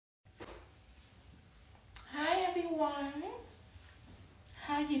everyone.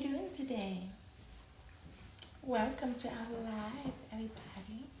 How you doing today? Welcome to our live,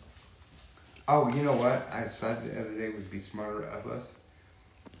 everybody. Oh, you know what? I decided the other day would be smarter of us.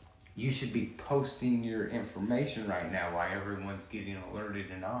 You should be posting your information right now while everyone's getting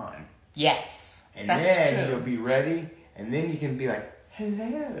alerted and on. Yes, and that's then true. You'll be ready, and then you can be like,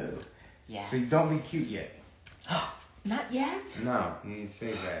 hello. Yes. So you don't be cute yet. Not yet? No, you need to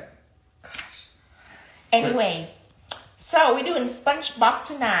save that. Gosh. Anyways, so we're doing SpongeBob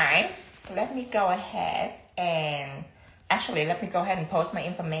tonight. Let me go ahead and... Actually, let me go ahead and post my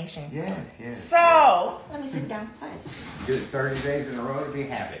information. Yes. So, let me sit down first. Do it 30 days in a row to be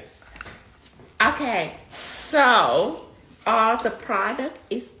happy. Okay, so all the product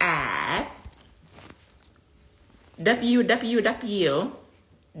is at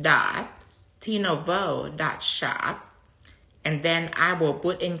www.tinovo.shop, and then I will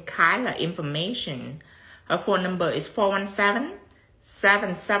put in Kyla information. Her phone number is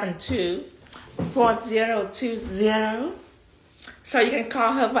 417-772-4020. So you can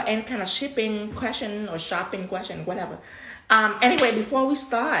call her for any kind of shipping question or shopping question, whatever. Anyway, before we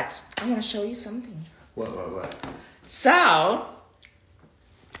start, I want to show you something. What? So,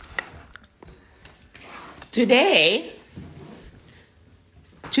 today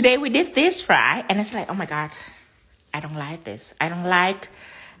we did this, right? And it's like, oh my God, I don't like this. I don't like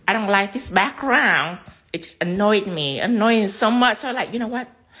this background. It just annoying so much. So like, you know what?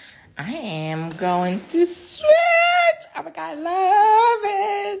 I am going to switch. Oh my God, I love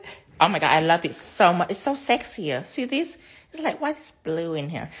it. Oh my God, I love it so much. It's so sexier. See this? It's like, why is blue in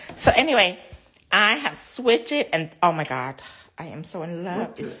here? So anyway, I have switched it, and oh my God, I am so in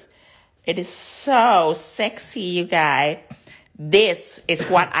love. It is so sexy, you guys. This is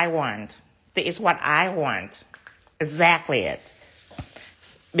what I want. This is what I want. Exactly it.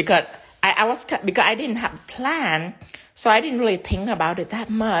 Because I didn't have a plan, so I didn't really think about it that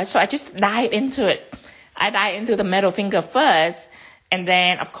much. So I just dive into it. I dive into the middle finger first, and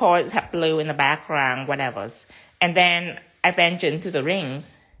then of course have blue in the background, whatever. And then I venture into the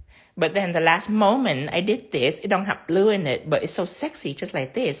rings. But then the last moment I did this, it don't have blue in it, but it's so sexy, just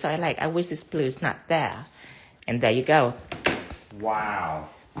like this. So I wish this blue is not there. And there you go. Wow.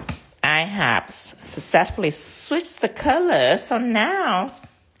 I have successfully switched the color, so now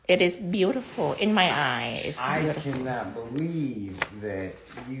it is beautiful in my eye. It's beautiful. I cannot believe that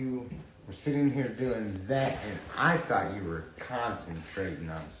you were sitting here doing that, and I thought you were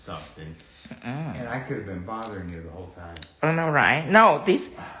concentrating on something. And I could have been bothering you the whole time. I know, right? No, the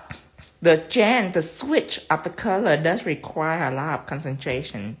switch of the color does require a lot of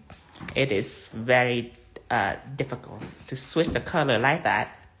concentration. It is very difficult to switch the color like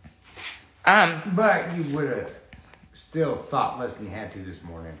that. But you would have still thought less than you had to this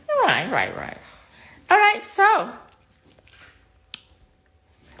morning. Right. All right, so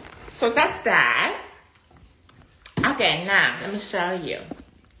that's that. Okay, now let me show you.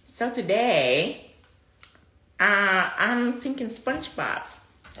 So today, I'm thinking SpongeBob.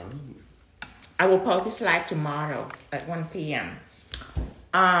 I will post this live tomorrow at 1 p.m.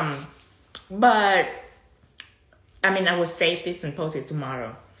 But I will save this and post it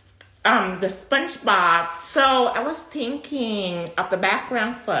tomorrow. The SpongeBob. So I was thinking of the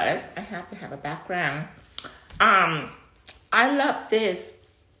background first. I have to have a background. I love this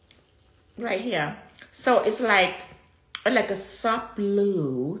right here. So it's like a soft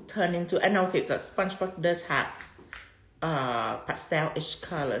blue turned into, I noticed that SpongeBob does have pastel-ish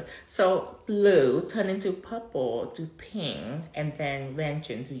color. So blue turned into purple to pink, and then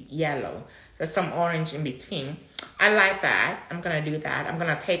went into yellow. There's some orange in between. I like that. I'm gonna do that. I'm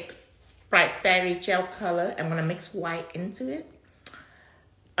gonna take bright fairy gel color. I'm gonna mix white into it.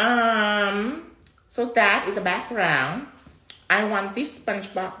 So that is a background. I want this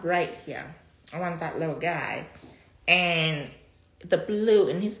SpongeBob right here. I want that little guy. And the blue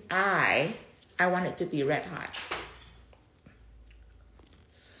in his eye, I want it to be red hot.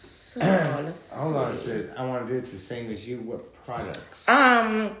 So let's see. Hold on a second. I want to do it the same as you. What products?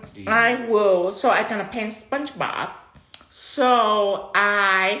 I will. So I'm gonna paint SpongeBob. So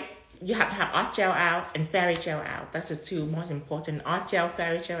you have to have art gel out and fairy gel out. That's the two most important: art gel,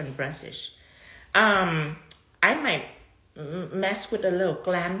 fairy gel, and brushes. I might mess with a little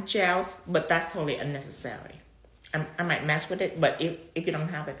glam gels, but that's totally unnecessary. I might mess with it, but if you don't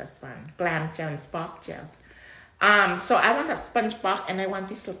have it, that's fine. Glam gel and spark gels. So I want that SpongeBob, and I want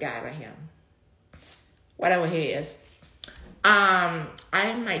this little guy right here. Whatever he is. I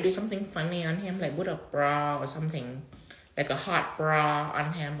might do something funny on him, like put a bra or something, like a hot bra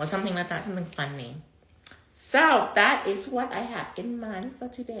on him or something like that, something funny. So that is what I have in mind for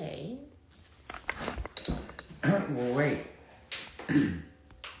today. Well, wait.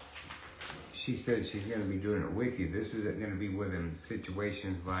 She said she's going to be doing it with you. This isn't going to be with them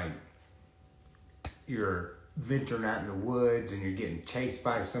situations like you're venturing out in the woods and you're getting chased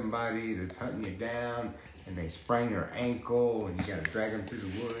by somebody that's hunting you down and they sprain their ankle and you got to drag them through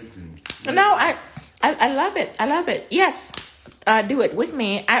the woods. And no, I love it. I love it. Yes, do it with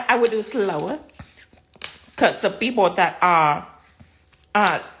me. I would do it slower because the people that are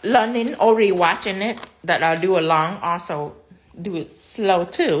learning or rewatching it that are do along also do it slow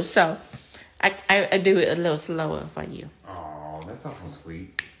too. So I do it a little slower for you. Oh, that's awful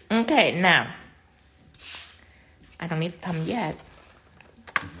sweet. Okay, now I don't need to come yet.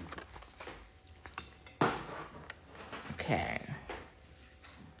 Okay.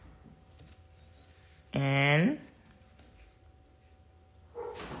 And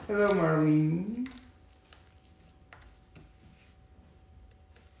hello, Marlene.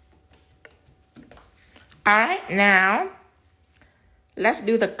 all right, now let's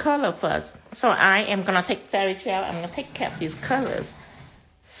do the color first. So I am gonna take fairy gel. I'm gonna take care of these colors.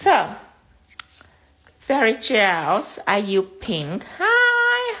 So fairy gels, I use pink.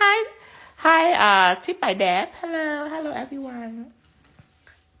 Hi, Tip by Deb. Hello everyone.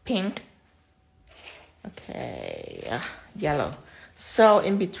 Pink. Okay, yellow. So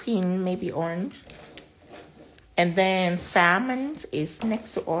in between, maybe orange. And then salmon is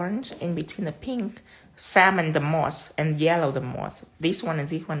next to orange. In between the pink, salmon the most, and yellow the most. This one and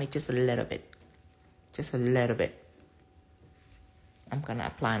this one is just a little bit. Just a little bit. I'm gonna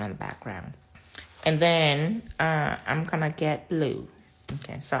apply it on the background. And then I'm gonna get blue.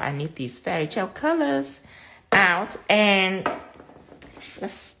 Okay, so I need these fairy gel colors out, and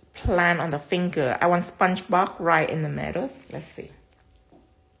let's plan on the finger. I want SpongeBob right in the middle. Let's see.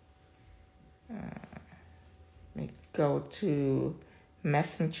 Let me go to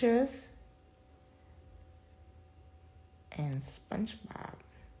messengers and SpongeBob.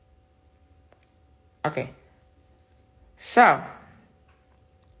 Okay, so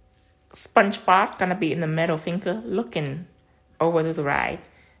SpongeBob gonna be in the middle finger, looking over to the right.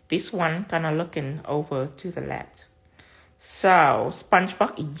 This one gonna looking over to the left. So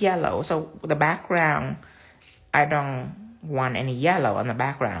SpongeBob is yellow. So the background, I don't want any yellow on the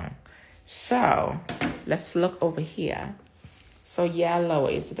background. So let's look over here. So yellow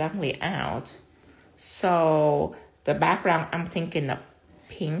is definitely out. So the background, I'm thinking of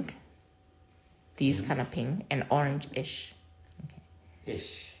pink. These kind of pink and orange-ish. Okay.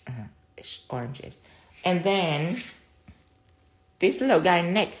 Ish, orange-ish. And then this little guy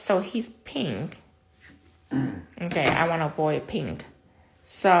next, so he's pink. Okay, I want to avoid pink.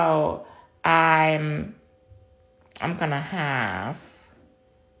 So I'm gonna have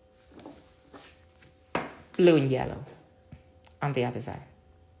blue and yellow on the other side.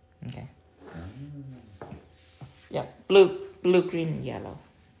 Okay. Yeah, blue, green, and yellow.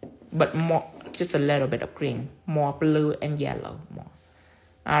 But more, just a little bit of green. More blue and yellow. More.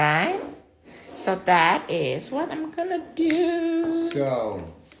 All right? So that is what I'm gonna do.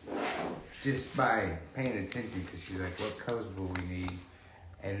 So, just by paying attention, because she's like, what colors will we need?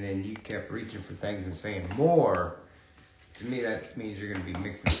 And then you kept reaching for things and saying more. To me, that means you're going to be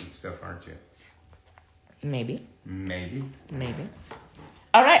mixing some stuff, aren't you? Maybe.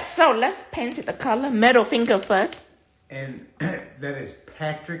 All right, so let's paint the color. Middle finger first. And that is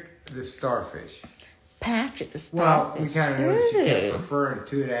Patrick the Starfish. Patrick the Starfish. Well, we kind of noticed you kept referring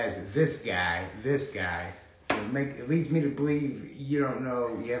to it as this guy. So it leads me to believe you don't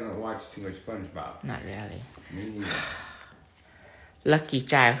know, you haven't watched too much SpongeBob. Not really. Me neither. Lucky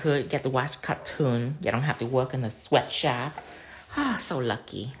childhood, get to watch cartoon. You don't have to work in a sweatshop. Ah, so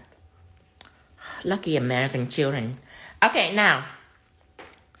lucky. Lucky American children. Okay, now.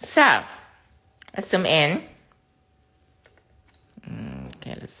 So, let's zoom in.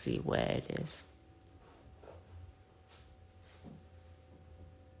 Okay, let's see where it is.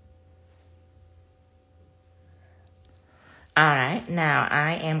 Alright, now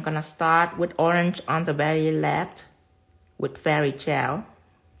I am gonna start with orange on the very left with fairy gel.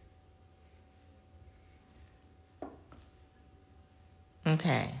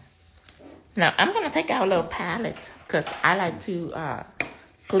 Okay. Now I'm gonna take out a little palette because I like to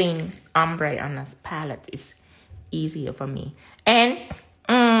clean ombre on this palette. It's easier for me. And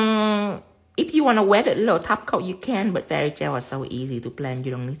if you want to wet it a little top coat, you can, but fairy gel is so easy to blend.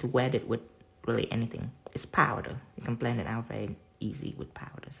 You don't need to wet it with really anything. It's powder. You can blend it out very easy with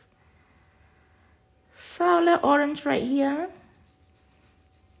powders. So a little orange right here.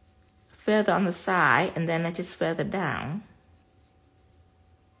 Further on the side, and then I just further down.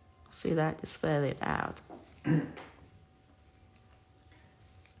 See that? Just further it out.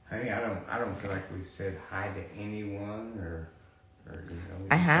 Honey, I don't feel like we said hi to anyone or you know.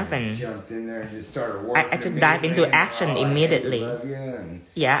 I haven't. Jumped in there and just started working. I just dive into action immediately. I love you and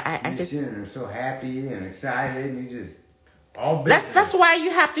yeah, I just. And so happy and excited, and you just all business. That's why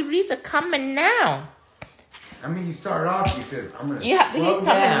you have to read the comment now. I mean, you started off. You said, "I'm gonna." You have to read slow the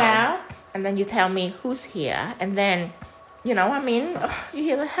comment down. now, and then you tell me who's here, and then, you know, I mean, you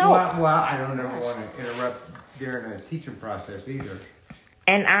hear the help. Well, I don't ever want to interrupt during a teaching process either.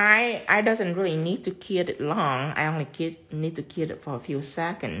 And I doesn't really need to keep it long. I only need to keep it for a few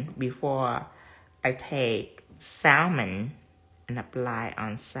seconds before I take salmon and apply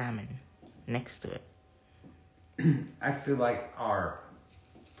on salmon next to it. I feel like our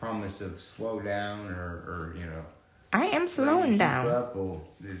promise of slow down or you know. I am slowing down.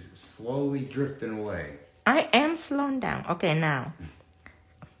 Is slowly drifting away. I am slowing down. Okay, now.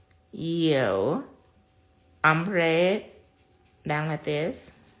 You ombre down like this.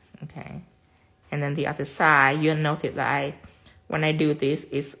 Okay. And then the other side, you'll notice that when I do this,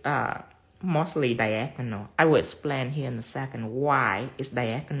 it's mostly diagonal. I will explain here in a second why it's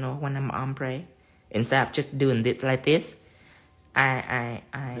diagonal when I'm ombre. Instead of just doing this like this, I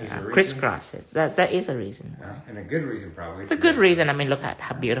crisscross it. That is a reason. And a good reason, probably. It's a good reason. I mean, look at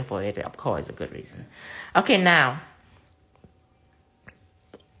how beautiful it is. Of course, it's a good reason. Okay, now.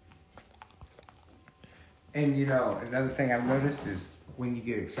 And, you know, another thing I've noticed is when you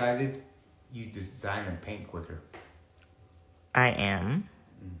get excited, you design and paint quicker. I am.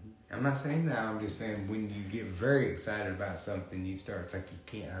 Mm-hmm. I'm not saying that. I'm just saying when you get very excited about something, you start, it's like you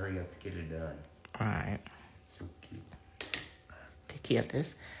can't hurry up to get it done. All right. So cute. Take care of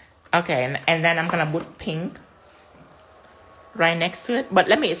this. Okay, and then I'm going to put pink right next to it. But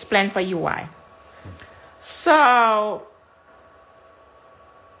let me explain for you why. So,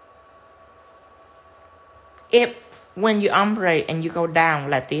 when you ombre and you go down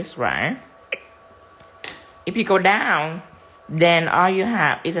like this, right? If you go down, then all you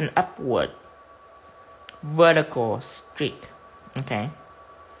have is an upward vertical streak. Okay?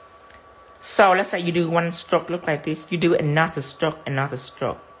 So let's say you do one stroke, look like this. You do another stroke, another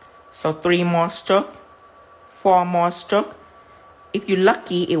stroke. So 3 more stroke, 4 more stroke. If you're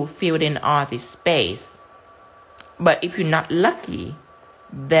lucky, it will fill in all this space. But if you're not lucky,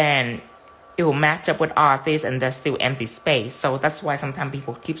 then it will match up with all this and there's still empty space. So that's why sometimes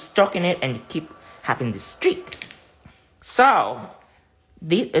people keep stroking it and you keep having this streak. So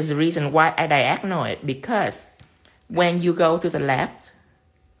this is the reason why I diagonal it, because when you go to the left,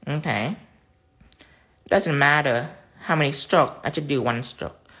 okay, doesn't matter how many strokes, I should do 1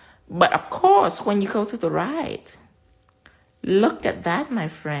 stroke. But of course, when you go to the right, look at that, my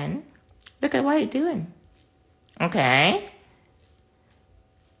friend. Look at what you're doing. Okay?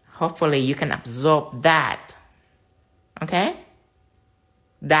 Hopefully you can absorb that. Okay?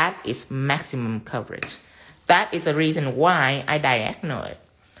 That is maximum coverage. That is the reason why I diagonal it.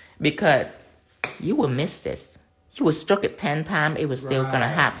 Because you will miss this. You will stroke it 10 times, it was still going to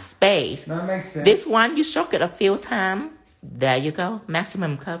have space. That makes sense. This one, you stroke it a few times. There you go.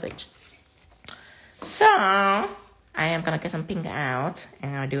 Maximum coverage. So, I am going to get some pink out.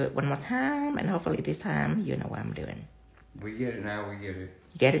 And I'll do it one more time. And hopefully this time, you know what I'm doing. We get it now. We get it.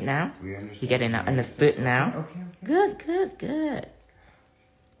 You get it now? We understand. You get it now? Understood now? Okay. Good, good, good.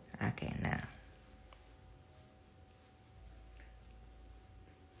 Okay, now.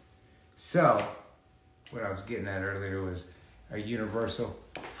 So, what I was getting at earlier was a universal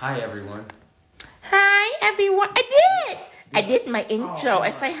hi, everyone. Hi, everyone. I did my intro.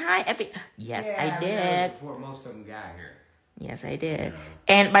 I say hi, everyone. Yes, Yeah, I did. Before most of them got here. Yes, I did.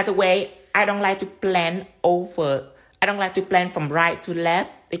 And by the way, I don't like to blend over. I don't like to blend from right to left.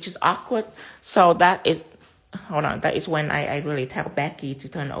 It's just awkward. So that is, hold on. That is when I really tell Becky to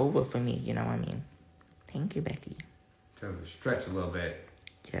turn over for me. You know what I mean? Thank you, Becky. So stretch a little bit.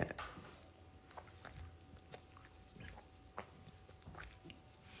 Yeah.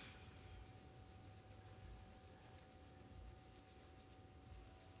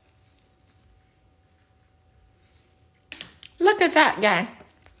 Look at that, guy.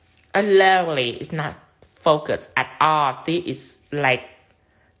 Lovely. It's not focused at all. This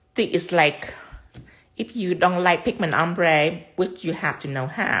is like, if you don't like pigment ombre, which you have to know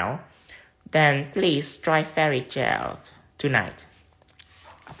how, then please try fairy gel tonight.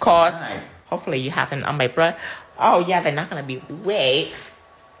 Of course, hopefully you have an ombre brush. Oh yeah, they're not gonna be, wait.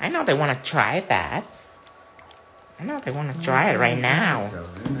 I know they want to try that. I know they want to try it right now. So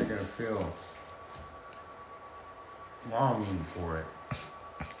then they're gonna feel longing for it.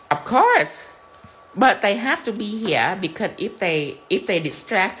 Of course. But they have to be here because if they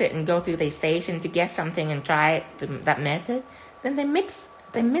distracted and go to the station to get something and try that method, then they mix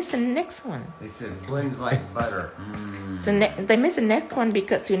They missed the next one. They said blends like butter. They missed the next one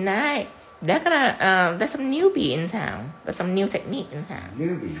because tonight there's some newbie in town. There's some new technique in town.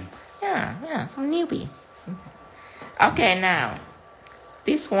 Newbie? Yeah, some newbie. Okay, now,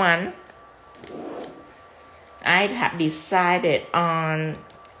 this one, I have decided on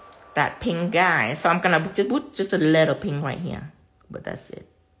that pink guy. So I'm going to put just a little pink right here. But that's it.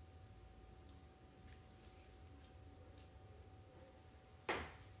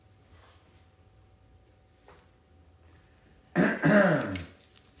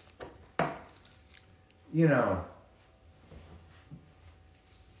 You know,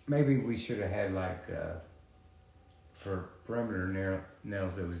 maybe we should have had like for perimeter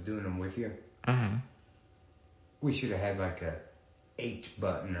nails that was doing them with you. We should have had like a H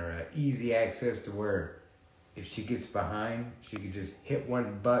button or a easy access to where if she gets behind, she could just hit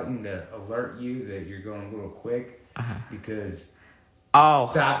one button to alert you that you're going a little quick. Because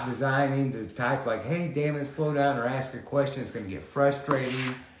stop designing to type like, hey, damn it, slow down, or ask a question. It's going to get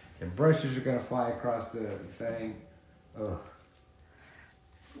frustrating. And brushes are going to fly across the thing. Ugh.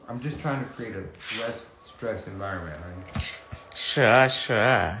 I'm just trying to create a less stress environment, honey.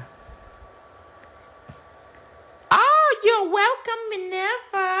 Sure. Oh, you're welcome,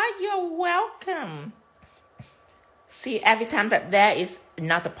 Minerva. You're welcome. See, every time that there is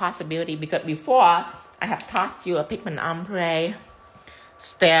not a possibility, because before I have taught you a pigment ombre.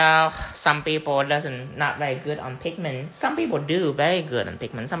 Still, some people not very good on pigment. Some people do very good on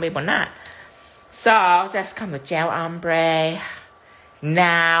pigment. Some people not. So just comes the gel ombre.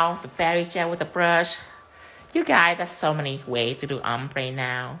 Now the berry gel with the brush. You guys, there's so many ways to do ombre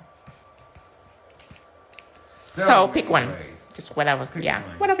now. So pick one. Ways. Just whatever.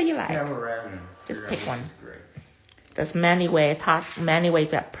 Whatever you like. Just pick one. There's many ways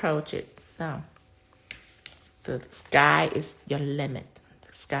to approach it. So the sky is your limit.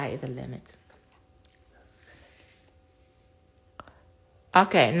 Sky is the limit.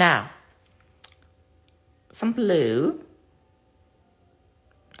 Okay, now some blue.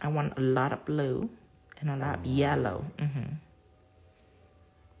 I want a lot of blue and a lot of yellow.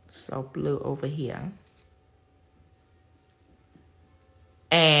 So blue over here.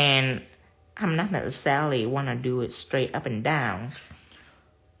 And I'm not necessarily want to do it straight up and down.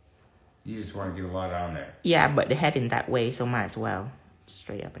 You just want to get a lot on there. Yeah, but they're heading that way, so might as well.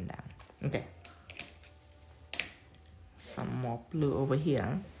 Straight up and down. Okay. Some more blue over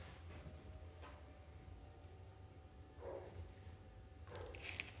here.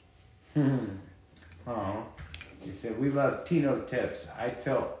 Oh, he said, we love Tino tips. I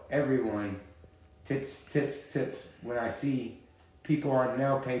tell everyone tips when I see people on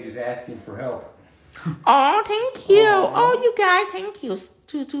nail pages asking for help. Oh, thank you. Oh, you guys, thank you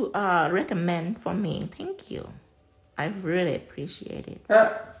to recommend for me. Thank you. I really appreciate it.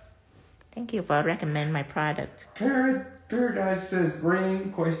 Thank you for recommending my product. Paradise says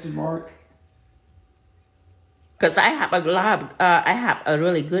rain, question mark. Because I have I have a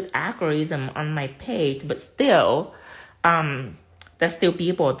really good algorithm on my page, but still, there's still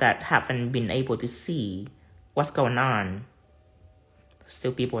people that haven't been able to see what's going on. There's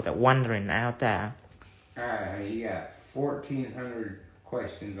still people that wondering out there. Alright, you got 1,400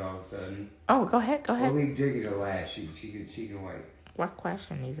 questions all of a sudden. Oh, go ahead. We'll leave Jiggy to last. She can wait. What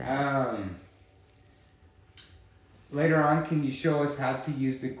question is that? Later on, can you show us how to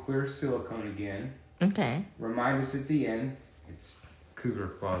use the clear silicone again? Okay. Remind us at the end. It's Cougar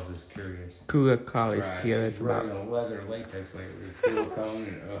Claus is curious. Cougar Claus is curious about. Running a leather latex lately with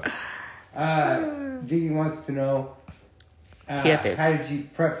silicone and Jiggy wants to know. How did you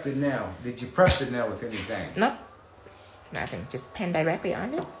prep the nail? Did you prep the nail with anything? Nope. Nothing. Just pen directly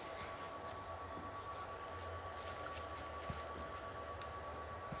on it.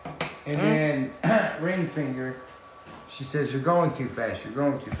 And then ring finger. She says, you're going too fast.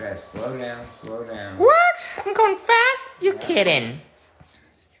 Slow down. What? I'm going fast? You're kidding.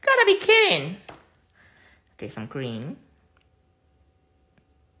 You gotta be kidding. Okay, some green.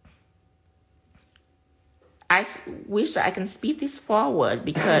 I wish I can speed this forward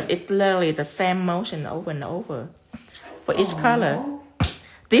because it's literally the same motion over and over for each color.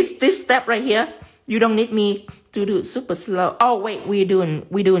 This step right here, you don't need me to do it super slow. Oh wait, we're doing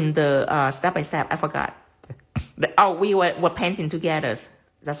the step by step. I forgot. We were painting together.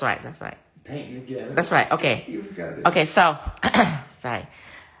 That's right. Painting together. That's right. Okay. You forgot it. Okay, so sorry.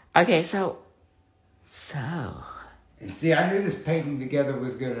 Okay, so. And see, I knew this painting together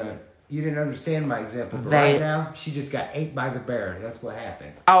was gonna. You didn't understand my example, but right now she just got ate by the bear. That's what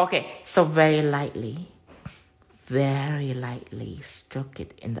happened. Oh, okay. So very lightly stroke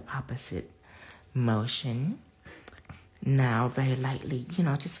it in the opposite motion. Now, very lightly, you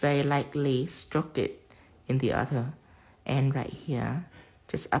know, just very lightly stroke it in the other end right here.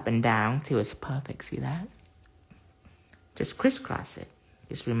 Just up and down till it's perfect. See that? Just crisscross it.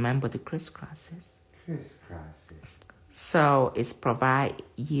 Just remember to crisscross it. Crisscross it. So it's provide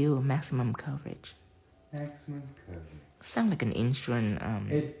you maximum coverage. Maximum coverage. Sound like an insurance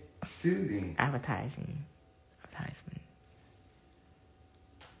It's soothing. advertisement.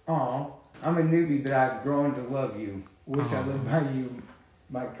 Aw, I'm a newbie, but I've grown to love you. Wish I lived by you.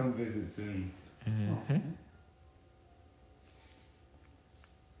 Might come visit soon. Mm-hmm.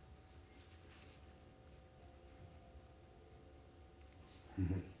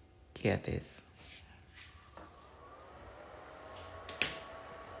 Get this.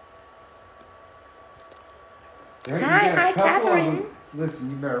 Hi, Catherine. Listen,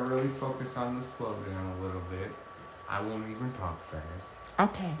 you better really focus on the slow down a little bit. I won't even talk fast.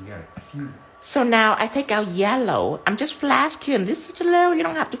 Okay. You got a few. So now I take out yellow. I'm just flash killing. This is such a little. You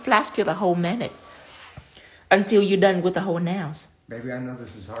don't have to flash kill the whole minute until you're done with the whole nails. Baby, I know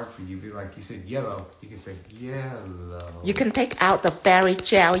this is hard for you, but like you said yellow, you can say yellow. You can take out the fairy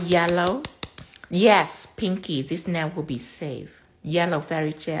gel yellow. Yes, Pinky, this nail will be safe. Yellow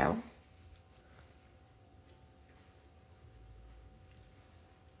fairy gel.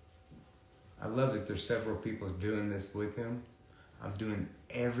 I love that there's several people doing this with him. I'm doing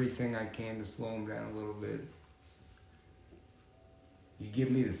everything I can to slow him down a little bit. You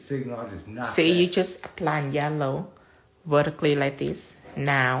give me the signal, I'll just knock See, that. you just apply yellow vertically like this.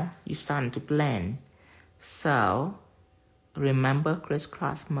 Now you're starting to blend. So remember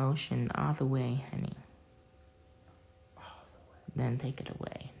crisscross motion all the way, honey. Then take it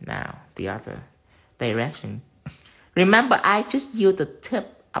away. Now the other direction. Remember, I just use the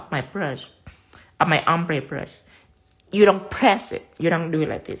tip of my brush, of my ombre brush. You don't press it. You don't do it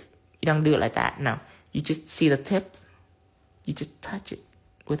like this. You don't do it like that. No. You just see the tip. You just touch it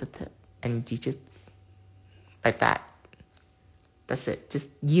with the tip. And you just, like that. That's it. Just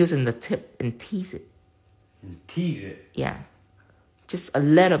using the tip and tease it. And tease it? Yeah. Just a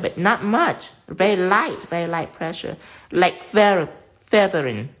little bit. Not much. Very light pressure. Like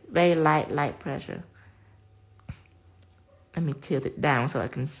feathering. Very light pressure. Let me tilt it down so I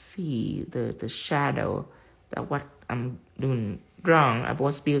can see the shadow that what I'm doing wrong. I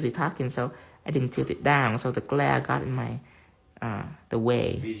was busy talking, so I didn't tilt it down. So the glare got in my the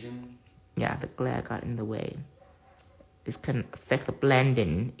way. Vision? Yeah, the glare got in the way. This can affect the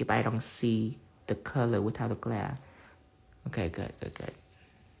blending if I don't see the color without the glare. Okay, good.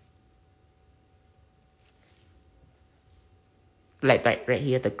 Like right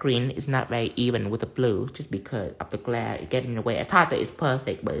here, the green is not very even with the blue just because of the glare. It gets in the way. I thought that it's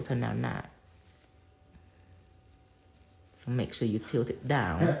perfect, but it turned out not. So make sure you tilt it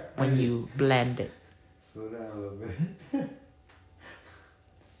down when you blend it. Slow down a little bit.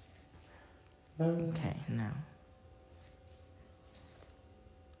 Okay, now.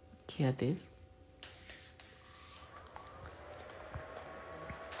 Hear this.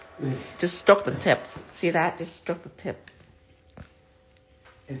 Just stroke the tip. See that? Just stroke the tip.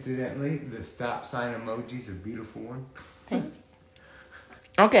 Incidentally, the stop sign emoji is a beautiful one.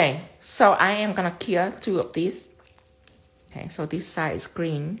 Okay, so I am gonna cure 2 of these. Okay, so this side is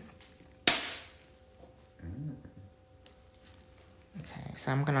green. Okay,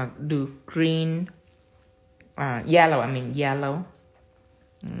 so I'm gonna do green, yellow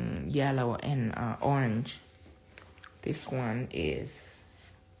and orange. This one is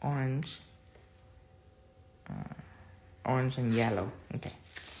orange, orange and yellow. Okay,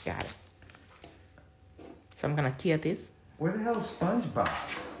 got it. So I'm gonna cure this. Where the hell is SpongeBob?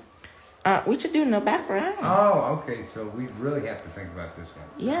 We should do no background. Oh, okay. So we really have to think about this one.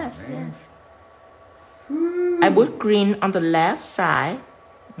 Yes, Oh, yes. I put green on the left side.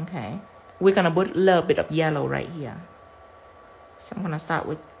 Okay. We're gonna put a little bit of yellow right here. So I'm gonna start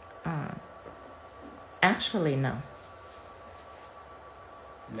with, actually no.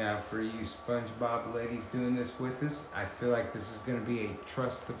 Now, for you SpongeBob ladies doing this with us, I feel like this is going to be a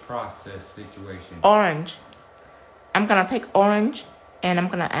trust the process situation. Orange. I'm gonna take orange and I'm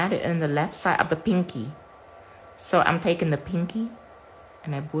gonna add it in the left side of the pinky. So I'm taking the pinky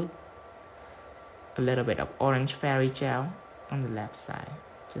and I put a little bit of orange fairy gel on the left side.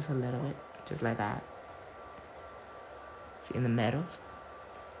 Just a little bit, just like that. See in the middle.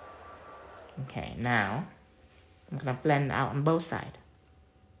 Okay, now I'm gonna blend out on both sides.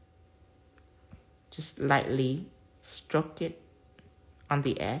 Just lightly stroke it on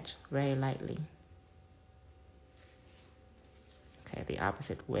the edge, very lightly. Okay, the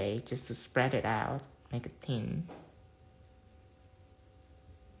opposite way, just to spread it out, make it thin.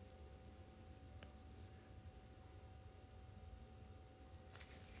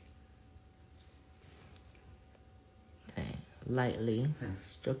 lightly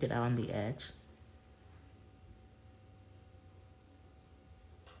stroke it out on the edge.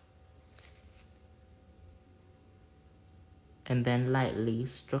 And then lightly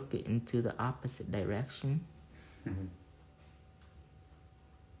stroke it into the opposite direction.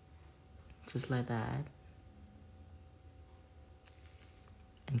 Just like that.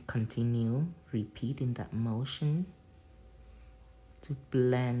 And continue repeating that motion to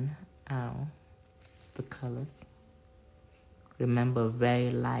blend out the colors. Remember, very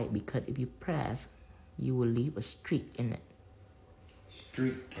light, because if you press, you will leave a streak in it.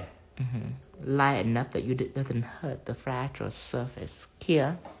 Streak. Light enough that it doesn't hurt the fragile surface.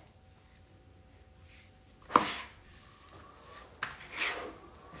 Here.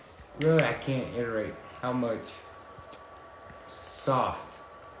 Really, I can't iterate how much soft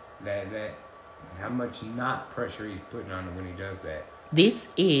that how much knot pressure he's putting on it when he does that. This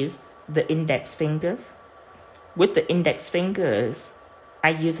is the index fingers. With the index fingers,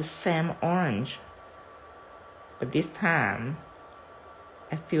 I use the same orange. But this time,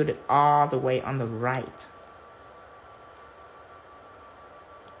 I filled it all the way on the right.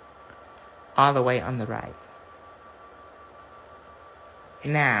 All the way on the right.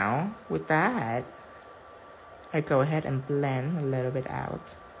 Now, with that, I go ahead and blend a little bit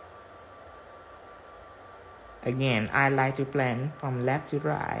out. Again, I like to blend from left to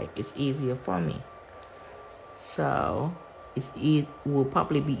right. It's easier for me. So, it will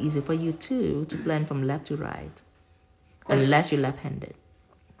probably be easy for you too to blend from left to right. Unless you're left-handed.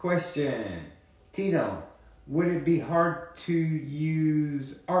 Question. Tino, would it be hard to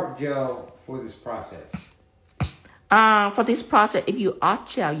use art gel for this process? For this process, if you art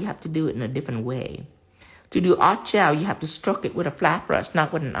gel, you have to do it in a different way. To do art gel, you have to stroke it with a flat brush,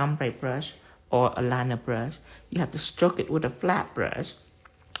 not with an ombre brush or a liner brush. You have to stroke it with a flat brush.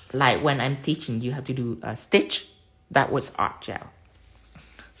 Like when I'm teaching, you have to do a stitch. That was art gel.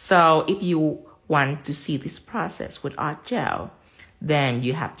 So if you want to see this process with art gel, then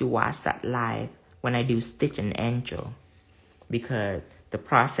you have to watch that live when I do stitch and angel, because the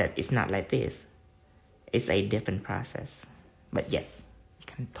process is not like this. It's a different process. But yes, you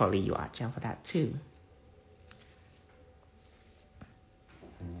can totally use art gel for that too.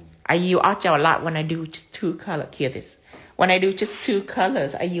 I use art gel a lot when I do just two colors. Hear this. When I do just two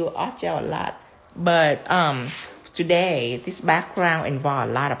colors, I use art gel a lot. But today, this background involves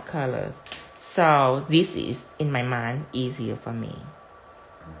a lot of colors. So this is, in my mind, easier for me.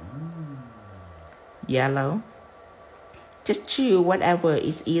 Yellow. Just choose whatever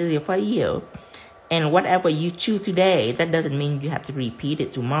is easier for you. And whatever you choose today, that doesn't mean you have to repeat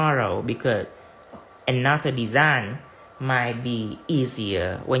it tomorrow, because another design might be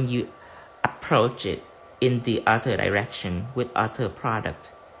easier when you approach it in the other direction with other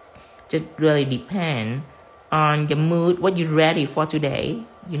product. Just really depend on your mood, what you're ready for today.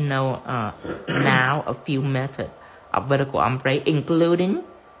 You know, now a few methods of vertical ombre, including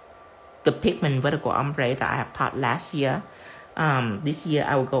the pigment vertical ombre that I have taught last year. This year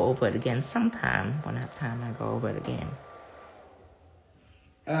I will go over it again sometime. When I have time, I go over it again.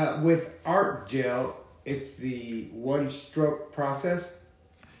 With art gel, it's the one-stroke process?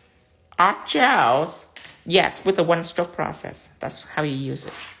 Art gels, yes, with the one-stroke process. That's how you use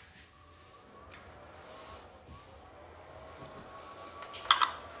it.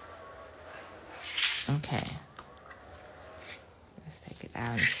 Okay. Let's take it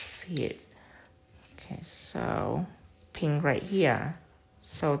out and see it. Okay, so pink right here.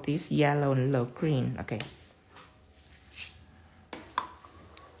 So this yellow and low green. Okay.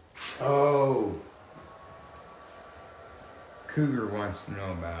 Oh. Cougar wants to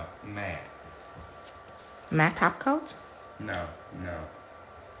know about Matt. Matt Topcoat? No.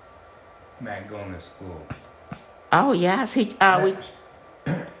 Matt going to school. Oh yes,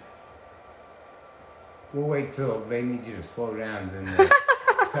 We'll wait till they need you to slow down and then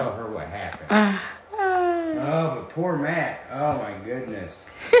tell her what happened. Oh, but poor Matt. Oh my goodness.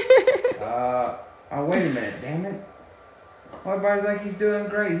 Oh, wait a minute, damn it. Well, everybody's like, he's doing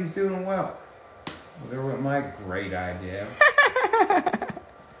great, he's doing well. Well, there went my great idea.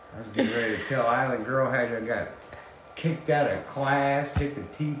 I was getting ready to tell Island Girl how I got kicked out of class, hit the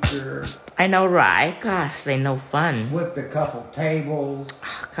teacher. I know, right? Gosh, they no fun. Flipped a couple tables.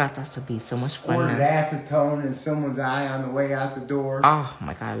 Oh, God, that would be so much fun. Squirted acetone in someone's eye on the way out the door. Oh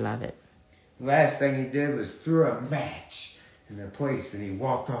my God, I love it. Last thing he did was threw a match in their place, and he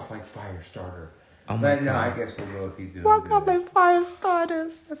walked off like fire starter. Oh my but God. no, I guess we'll go if he's doing Walk good. up like fire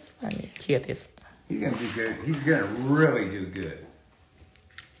starters. That's funny. Hear this. He's gonna do good. He's gonna really do good.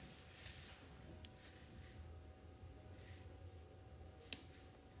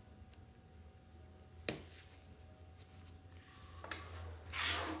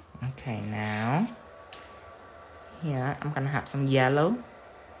 Okay, now here I'm gonna have some yellow.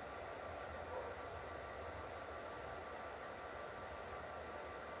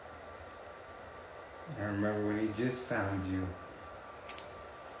 I remember when he just found you.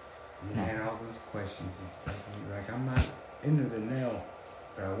 He had all those questions and stuff. He was like, I'm not into the nail,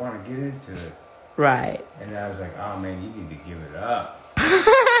 but I want to get into it. Right. And I was like, oh man, you need to give it up.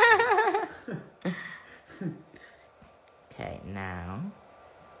 Okay, now,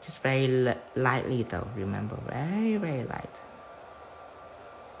 just very lightly though, remember, very, very light.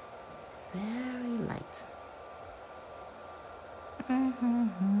 Very light.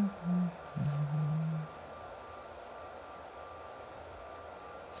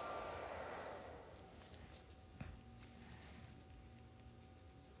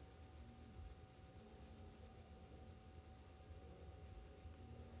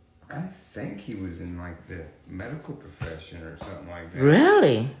 I think he was in like the medical profession or something like that.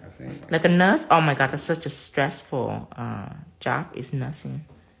 Really? I think. Like a nurse? Oh my God, that's such a stressful job, is nursing.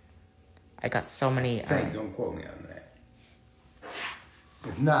 I got so many... Don't quote me on that.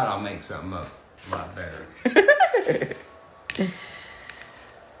 If not, I'll make something up a lot better.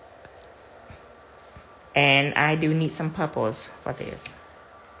 And I do need some purples for this.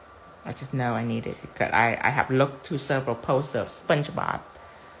 I just know I need it because I have looked to several posts of SpongeBob.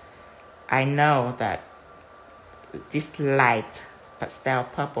 I know that this light pastel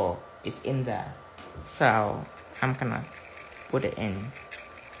purple is in there. So I'm gonna put it in.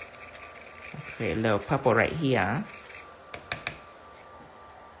 Okay, a little purple right here.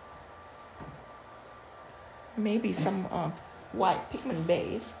 Maybe some white pigment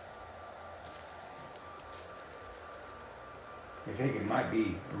base. I think it might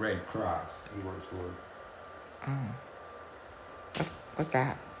be a Red Cross he works for. Oh. What's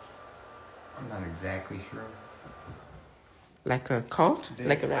that? I'm not exactly sure. Like a coat?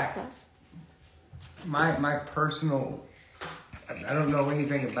 Like a Red Cross? My personal... I don't know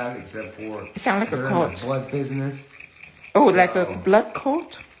anything about it except for... It sounds like a coat. The blood business. Oh, like a blood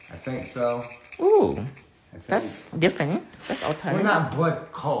coat? I think so. Ooh. That's different. That's alternative. Well, not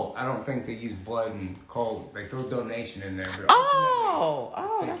blood cult. I don't think they use blood and cult. They throw donation in there. But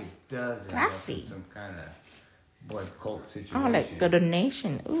I think it does classy. Some kind of blood cult situation. Oh, like a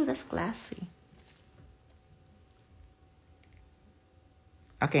donation. Ooh, that's classy.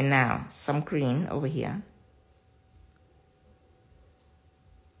 Okay, now some green over here.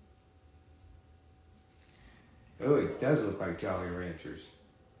 Oh, it does look like Jolly Ranchers.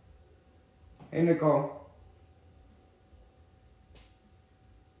 Hey, Nicole.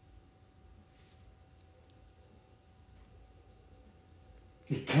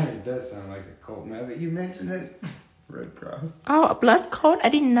 It kind of does sound like a cult now that you mention it. Red Cross. Oh, a blood coat? I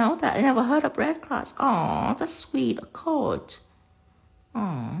didn't know that. I never heard of Red Cross. Oh, that's sweet. A coat.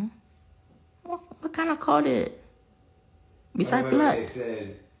 Oh. What kind of coat is it? Besides blood. They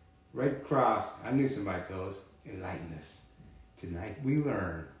said, Red Cross, I knew somebody told us, enlighten us. Tonight we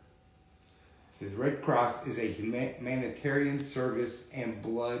learn. It says Red Cross is a humanitarian service and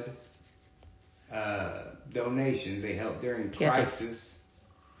blood donation. They help during crisis.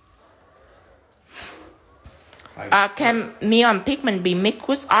 Can neon pigment be mixed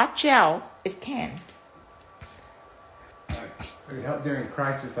with art gel? It can. They help during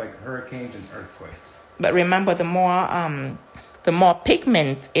crisis like hurricanes and earthquakes. But remember, the more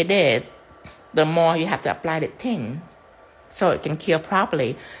pigment it is, the more you have to apply the tint so it can cure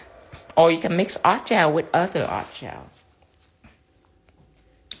properly. Or you can mix art gel with other art gel.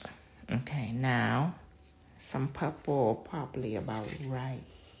 Okay, now some purple probably about right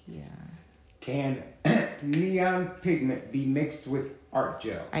here. Can neon pigment be mixed with art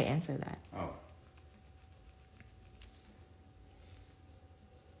gel? I answered that. Oh.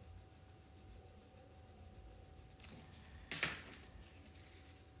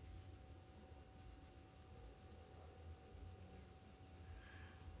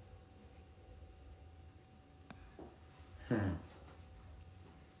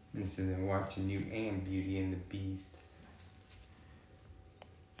 Instead of watching you and Beauty and the Beast.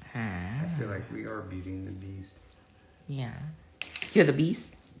 I feel like we are Beauty and the Beast. Yeah. You're the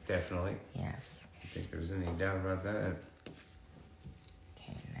Beast? Definitely. Yes. I think there's any doubt about that.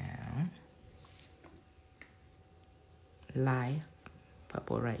 Okay, now. Light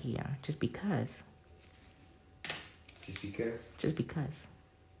purple right here. Just because. Just because? Just because.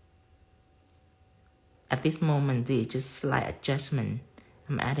 At this moment, there's just slight adjustment.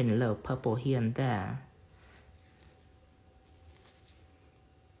 I'm adding a little purple here and there.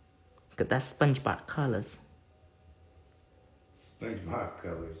 Because that's SpongeBob colors. SpongeBob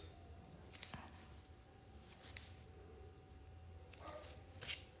colors.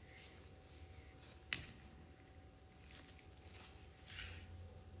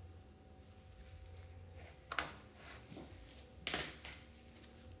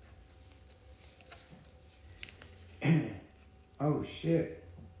 Oh, shit.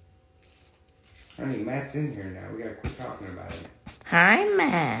 Honey, Matt's in here now. We gotta quit talking about him. Hi,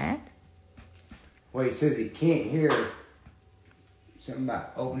 Matt. Well, he says he can't hear something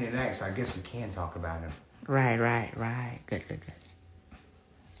about opening act, so I guess we can talk about him. Right. Good.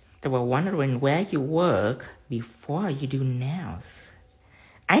 They were wondering where you work before you do nails.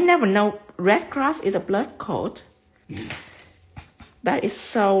 I never know Red Cross is a blood coat. That is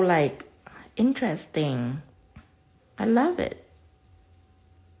so, like, interesting. I love it.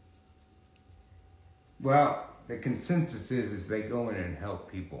 Well, the consensus is they go in and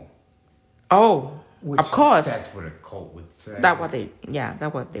help people. Oh, Which, of course. That's what a cult would say. That's what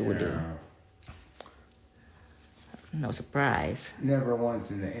they would do. That's no surprise. Never once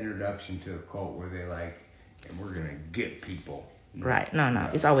in the introduction to a cult where they like, and we're going to get people. Right.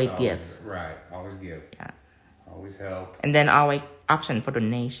 No. It's always give. Right. Always give. Yeah. Always help. And then always option for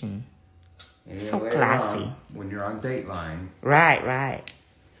donation. And so classy. When you're on Dateline. Right. Like,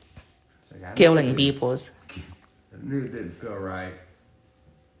 Killing people. I knew it didn't feel right.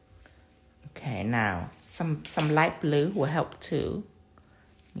 Okay, now some light blue will help too.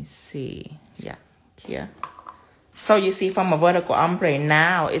 Let me see. Yeah, here. So you see from a vertical ombre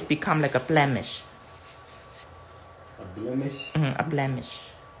now it's become like a blemish. A blemish? A blemish.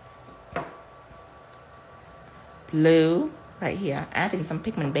 Blue right here. Adding some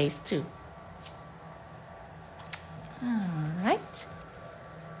pigment base too. Alright.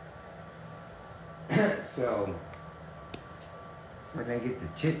 So we're gonna get to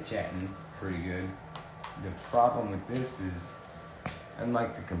chit-chatting pretty good. The problem with this is,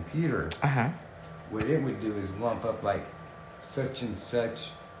 unlike the computer, what it would do is lump up like such and such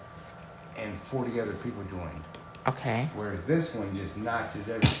and 40 other people joined. Okay. Whereas this one just notches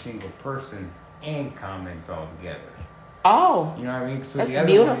every single person and comments all together. Oh. You know what I mean? So that's the other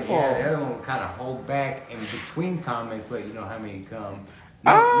beautiful. One, the other one will kind of hold back and between comments let you know how many come.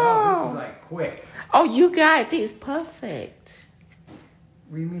 No, this is like quick. Oh, you guys, this is perfect.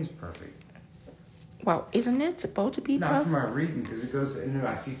 What do you mean it's perfect? Well, isn't it supposed to be Not perfect? from my reading, because it goes, and then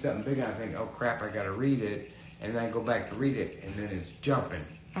I see something big and I think, oh crap, I gotta read it. And then I go back to read it, and then it's jumping.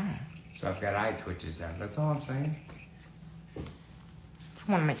 So I've got eye twitches now. That's all I'm saying. Just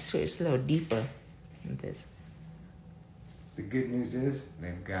want to make sure it's a little deeper than this. The good news is,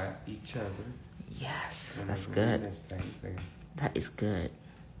 they've got each other. Yes, that's good. This thing. That is good.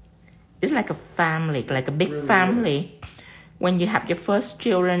 It's like a family, like a big Really family. Is. When you have your first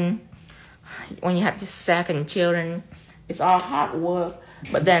children, when you have your second children, it's all hard work.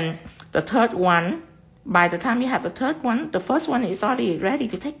 But then the third one, by the time you have the third one, the first one is already ready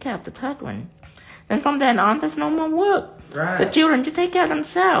to take care of the third one. And from then on, there's no more work. Right. The children to take care of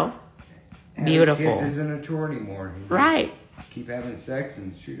themselves. Having Beautiful. Kids isn't a chore anymore. Right. Keep having sex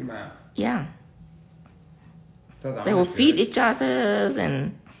and shoot them out. Yeah. So They will feed each other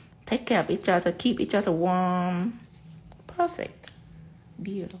and take care of each other, keep each other warm. Perfect.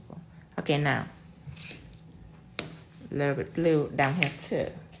 Beautiful. Okay, now. A little bit blue down here too.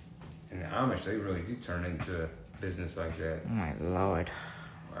 And the Amish, they really do turn into a business like that. Oh my Lord.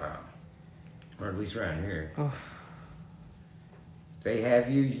 Wow. Or at least around here. Oh. They have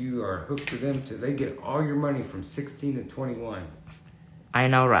you, you are hooked to them till they get all your money from 16 to 21. I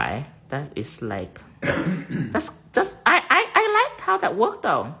know, right? That is like... that's just... I liked how that worked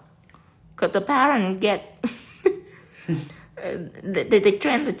though. Because the parents get... they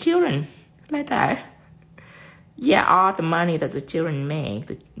train the children like that. Yeah, all the money that the children make,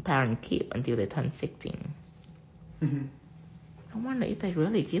 the parents keep until they turn 16. I wonder if they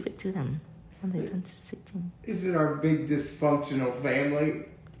really give it to them when they turn 16. Isn't our big dysfunctional family?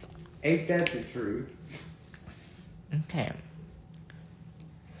 Ain't that the truth? Okay.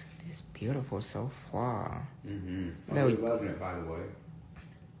 This is beautiful so far. I'm No. really loving it, by the way.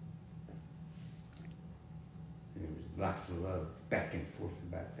 There's lots of love back and forth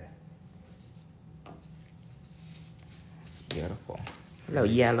about that. It's beautiful. A little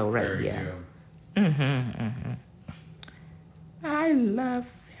yellow right Very here. good. I love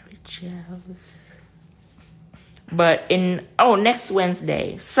fairy gels. But next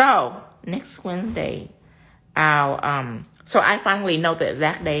Wednesday. So next Wednesday, so I finally know the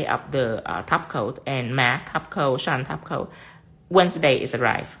exact day of the Topcoat and Matt Topcoat, Sean Topcoat. Wednesday is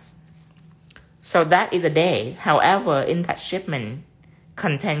arrived. So that is a day. However, in that shipment,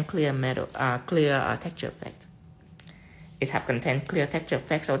 contain clear metal, clear texture effect. It have contain clear texture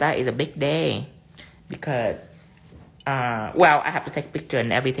effect. So that is a big day because. I have to take a picture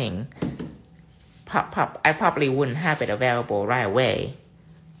and everything. I probably wouldn't have it available right away.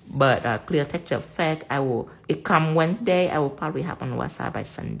 But clear texture effect, it come Wednesday, I will probably have on WhatsApp by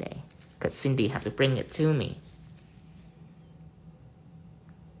Sunday. Because Cindy have to bring it to me.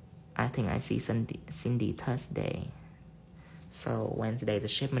 I think I see Cindy Thursday. So Wednesday, the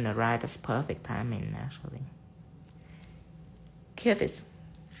shipment arrived. That's perfect timing, actually. Here this.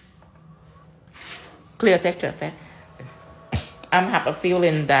 Clear texture effect. I have a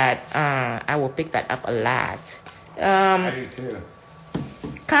feeling that I will pick that up a lot. I do too.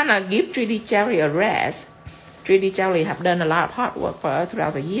 Kind of give 3D Jelly a rest. 3D Jelly have done a lot of hard work for us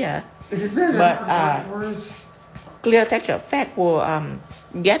throughout the year. But Clear Texture Effect will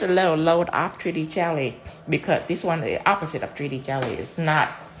get a little load off 3D Jelly, because this one is the opposite of 3D Jelly. It's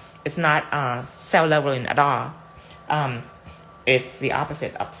not cell leveling at all. It's the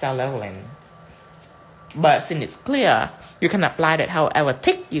opposite of cell leveling. But since it's clear, you can apply that however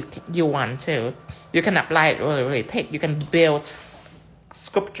thick you want to. You can apply it really, really thick. You can build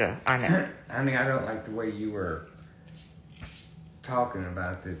sculpture on it. I mean, I don't like the way you were talking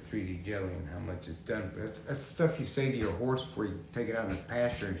about the 3D jelly and how much it's done. That's stuff you say to your horse before you take it out in the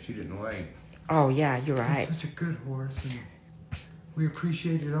pasture and shoot it in the lake. Oh, yeah, you're right. You're such a good horse, and we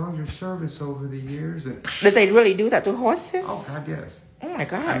appreciated all your service over the years. And did they really do that to horses? oh, I guess. Oh, my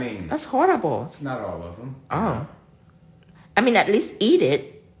God. I mean, that's horrible. Not all of them. Oh. I mean, at least eat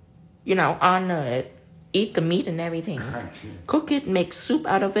it. You know, honor it. Eat the meat and everything. Cook it, make soup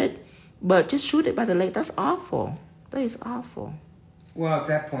out of it. But just shoot it by the leg. That's awful. That is awful. Well, at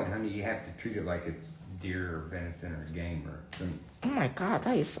that point, honey, you have to treat it like it's deer or venison or game or something. Oh, my God.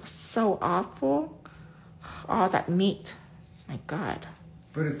 That is so awful. All that meat. My God.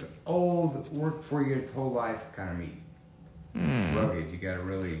 But it's old, worked for you its whole life kind of meat. Rugged. You got to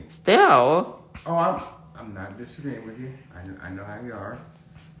really... Still. Oh, I'm not disagreeing with you. I know how you are.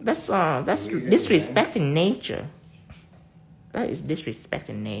 That's disrespecting nature. That is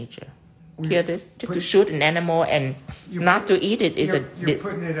disrespecting nature. Hear this? Just to shoot an animal and not to eat it is you're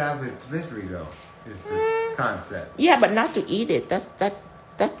putting it out of its misery, though. Is the concept. Yeah, but not to eat it. That's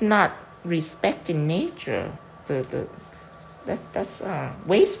not respecting nature. That's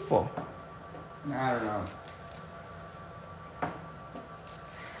wasteful. I don't know.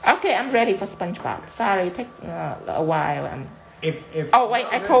 Okay, I'm ready for SpongeBob. Sorry, it takes a while. Oh wait,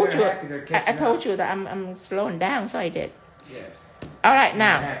 I told you. I told you that I'm slowing down, so I did. Yes. All right,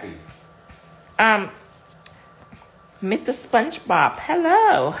 now. I'm happy. Mr. SpongeBob,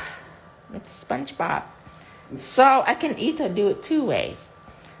 hello, Mr. SpongeBob. So I can either do it two ways.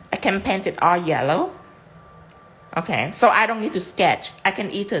 I can paint it all yellow. Okay, so I don't need to sketch. I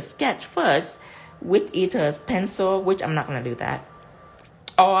can either sketch first with either a pencil, which I'm not gonna do that,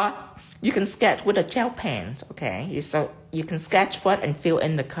 or you can sketch with a gel pen. Okay, so you can sketch first and fill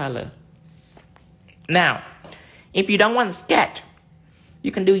in the color. Now, if you don't want to sketch,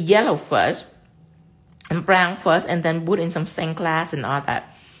 you can do yellow first and brown first, and then put in some stained glass and all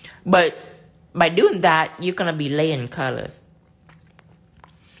that. But by doing that, you're gonna be laying colors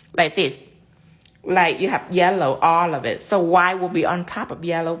like this. Like you have yellow, all of it. So white will be on top of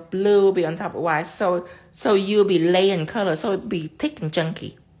yellow, blue will be on top of white. So you'll be laying colors, so it'll be thick and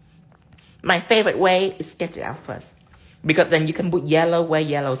chunky. My favorite way is sketch it out first, because then you can put yellow where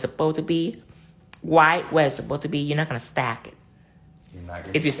yellow is supposed to be, white where it's supposed to be. You're not gonna stack it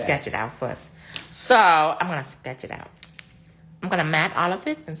if you sketch it out first. So I'm gonna sketch it out. I'm gonna mat all of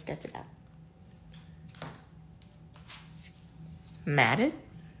it and sketch it out. Mat it.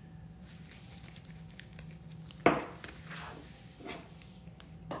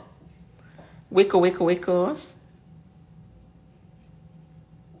 Wiggle, wiggle, wiggles.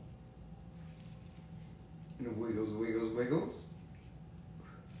 Wiggles, wiggles, wiggles.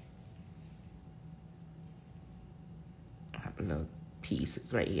 I have a little piece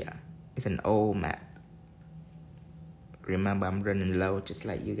right here. It's an old mat. Remember, I'm running low just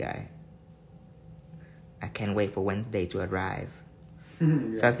like you guys. I can't wait for Wednesday to arrive.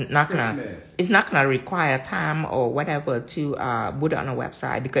 So it's not gonna require time or whatever to put it on a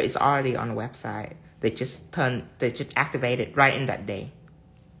website, because it's already on the website. They just activate it right in that day.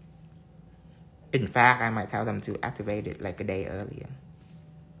 In fact, I might tell them to activate it like a day earlier,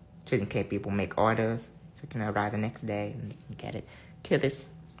 just in case people make orders, so it can arrive the next day and they can get it. Kill this.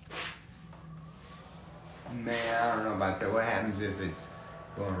 Man, I don't know about that. What happens if it's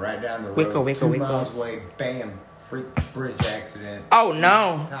going right down the road, wiggle, 2 miles away, bam, freak bridge accident. Oh,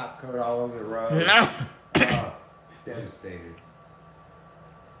 no. Top coat all over the road. No. Devastated.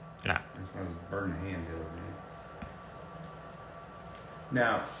 No. That's one of those burning hand deals, man.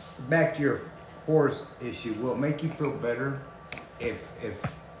 Now, back to your horse issue. Will it make you feel better if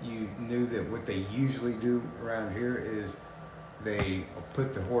you knew that what they usually do around here is they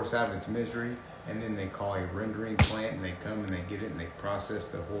put the horse out of its misery, and then they call a rendering plant, and they come and they get it and they process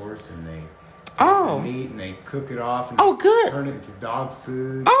the horse and they Oh. Meat, and they cook it off and good. turn it into dog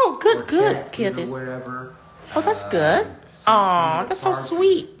food. Oh, good, or good. cat Kid food is. or whatever. Oh, that's good. Some Oh, of the that's so parts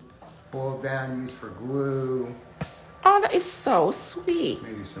sweet. Boiled down, used for glue. Oh, that is so sweet.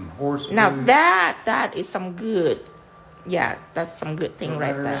 Maybe some horse food. Now that is some good. Yeah, that's some good thing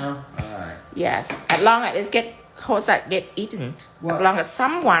right there. Now? All right. Yes, as long as it get eaten. Well, as long as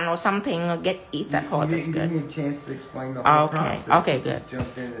someone or something get eat that horse, that's good. Give me a chance to explain the whole process. Okay, good.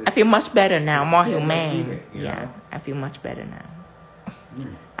 I feel much better now, more humane. Yeah, I feel much better now.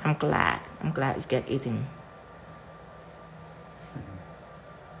 I'm glad it's get eaten.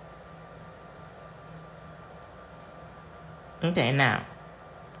 Okay, now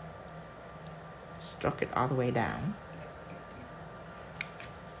stroke it all the way down.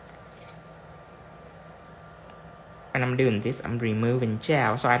 When I'm doing this, I'm removing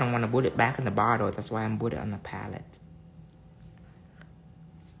gel, so I don't want to put it back in the bottle. That's why I'm putting it on the palette.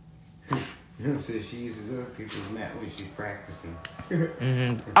 So she uses other people's mat when she's practicing.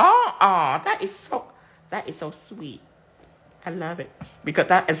 Oh, that is so sweet. I love it because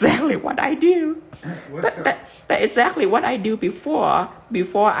that's exactly what I do. That's exactly what I do before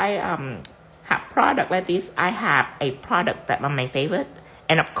I have product like this. I have a product that are my favorite,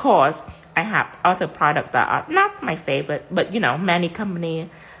 and of course I have other products that are not my favorite, but many company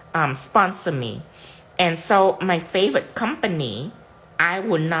sponsor me, and so my favorite company, I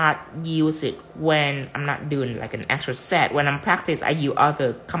will not use it when I'm not doing like an extra set. When I'm practice, I use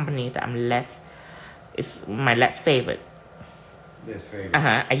other company that it's my less favorite. Less favorite.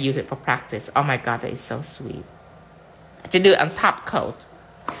 I use it for practice. Oh my God, that is so sweet. I should do it on top coat,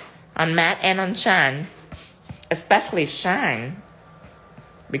 on matte and on shine, especially shine.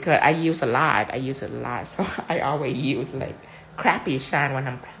 Because I use a lot, so I always use like crappy shine when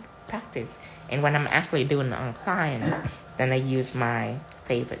I'm practice, and when I'm actually doing it on client, then I use my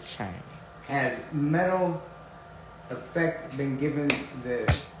favorite shine. Has metal effect been given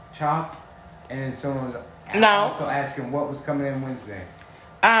the chop, and then someone's also asking what was coming in Wednesday?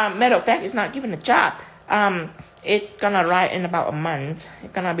 Metal effect is not given a job. It's gonna arrive in about a month.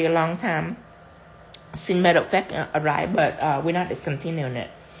 It's gonna be a long time since metal effect arrived, but we're not discontinuing it.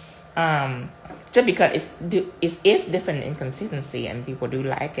 Just because it is different in consistency and people do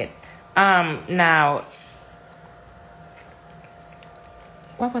like it. Now,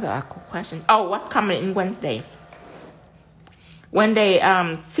 what was the question? Oh, what coming in Wednesday? Wednesday,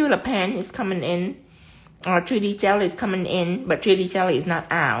 Silver Pen is coming in, or 3D Jelly is coming in, but 3D Jelly is not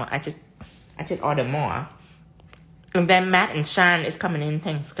out. I just order more. And then Matte and Shine is coming in,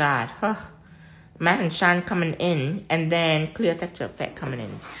 thanks God. Matte and Shine coming in, and then Clear Texture Effect coming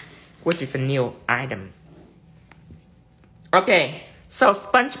in, which is a new item. Okay, so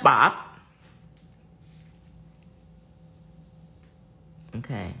SpongeBob.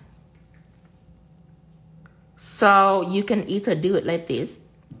 Okay. So you can either do it like this.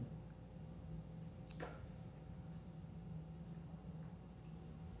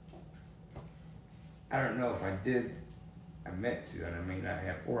 I don't know if I did. I meant to, and I may not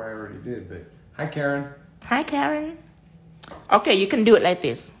have, or I already did, but hi, Karen. Hi, Karen. Okay, you can do it like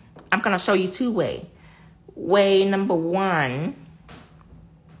this. I'm going to show you two ways. Way number one.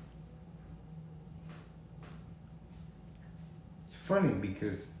 It's funny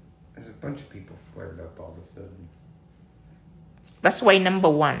because there's a bunch of people flared up all of a sudden. That's way number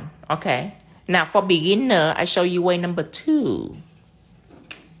one. Okay. Now, for beginner, I show you way number two.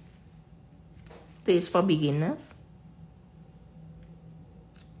 This is for beginners.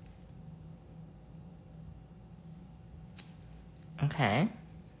 Okay.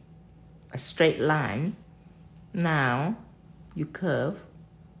 A straight line. Now, you curve.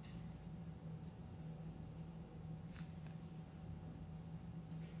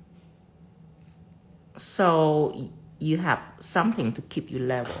 So, you have something to keep you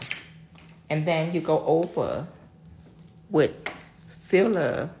level. And then you go over with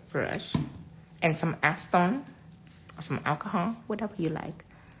filler brush and some acetone or some alcohol, whatever you like.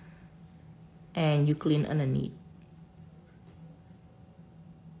 And you clean underneath.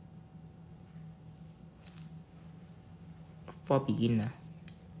 For beginner.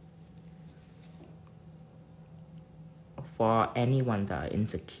 For anyone that are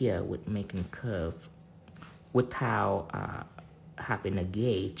insecure with making curve without having a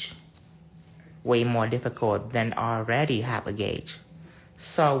gauge, way more difficult than already have a gauge.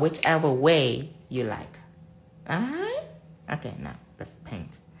 So whichever way you like. Alright? Okay, now let's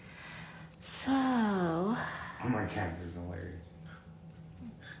paint. So, oh my God, this is hilarious.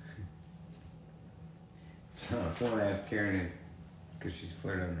 So someone asked Karen, because she's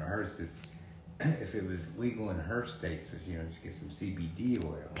flirting under hers, if it was legal in her state, so you know, just get some CBD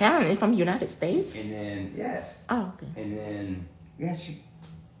oil. Karen is from the United States? And then yes. Oh, okay. And then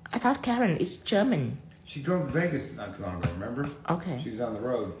I thought Karen is German. She drove to Vegas not too long ago, remember? Okay. She was on the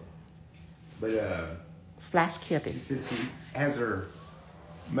road. But Flash kill this. she has her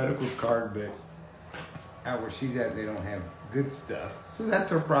medical card, but out where she's at, they don't have good stuff. So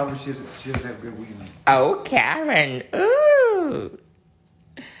that's her problem. She doesn't have good weed. Oh, Karen. Ooh.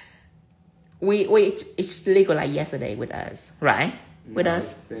 It's legal like yesterday with us, right? With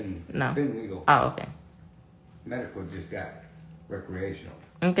us? It's been legal. Oh, okay. Medical just got recreational.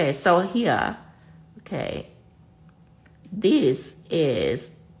 Okay, so here, this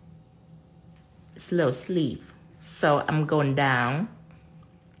is slow sleeve. So I'm going down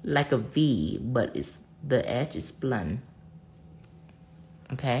like a V, but the edge is blunt.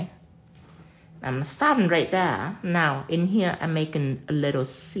 Okay? I'm starting right there. Now, in here, I'm making a little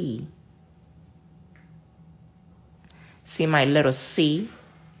C. See my little C?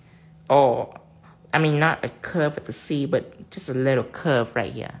 Or, I mean, not a curve at the C, but just a little curve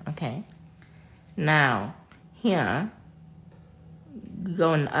right here, okay? Now, here,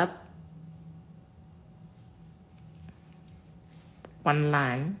 going up one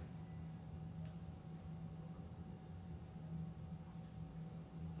line,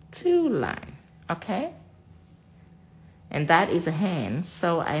 two line, okay? And that is a hand,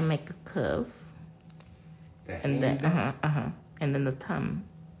 so I make a curve. And then, and then the thumb.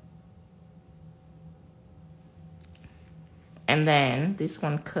 And then this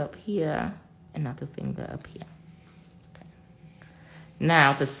one curve here, another finger up here. Okay.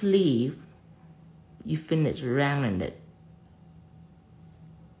 Now the sleeve, you finish rounding it,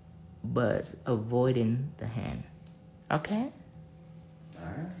 but avoiding the hand. Okay?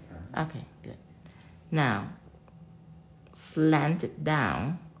 Okay, good. Now, slant it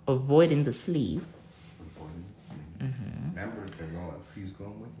down, avoiding the sleeve. Remember, she's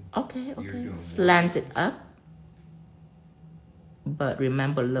going with you. Okay. Slant it up. But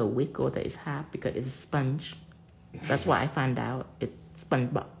remember, little wiggle that is half because it's a sponge. That's why I found out it's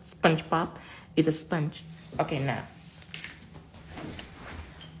SpongeBob. It's a sponge. Okay, now.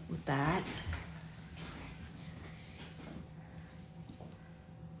 With that.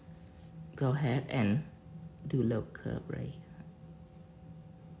 Go ahead and do a little curve right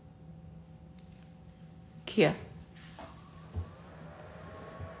here.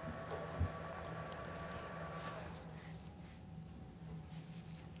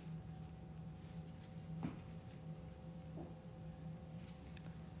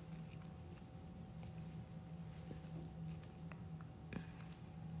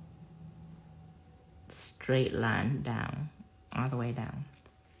 Straight line down, all the way down.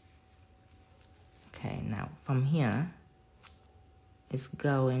 Okay, now from here, it's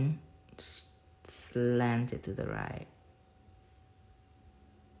going slanted to the right.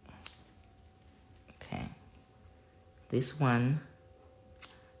 Okay, this one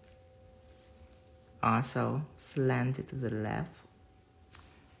also slanted to the left.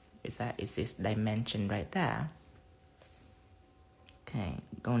 Is this dimension right there? Okay,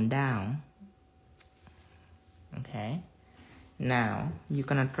 going down. Okay, now you're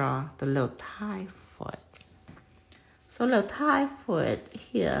gonna draw the little tie foot. So little tie foot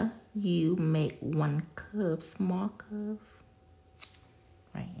here, you make one curve, small curve,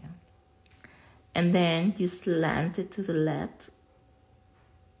 right here. And then you slant it to the left,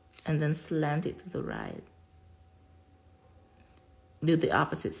 and then slant it to the right. Do the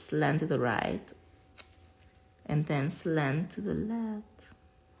opposite, slant to the right, and then slant to the left.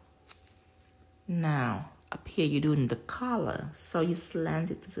 Now, up here you're doing the collar, so you slant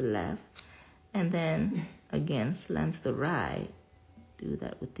it to the left, and then again slant to the right. Do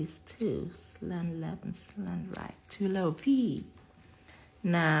that with these two, slant left and slant right, two little V.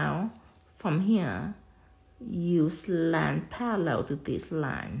 Now, from here, you slant parallel to this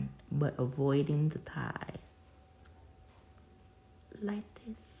line, but avoiding the tie. Like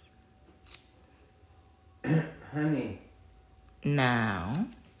this. Honey. Now,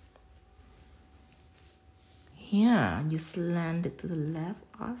 here, you slant it to the left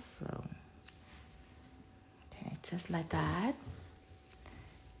also. Okay, just like that.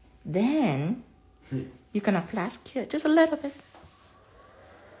 Then, you're gonna flash cure just a little bit.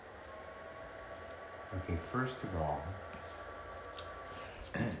 Okay, first of all,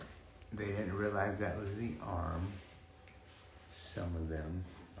 they didn't realize that was the arm. Some of them.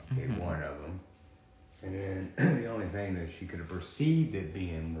 Okay, one of them. And then the only thing that she could have perceived it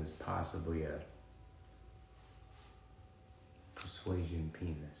being was possibly a persuasion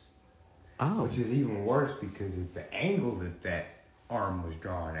penis. Oh. Which is even worse because of the angle that arm was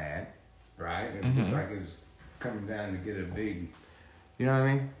drawn at, right? It looked like it was coming down to get a big, you know what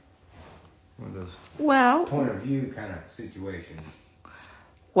I mean? One of those point of view kind of situations.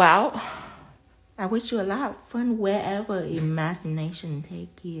 Well, I wish you a lot of fun wherever imagination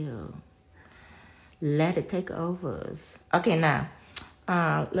take you. Let it take over. Okay, now,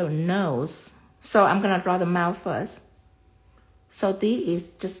 little nose. So I'm gonna draw the mouth first. So this is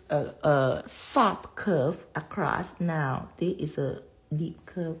just a soft curve across. Now, this is a deep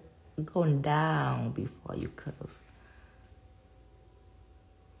curve going down before you curve.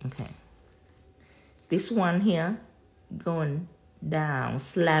 Okay. This one here going down,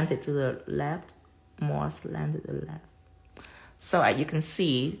 slanted to the left, more slanted to the left. So you can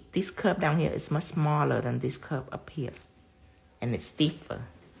see this curve down here is much smaller than this curve up here. And it's steeper.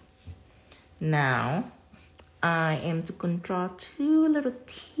 Now, I am to draw two little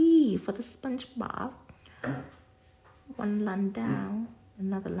T for the SpongeBob. One line down,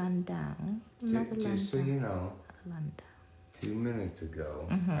 another line down, another line down. Just so you know, another line down. 2 minutes ago,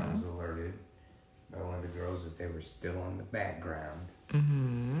 I was alerted by one of the girls that they were still on the background.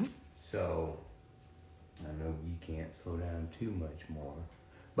 So, I know you can't slow down too much more.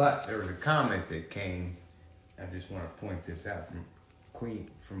 But there was a comment that came, I just want to point this out,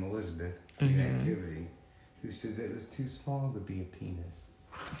 from Elizabeth, Queen Activity, who said that it was too small to be a penis.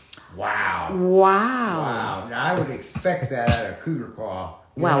 Wow. Wow. Now, I would expect that out of Cougar Claw.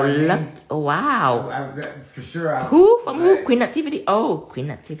 Wow, wow. For sure. From who? Queen Activity? Oh, Queen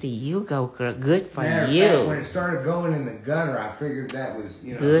Activity, you go, girl. Good for you. Fact, when it started going in the gutter, I figured that was,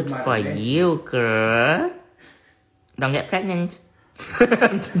 good for you, girl. Don't get pregnant.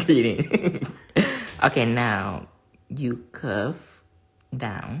 I'm just kidding. Okay, now you curve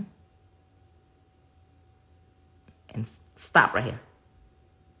down and stop right here.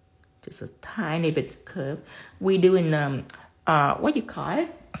 Just a tiny bit curve. We doing what you call it?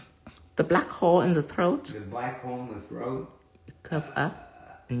 The black hole in the throat. The black hole in the throat. You curve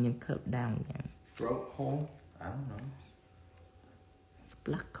up and you curve down again. Throat hole? I don't know. It's a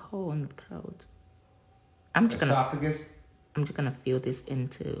black hole in the throat. Esophagus? I'm just gonna fill this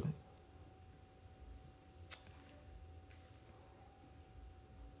into.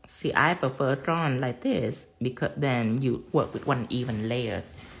 See, I prefer drawing like this because then you work with one even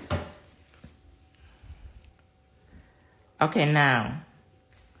layers. Okay, now,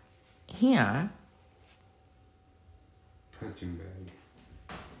 here. Punching bag.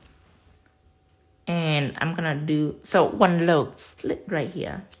 And I'm gonna do, so one little slit right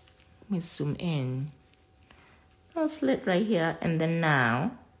here. Let me zoom in. A slit right here, and then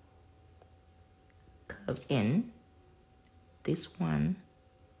now, curve in. This one,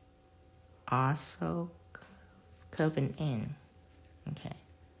 also curving in. Okay,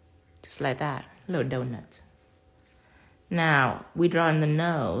 just like that, little donut. Now, we draw in the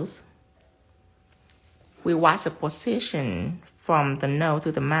nose. We watch the position from the nose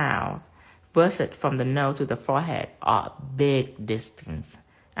to the mouth versus from the nose to the forehead, a big distance.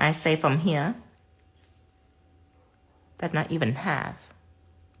 I say from here, that not even half.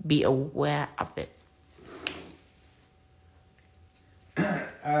 Be aware of it.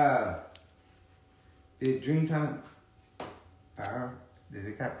 Did Dreamtime power? Did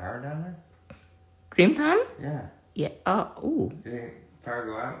it got power down there? Dreamtime? Yeah. Yeah. Oh, ooh. Did power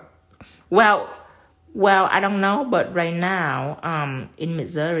go out? Well, I don't know, but right now, in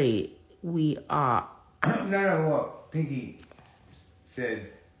Missouri, we are. No. What Pinky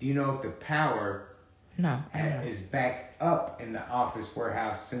said. Do you know if the power? No. Is back up in the office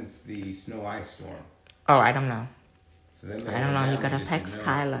warehouse since the snow ice storm? Oh, I don't know. So that I don't know. You gotta text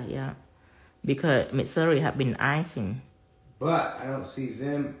Kyla, yeah, because Missouri have been icing. But I don't see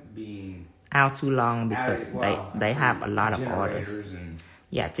them being out too long because they have a lot of orders. And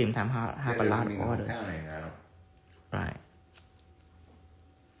yeah, Dreamtime have a lot of orders. Right.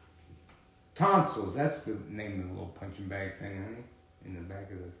 Tonsils. That's the name of the little punching bag thing, honey, in the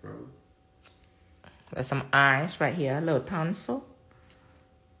back of the throat. There's some eyes right here, a little tonsil.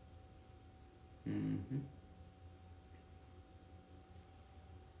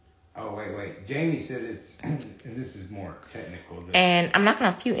 Oh, wait. Jamie said it's, and this is more technical. And I'm not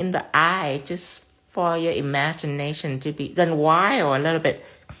going to fill in the eye, just for your imagination to be run wild a little bit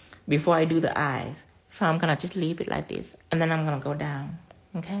before I do the eyes. So I'm going to just leave it like this. And then I'm going to go down,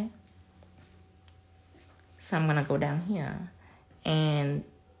 okay? So I'm going to go down here. And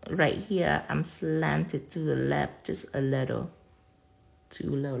right here, I'm slanted to the left just a little. Two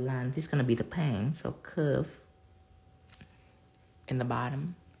little lines. This is going to be the pain. So curve in the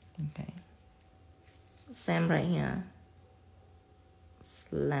bottom. Okay. Same right here.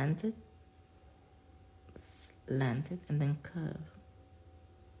 Slanted, and then curve.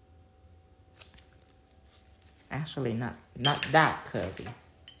 Actually, not that curvy.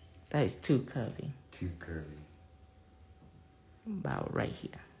 That is too curvy. Too curvy. About right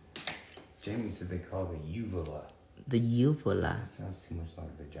here. Jamie said they call the uvula. The uvula. That sounds too much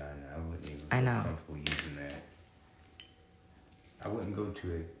like vagina. I wouldn't even I feel know. comfortable using that. I wouldn't go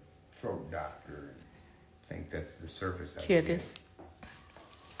to a throat doctor and think that's the surface I Hear would this?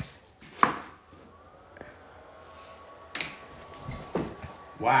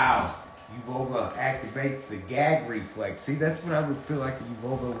 Wow. Uvula activates the gag reflex. See, that's what I would feel like a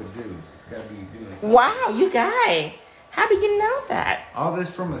uvula would do. It's got to be doing something. Wow, you guys. How do you know that? All this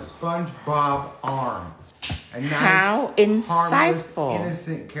from a SpongeBob arm. A nice, How harmless, insightful.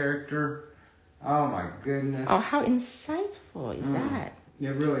 innocent character. Oh my goodness. Oh, how insightful is that? It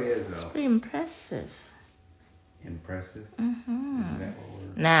really is, though. Pretty impressive. Impressive? Mm-hmm. Isn't that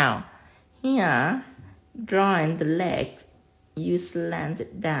what we're... Now, here, drawing the legs, you slant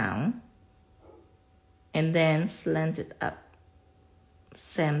it down and then slant it up.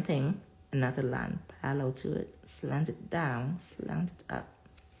 Same thing, another line parallel to it. Slant it down, slant it up.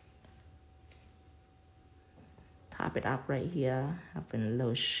 Top it up right here, having a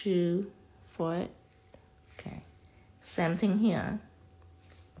little shoe for it. Okay, same thing here.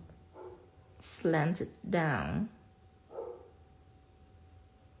 Slant it down.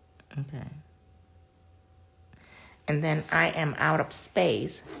 Okay. And then I am out of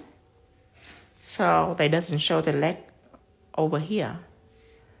space, so they doesn't show the leg over here,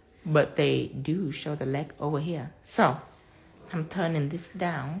 but they do show the leg over here. So I'm turning this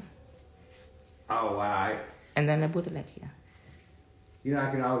down. Oh, wow. And then I put the leg here. You know,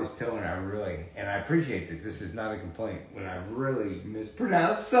 I can always tell when I really, and I appreciate this, this is not a complaint, when I really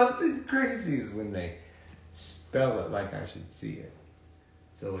mispronounce something crazy is when they spell it like I should see it.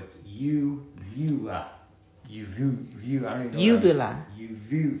 So it's uvula. I don't even know. Uvula.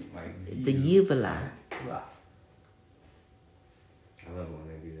 Like The uvula. Uvula. I love it when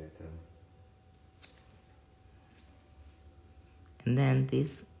they do that too. And then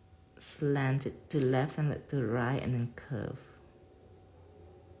this slanted to left and to right and then curve.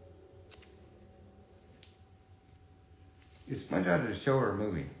 Is SpongeBob a show or a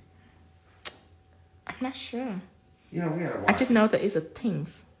movie? I'm not sure. You know, we gotta watch I just know that it's a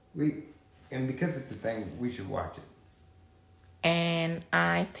things. And because it's a thing, we should watch it. And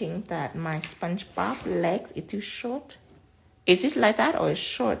I think that my SpongeBob legs is too short. Is it like that or is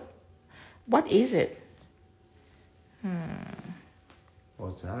short? What is it? Well,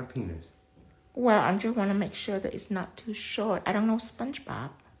 it's not a penis. Well, I just want to make sure that it's not too short. I don't know SpongeBob.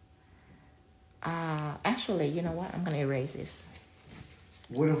 Actually, you know what? I'm going to erase this.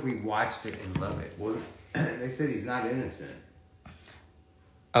 What if we watched it and love it? What if, they said he's not innocent.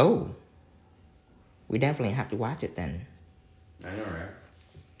 Oh. We definitely have to watch it then. I know,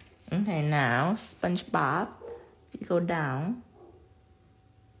 right? Okay, now, SpongeBob, you go down.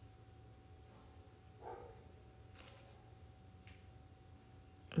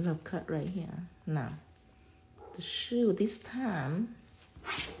 A little cut right here. Now, the shoe this time,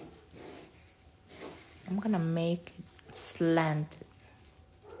 I'm gonna make it slanted.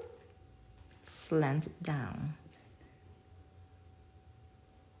 Slant it down.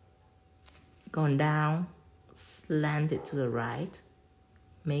 Going down, slant it to the right,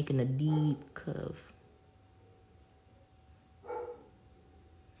 making a deep curve.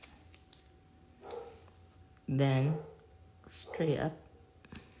 Then straight up,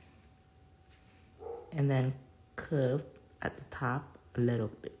 and then curve at the top a little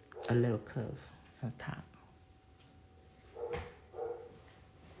bit, a little curve at the top.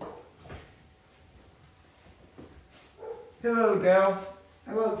 Hello, Del.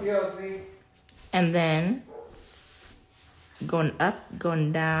 Hello, TLC. And then going up,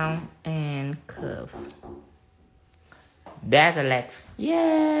 going down, and curve. That's the legs.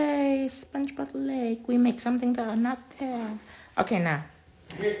 Yay! SpongeBob leg. We make something that are not there. Okay, now.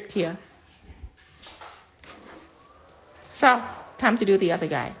 Here. So, time to do the other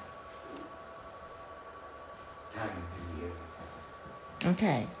guy.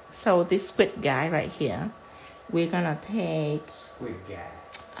 Okay, so this squid guy right here, we're gonna take... Squid guy.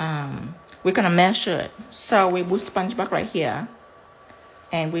 We're gonna measure it. So we put SpongeBob right here,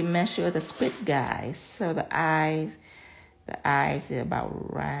 and we measure the squid guy. So the eyes is about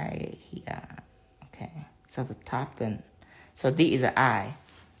right here. Okay. So the top then. So this is the eye.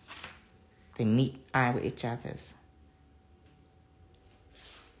 They meet eye with each other.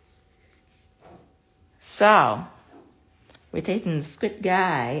 So we're taking the squid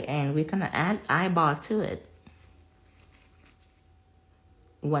guy and we're gonna add eyeball to it.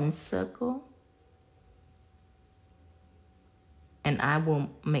 One circle, and I will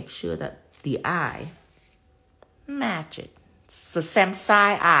make sure that the eye match it. It's the same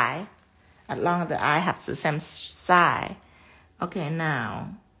side eye. As long as the eye has the same side. Okay,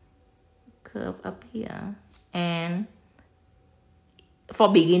 now curve up here. And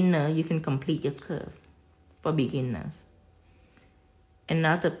for beginner, you can complete your curve. For beginners.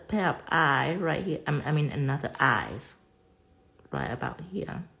 Another pair of eye right here. I mean another eyes. Right about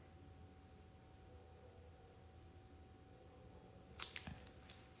here.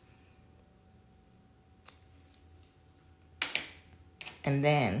 And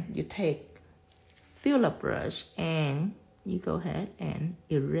then you take filler brush and you go ahead and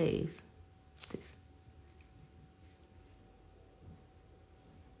erase this.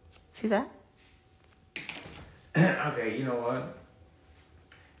 See that? Okay, you know what?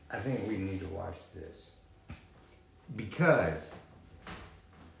 I think we need to watch this. Because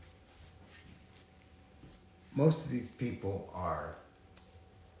most of these people are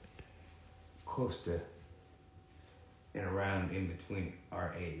close to and around in between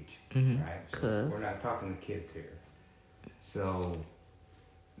our age, right? So cool. We're not talking to kids here. So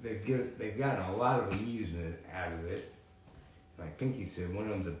they've gotten a lot of amusement out of it. Like Pinky said, one of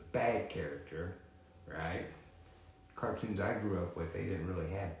them's a bad character, right? Cartoons I grew up with, they didn't really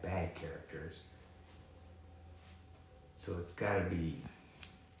have bad characters. So it's got to be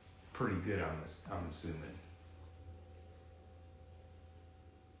pretty good on this, I'm assuming.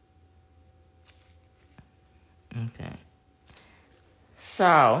 Okay.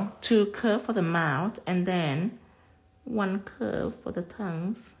 So 2 curve for the mouth, and then 1 curve for the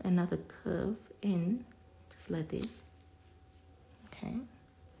tongues, another curve in, just like this. Okay.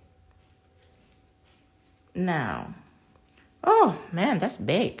 Now, oh man, that's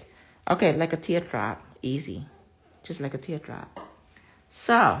big. Okay, like a teardrop, easy, just like a teardrop.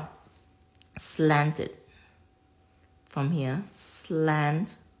 So, slant it from here,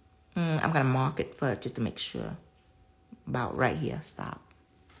 slant. I'm gonna mark it first just to make sure. About right here, stop.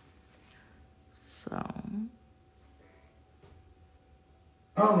 So.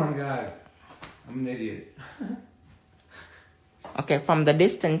 Oh my God, I'm an idiot. Okay, from the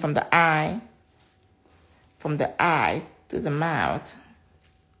distance, from the eye to the mouth.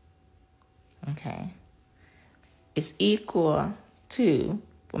 Okay. It's equal to,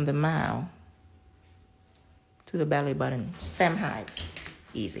 from the mouth to the belly button, same height,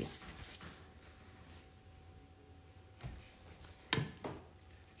 easy.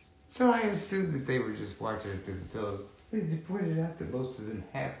 So I assumed that they were just watching it themselves. They just pointed out that most of them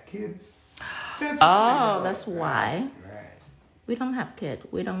have kids. That's why. Right. We don't have kids.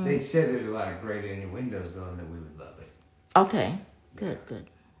 We don't. They said there's a lot of great innuendos on that we would love it. Okay. Good.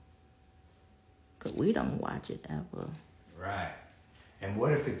 But we don't watch it ever. Right. And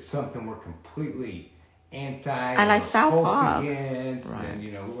what if it's something we're completely anti? I like South Park. Against, right. And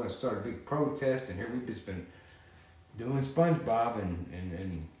we want to start a big protest, and here we've just been doing SpongeBob,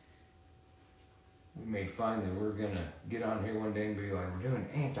 and we may find that we're gonna get on here one day and be like, we're doing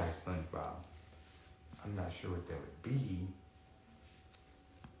anti-SpongeBob. I'm not sure what that would be.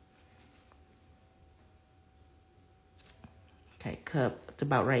 Okay, curve to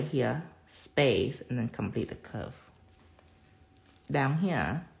about right here, space, and then complete the curve. Down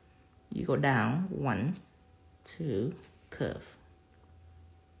here, you go down 1, 2, curve.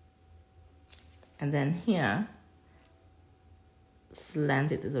 And then here,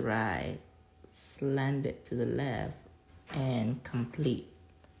 slant it to the right, slant it to the left, and complete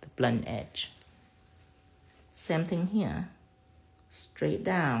the blunt edge. Same thing here, straight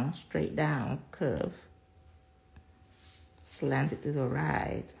down, curve. Slant it to the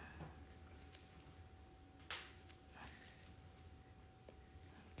right.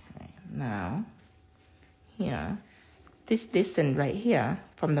 Okay, now, here, this distance right here,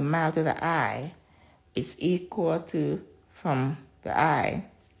 from the mouth to the eye, is equal to, from the eye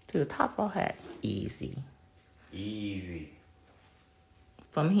to the top forehead. Easy. Easy.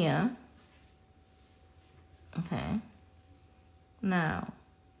 From here, okay, now,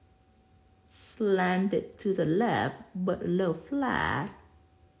 slant it to the left, but a little flat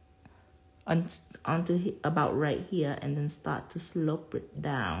onto about right here, and then start to slope it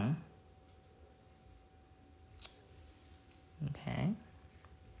down. Okay.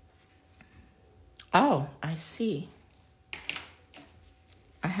 Oh, I see.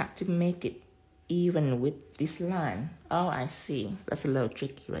 I have to make it even with this line. Oh, I see. That's a little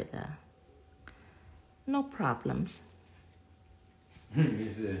tricky right there. No problems. He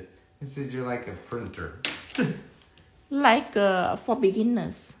said you're like a printer. Like for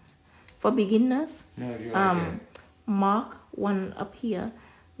beginners. For beginners, No, you're like mark 1 up here.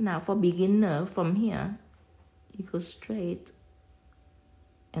 Now for beginner, from here, you go straight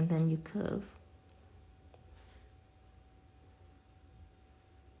and then you curve.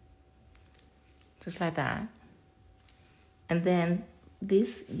 just like that. And then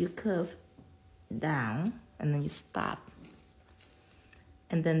this you curve down, and then you stop.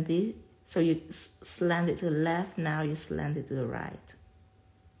 And then this, so you slant it to the left, now you slant it to the right.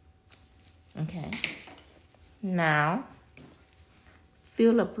 Okay. Now,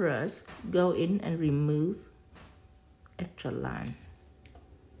 fill a brush, go in and remove extra line.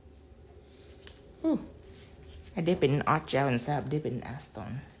 Ooh. I dip it in art gel instead of dipping in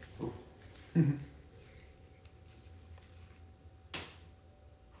acetone.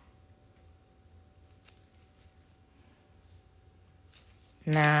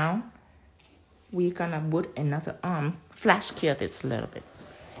 Now, we're gonna put another arm, flash cure this a little bit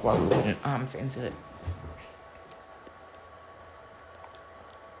while we're putting arms into it.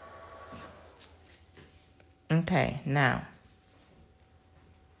 Okay, now,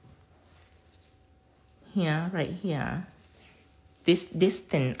 here, right here, this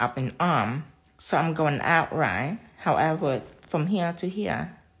thing up an arm, so I'm going out, right? However, from here to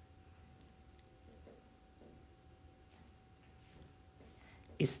here,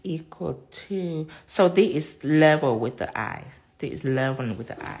 is equal to, so this is level with the eyes. This is level with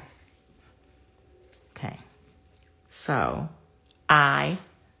the eyes. Okay. So, eye,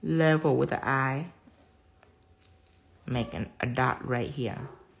 level with the eye, making a dot right here.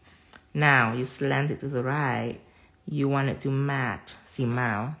 Now, you slant it to the right. You want it to match, see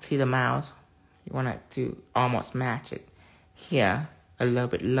mouth, see the mouth? You want it to almost match it. Here, a little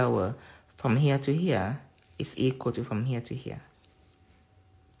bit lower. From here to here is equal to from here to here.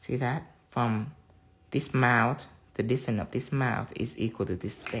 See that? From this mouth, the distance of this mouth is equal to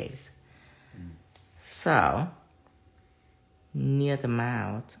this space. So, near the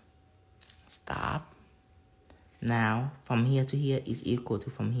mouth, stop. Now, from here to here is equal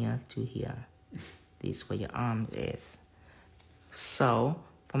to from here to here. This is where your arm is. So,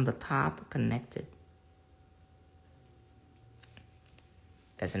 from the top, connected.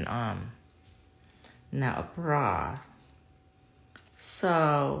 That's an arm. Now, a bra.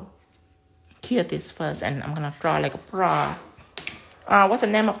 So, cure this first, and I'm gonna draw like a bra. What's the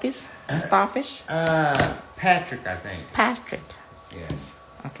name of this starfish? Patrick, I think. Patrick. Yeah.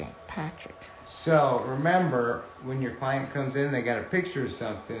 Okay, Patrick. So remember, when your client comes in, they got a picture of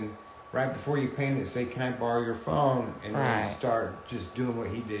something. Right before you paint it, say, "Can I borrow your phone?" And then start just doing what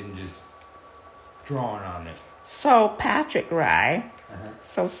he did and just drawing on it. So Patrick, right?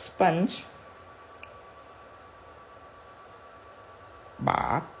 So sponge.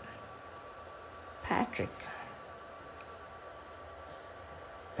 Bob. Patrick.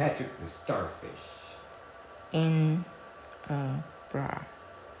 Patrick the starfish. In a bra.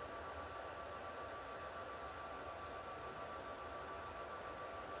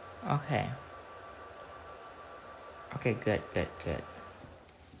 Okay. Okay, good.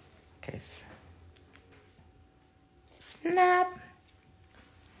 Okay. Snap.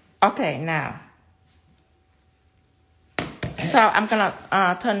 Okay, now. So I'm gonna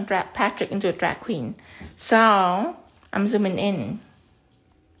turn Patrick into a drag queen. So I'm zooming in.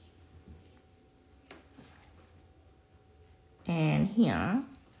 And here,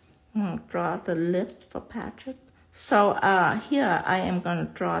 I'm gonna draw the lip for Patrick. So here I am gonna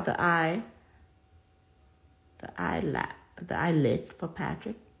draw the eyelid for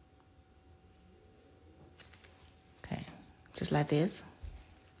Patrick. Okay, just like this.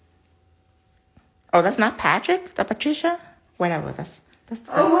 Oh, that's not Patrick? That's Patricia? Whatever, that's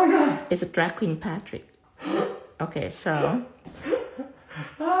oh my God! It's a drag queen Patrick. Okay, so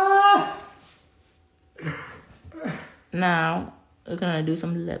now we're gonna do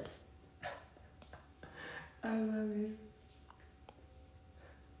some lips. I love you.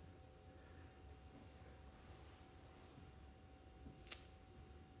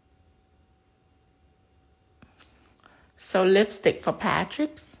 So lipstick for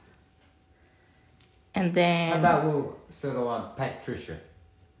Patrick's. And then... How about we'll settle on Patricia?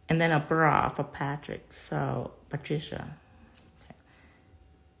 And then a bra for Patrick. So, Patricia. Okay.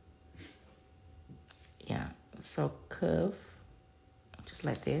 Yeah. So, curve. Just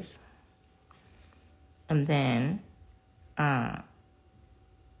like this. And then...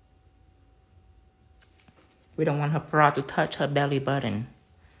 we don't want her bra to touch her belly button.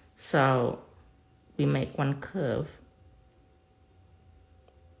 So, we make one curve.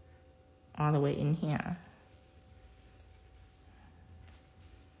 All the way in here.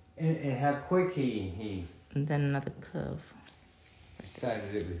 And how quick he and then another curve.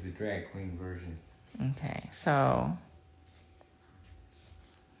 decided it was the drag queen version. Okay, so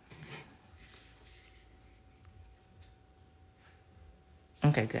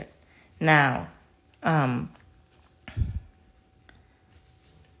okay, good. Now,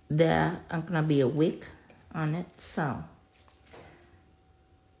 there are gonna be a wig on it. So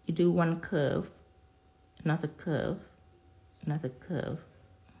you do one curve, another curve, another curve.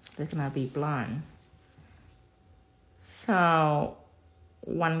 They're gonna be blonde. So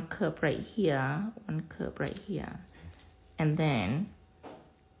one curve right here, one curve right here, and then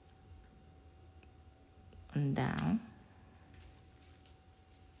one down,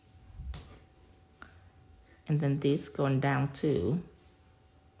 and then this going down too,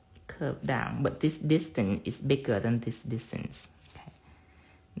 curve down, but this distance is bigger than this distance. Okay.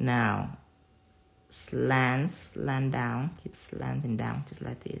 Now slant down, keep slanting down just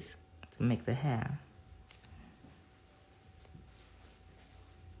like this to make the hair.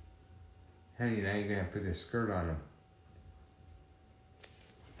 Honey, now you're gonna put this skirt on him.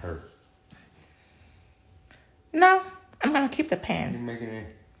 Her. No, I'm gonna keep the pant. You're making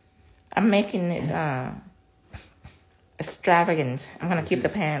it. I'm making it extravagant. I'm gonna keep the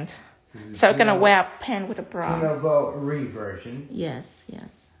pant. So I'm gonna wear a pant with a bra. Reversion. Yes,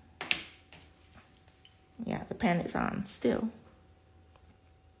 yes. Yeah, the pant is on still.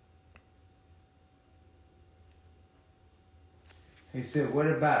 He said, what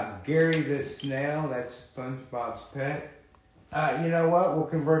about Gary the snail? That's SpongeBob's pet. You know what? We'll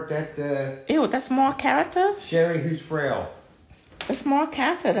convert that to... Ew, that's more character? Sherry Who's Frail. That's more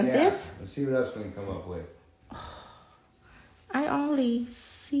character than this? Let's see what else we can come up with. I only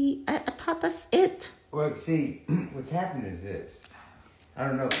see... I thought that's it. Well, see, what's happened is this. I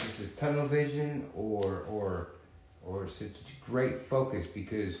don't know if this is tunnel vision or such great focus,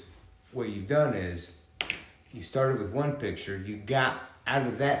 because what you've done is you started with one picture, you got out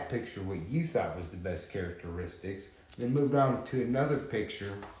of that picture what you thought was the best characteristics, then moved on to another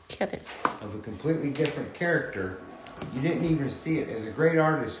picture of a completely different character. You didn't even see it. As a great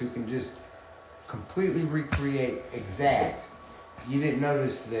artist who can just completely recreate exact, you didn't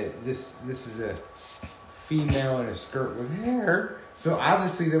notice that this is a female in a skirt with hair. So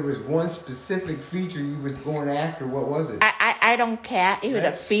obviously there was one specific feature you was going after. What was it? I don't care if it's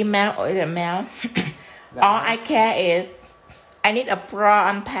a female or it's a male. All I care is I need a bra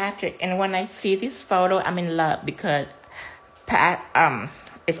on Patrick, and when I see this photo, I'm in love because Pat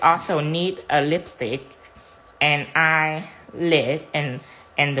is also need a lipstick and eyelid and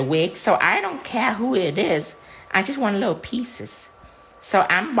the wig. So I don't care who it is. I just want little pieces. So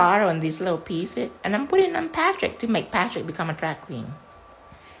I'm borrowing these little pieces and I'm putting on Patrick to make Patrick become a drag queen.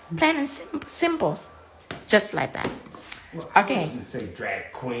 Plain and simple, just like that. Well, okay. We wouldn't say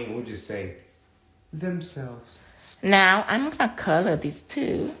drag queen. We'll just say themselves. Now I'm gonna color this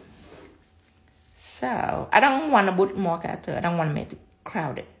too. So I don't want to put more character. I don't want to make it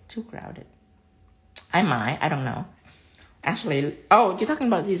crowded, too crowded. I might. I don't know. Actually, oh, you're talking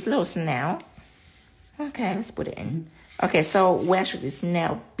about this little snail. Okay, let's put it in. Okay, so where should this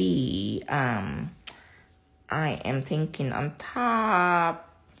snail be? I am thinking on top.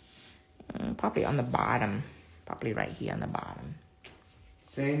 Probably on the bottom. Probably right here on the bottom.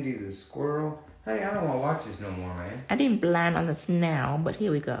 Sandy the squirrel. Hey, I don't want to watch this no more, man. I didn't blend on the snail, but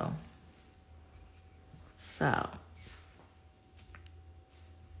here we go. So.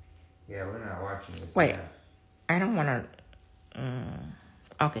 Yeah, we're not watching this. Wait, now. I don't want to.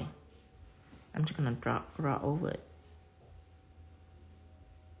 Okay. I'm just going to draw over it.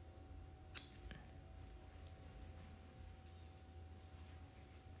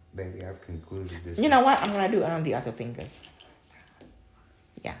 Baby, I've concluded this. You know what? I'm going to do it on the other fingers.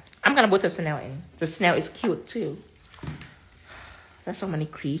 Yeah. I'm going to put the snail in. The snail is cute too. There's so many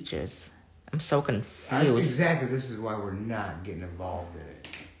creatures. I'm so confused. Exactly. This is why we're not getting involved in it.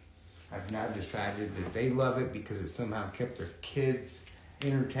 I've now decided that they love it because it somehow kept their kids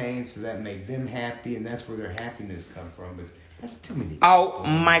entertained, so that made them happy, and that's where their happiness comes from. But that's too many. Oh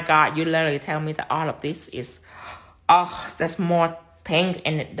my God! You literally tell me that all of this is, there's more thing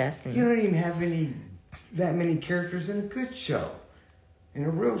in it, Dustin. You don't even have that many characters in a good show, in a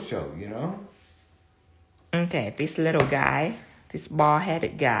real show, you know. Okay, this little guy, this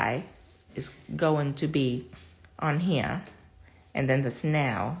bald-headed guy, is going to be on here, and then the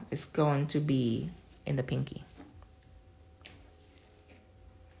snail is going to be in the pinky.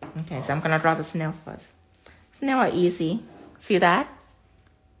 Okay, so I'm gonna draw the snail first. Snail are easy. See that?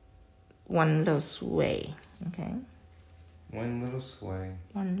 One little sway. Okay. One little sway.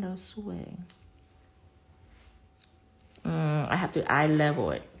 One little sway. I have to eye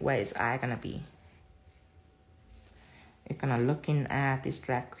level it. Where is eye gonna be? It's gonna looking at this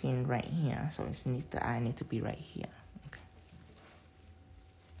drag queen right here. So the eye needs to be right here. Okay.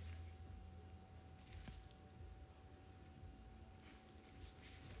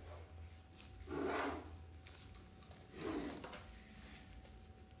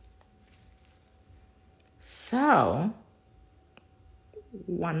 So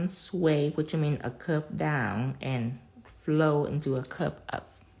one sway, which means a curve down and flow into a curve up.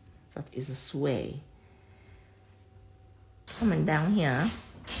 That is a sway. Coming down here.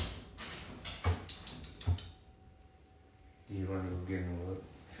 Do you want to go get a look?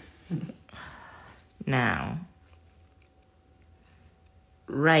 Now,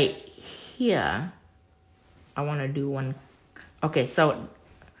 right here, I want to do one. Okay, so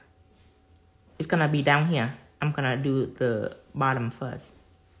it's going to be down here. I'm going to do the bottom first.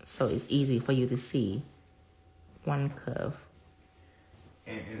 So it's easy for you to see. One curve.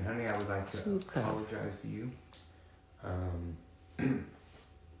 And honey, I would like to apologize to you. Come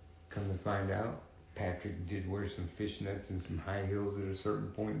to find out, Patrick did wear some fishnets and some high heels at a certain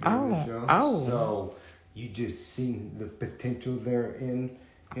point during the show. Oh. So you just seen the potential there in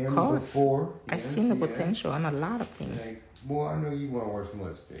him before. I've seen the potential on a lot of things. Like, boy, I know you want to wear some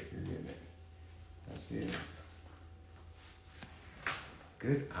lipstick. You're getting it. That's it.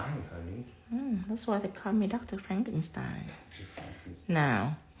 Good eye, honey. That's why they call me Dr. Frankenstein.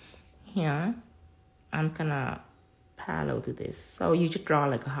 Now, here, I'm gonna parallel to this. So you just draw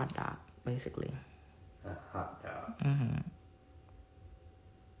like a hot dog, basically. A hot dog. Mm-hmm.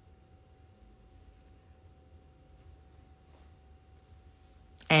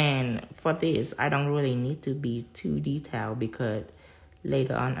 And for this, I don't really need to be too detailed because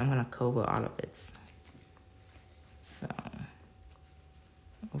later on, I'm gonna cover all of it. So,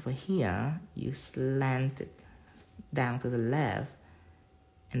 over here, you slant it down to the left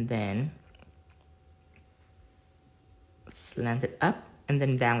and then slant it up and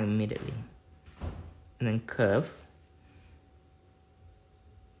then down immediately. And then curve.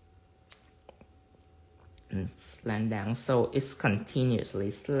 And slant down. So it's continuously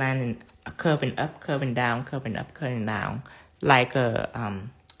slanting, curving up, curving down, curving up, curving down. Like a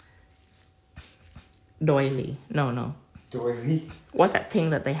doily. No. Doily? What's that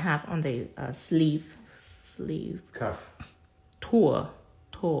thing that they have on the sleeve? Cuff. Toes.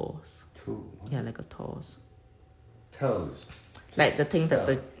 Yeah, like a toes. Toes. Like the thing that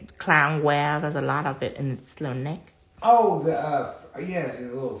the clown wears. There's a lot of it in its little neck. Oh, yes, a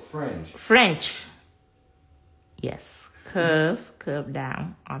little French. Yes. Curve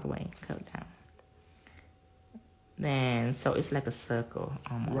down, all the way, curve down. Then, so it's like a circle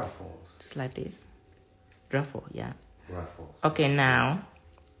almost. Ruffles. Just like this. Ruffle, yeah. Ruffles. Okay, now,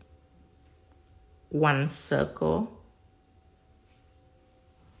 one circle.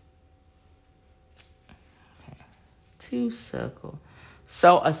 Okay. Two circles.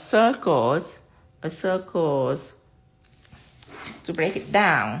 So a circles, to break it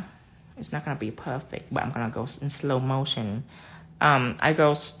down, it's not going to be perfect, but I'm going to go in slow motion. I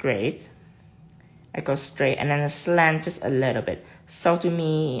go straight, and then I slant just a little bit. So to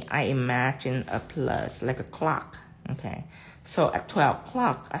me, I imagine a plus, like a clock, okay? So at 12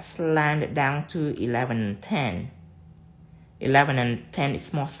 o'clock, I slant it down to 11 and 10. 11 and 10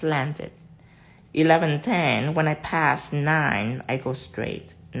 is more slanted. 11 and 10, when I pass 9, I go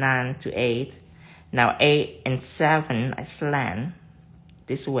straight. 9 to 8. Now 8 and 7, I slant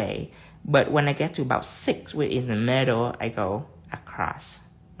this way. But when I get to about 6, which is in the middle, I go across,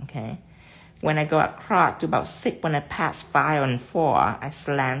 okay? When I go across to about 6, when I pass 5 and 4, I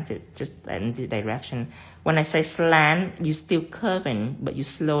slant it just in the direction. When I say slant, you still curving, but you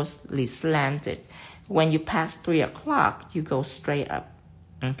slowly slant it. When you pass 3 o'clock, you go straight up,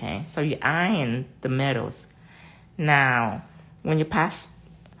 okay? So you iron the middles. Now, when you pass,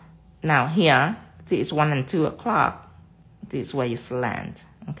 now here, this is 1 and 2 o'clock. This is where you slant,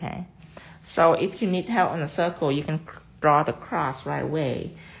 okay? So if you need help on a circle, you can draw the cross right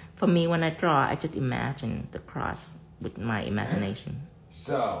away. For me, when I draw, I just imagine the cross with my imagination.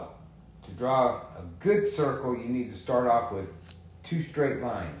 So, to draw a good circle, you need to start off with 2 straight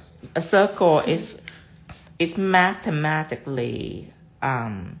lines. A circle is mathematically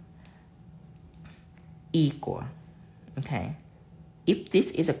equal, okay? If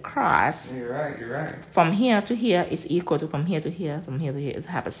this is a cross, you're right. From here to here is equal to from here to here, from here to here. It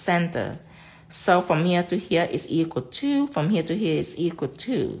have a center. So from here to here is equal to, from here to here is equal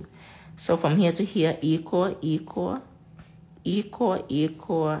to. So from here to here, equal, and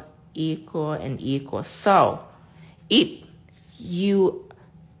equal. So if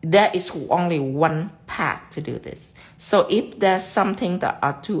there is only one path to do this. So if there's something that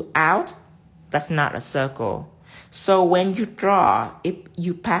are 2 out, that's not a circle. So when you draw, if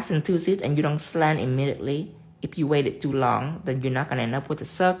you pass into it and you don't slant immediately, if you waited too long, then you're not going to end up with a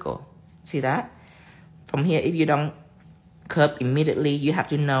circle. See that? From here, if you don't curve immediately, you have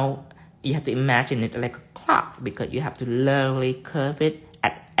to imagine it like a clock because you have to slowly curve it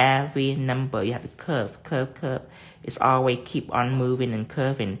at every number. You have to curve. It's always keep on moving and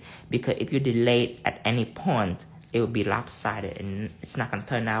curving, because if you delay it at any point, it will be lopsided and it's not going to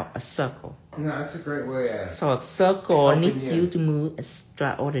turn out a circle. No, that's a great way. So a circle needs you to move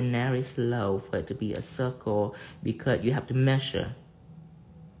extraordinarily slow for it to be a circle, because you have to measure.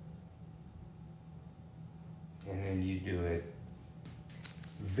 And then you do it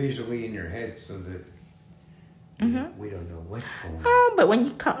visually in your head so that we don't know what's going on. Oh, but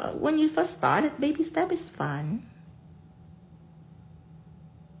when you first started, baby step is fun.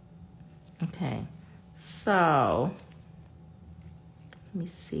 Okay, so let me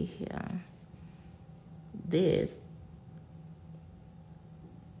see here. This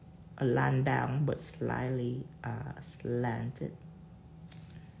a line down but slightly slanted.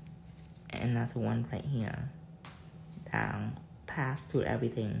 Another one right here, down, pass through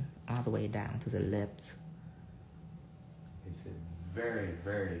everything all the way down to the lips. It's a very,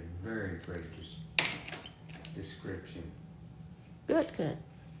 very, very great description. Good.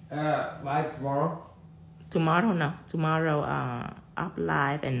 Live tomorrow? Tomorrow, no. Tomorrow, up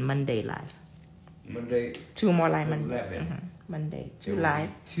live and Monday live. Monday. 2 more live. Monday. 11. Monday, 2 live.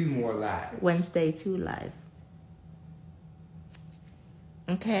 2 more live. Wednesday, 2 live.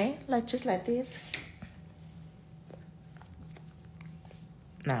 Okay, just like this.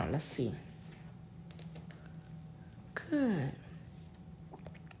 Now, let's see. Good.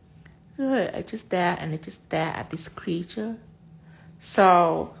 I just stare at this creature.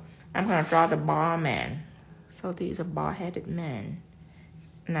 So, I'm going to draw the ball man. So, these are ball-headed men.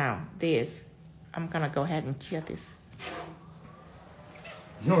 Now, I'm going to go ahead and kill this.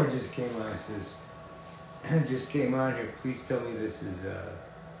 Nora just came on and says, here, please tell me this is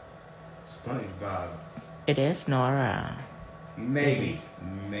SpongeBob. It is Nora. Maybe.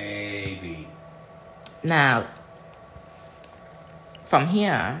 Now, from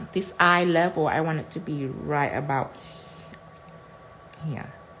here, this eye level, I want it to be right about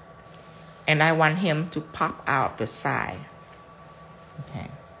here. And I want him to pop out the side. Okay.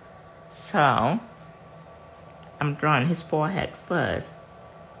 So, I'm drawing his forehead first.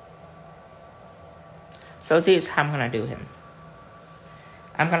 So this is how I'm going to do him.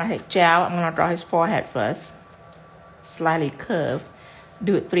 I'm going to take gel. I'm going to draw his forehead first. Slightly curve.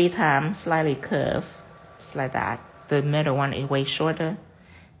 Do it 3 times. Slightly curve. Just like that. The middle one is way shorter.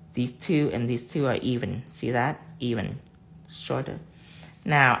 These 2 and these 2 are even. See that? Even. Shorter.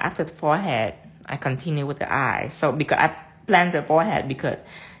 Now, after the forehead, I continue with the eye. So, because I planned the forehead because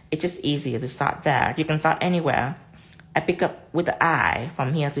it's just easier to start there. You can start anywhere. I pick up with the eye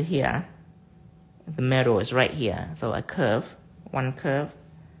from here to here. The middle is right here. So I curve. 1 curve.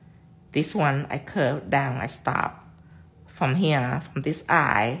 This one, I curve down. I stop. From here, from this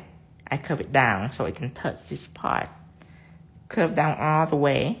eye, I curve it down so it can touch this part. Curve down all the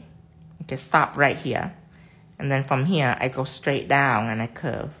way. Okay, stop right here. And then from here, I go straight down and I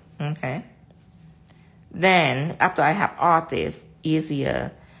curve. Okay? Then, after I have all this,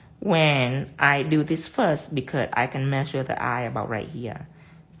 easier when I do this first because I can measure the eye about right here.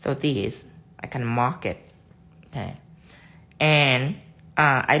 So this, I can mark it. Okay? And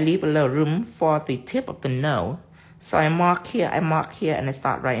I leave a little room for the tip of the nose. So I mark here, and I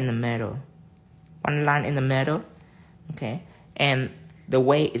start right in the middle. 1 line in the middle. Okay? And the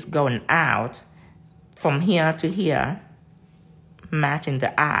way it's going out, from here to here, matching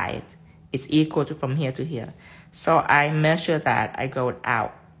the eye, is equal to from here to here. So I measure that, I go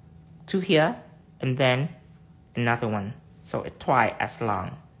out to here, and then another one. So it's twice as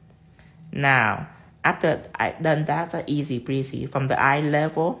long. Now, after I've done that, so easy breezy. From the eye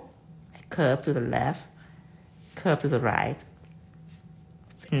level, I curve to the left, curve to the right,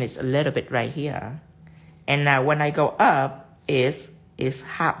 finish a little bit right here. And now when I go up, is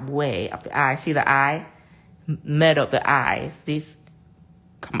halfway of the eye. See the eye? Middle of the eyes. This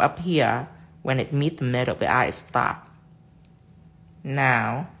come up here. When it meets the middle of the eye, it stop.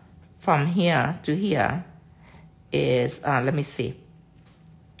 Now, from here to here is, let me see.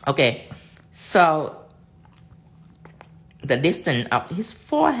 Okay, so the distance of his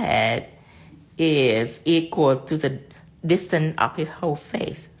forehead is equal to the distance of his whole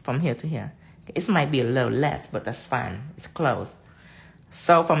face from here to here. It might be a little less, but that's fine. It's close.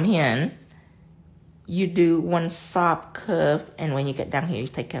 So from here, you do 1 soft curve, and when you get down here, you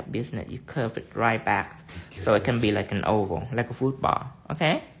take care of business. You curve it right back, so it can be like an oval, like a football.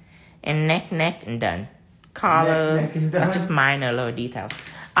 Okay, and neck, and done. Color, neck and done. Just minor little details.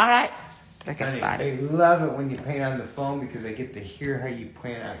 All right, let's get started. They love it when you paint on the phone because they get to hear how you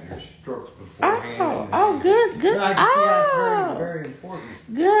plan out your strokes beforehand. Good. No, I can see that's very, very important.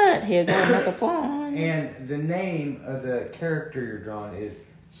 Good. Here goes another phone. And the name of the character you're drawing is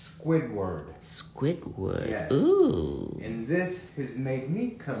Squidward. Squidward. Yes. Ooh. And this has made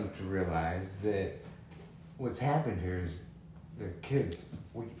me come to realize that what's happened here is the kids,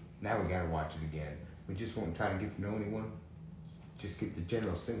 now we gotta watch it again. We just won't try to get to know anyone, just get the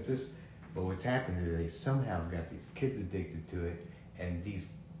general census. But what's happened is they somehow got these kids addicted to it, and these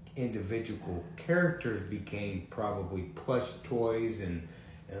individual characters became probably plush toys and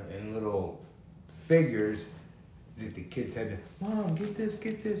little figures that the kids had to, Mom, get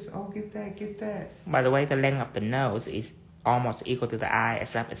this, oh, get that. By the way, the length of the nose is almost equal to the eye,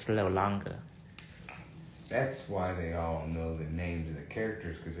 except it's a little longer. That's why they all know the names of the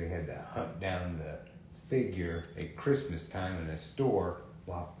characters, because they had to hunt down the figure at Christmas time in a store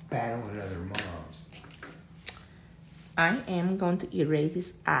while battling other moms. I am going to erase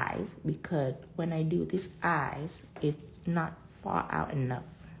his eyes because when I do these eyes, it's not far out enough.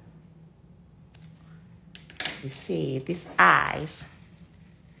 You see, these eyes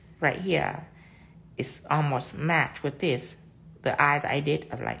right here is almost matched with this. The eye that I did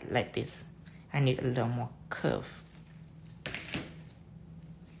is like this. I need a little more curve.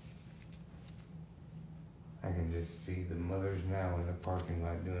 I can just see the mothers now in the parking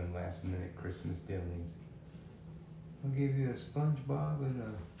lot doing last minute Christmas dealings. I'll give you a SpongeBob and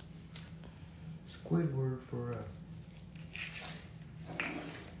a Squidward for a...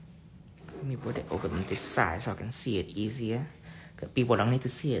 Let me put it over on this side so I can see it easier. Because people don't need to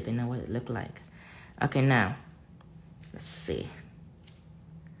see it, they know what it looks like. Okay, now, let's see.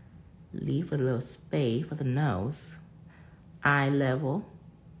 Leave a little space for the nose. Eye level,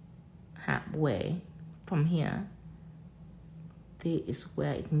 halfway from here. This is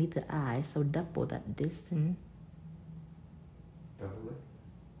where it meets the eye, so double that distance. Double it?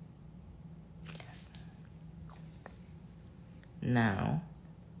 Yes. Now,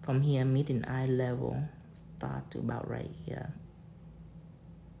 from here, meeting eye level, start to about right here.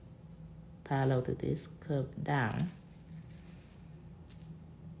 Parallel to this, curve down.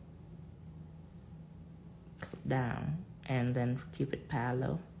 Curve down, and then keep it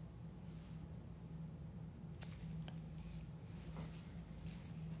parallel.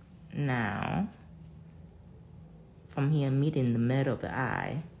 Now, from here, meeting the middle of the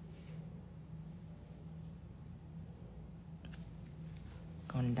eye.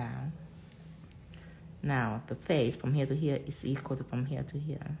 Going down. Now, the face from here to here is equal to from here to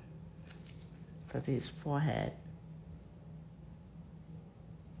here. So this is forehead.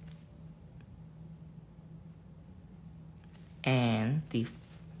 And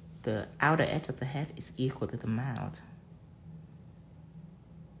the outer edge of the head is equal to the mouth.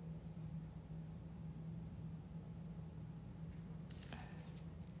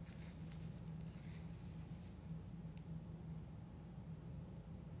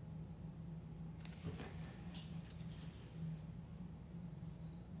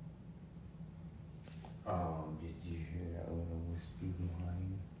 Oh, did you hear that little wispy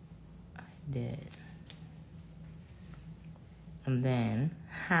line? I did. And then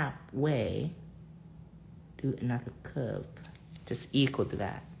halfway, do another curve, just equal to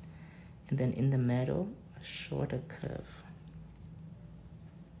that. And then in the middle, a shorter curve.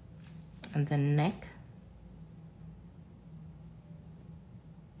 And then neck.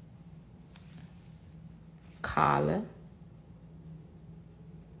 Collar.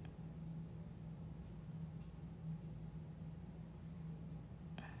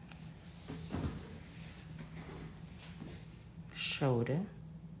 Shoulder.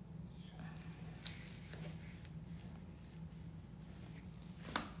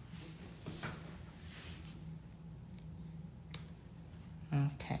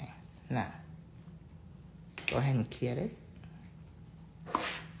 Okay, now go ahead and clear it.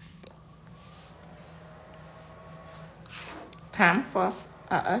 Time for us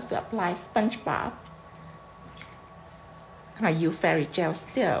to apply SpongeBob. And I use fairy gel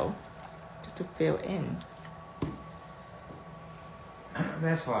still just to fill in.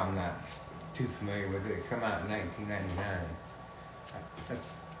 That's why I'm not too familiar with it. It came out in 1999.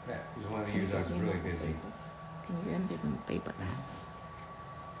 That was one of the years I was really busy. Can you get a bit more paper now?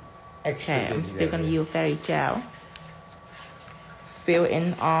 Extra Okay, I'm busy still that gonna day. use fairy gel. Fill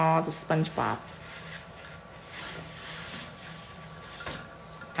in all the SpongeBob.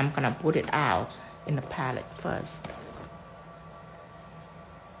 I'm gonna put it out in the palette first.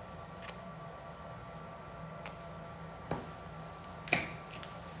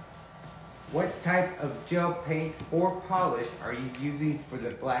 What type of gel paint or polish are you using for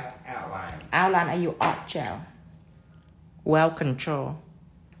the black outline? Outline, I use art gel. Well controlled.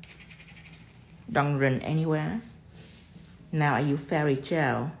 Don't run anywhere. Now I use fairy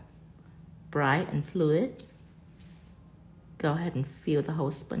gel. Bright and fluid. go ahead and fill the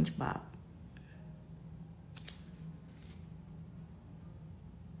whole SpongeBob.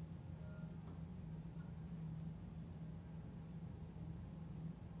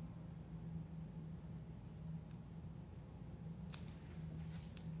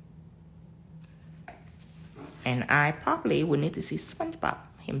 And I probably would need to see SpongeBob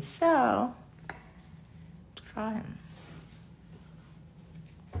himself to draw him.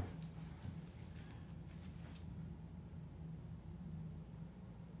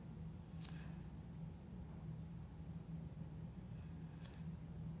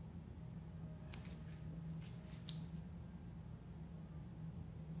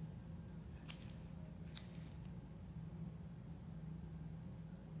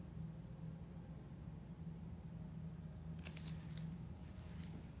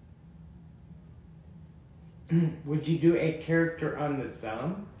 Would you do a character on the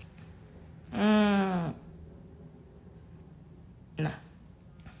thumb? No.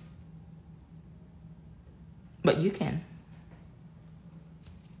 But you can.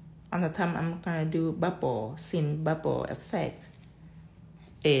 On the thumb, I'm gonna do bubble, thin bubble effect.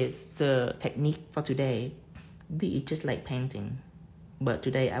 Is the technique for today. It's just like painting. But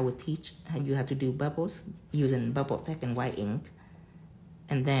today I will teach how you have to do bubbles using bubble effect and white ink.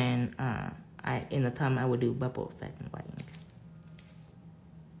 And then in the thumb, I will do bubble effect and white ink.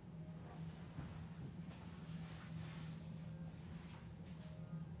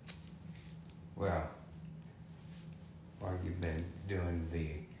 Well, while you've been doing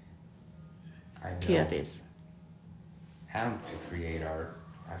I Here know it is. how to create art,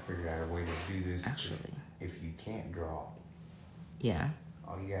 I figured out a way to do this. Actually. If you can't draw, Yeah.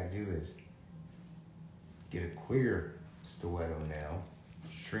 all you gotta do is get a clear stiletto nail,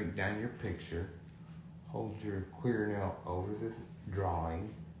 shrink down your picture, hold your clear nail over the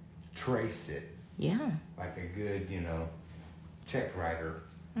drawing, trace it. Yeah. Like a good, check writer.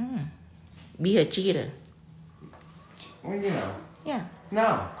 Be a cheater. Well, Yeah.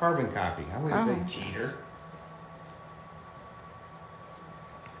 no, carbon copy. I wouldn't Oh. say cheater.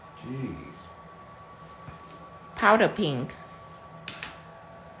 Jeez. Powder pink.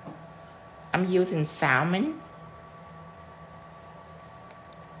 I'm using salmon.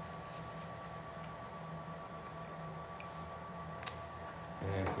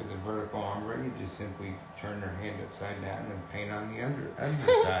 And for the vertical ombre, you just simply turn your hand upside down and paint on the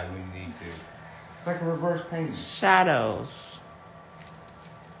underside when you need to. It's like a reverse painting. Shadows.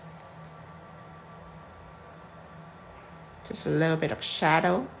 Just a little bit of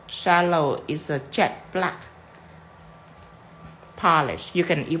shadow. Shallow is a jet black polish. You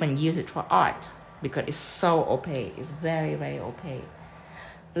can even use it for art because it's so opaque. It's very, very opaque.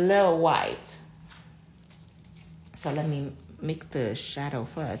 A little white. So let me mix the shadow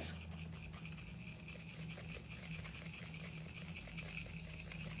first.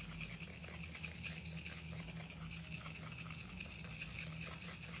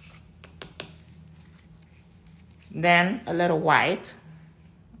 Then a little white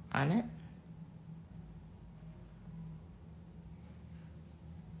on it.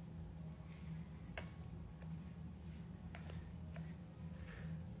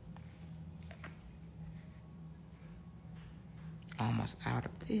 Almost out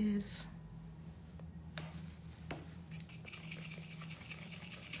of this.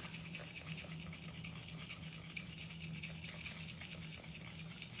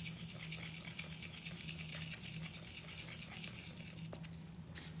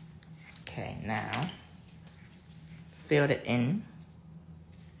 Okay, now fill it in.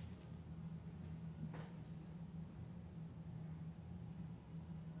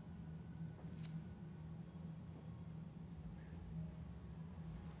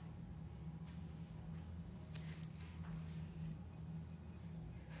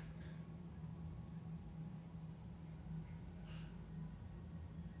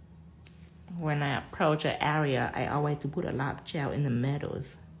 When I approach an area, I always to put a lot of gel in the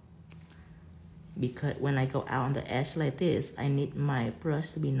middles. Because when I go out on the edge like this, I need my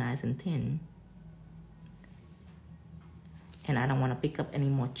brush to be nice and thin. And I don't want to pick up any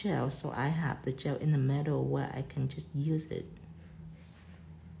more gel, so I have the gel in the middle where I can just use it.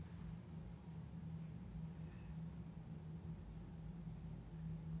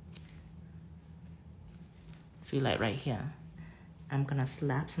 See, like right here. I'm gonna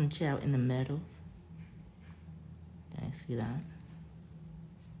slap some gel in the middle. Okay, see that?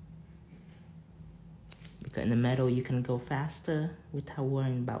 Because in the middle you can go faster without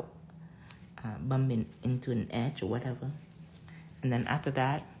worrying about bumping into an edge or whatever. And then after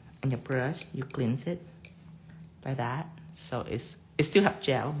that, on your brush, you cleanse it like that. So it still have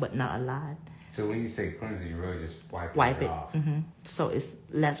gel, but not a lot. So when you say cleanse it, you really just wipe it off. So it's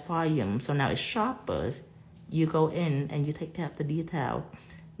less volume. So now it's sharper. You go in and you take care of the detail.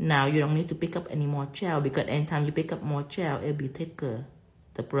 Now you don't need to pick up any more gel because anytime you pick up more gel, it'll be thicker.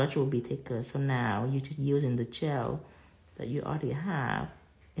 The brush will be thicker. So now you're just using the gel that you already have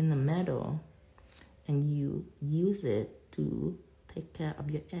in the middle and you use it to take care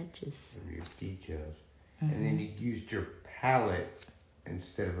of your edges. And your details. And then you used your palette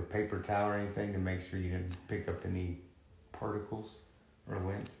instead of a paper towel or anything to make sure you didn't pick up any particles or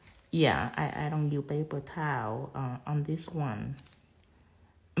lint? Yeah, I don't use paper towel on this one.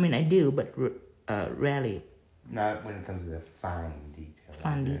 I mean, I do, but rarely. Not when it comes to the fine detail.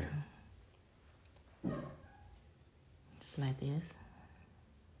 Fine detail. Just like this.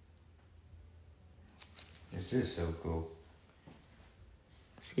 This is so cool.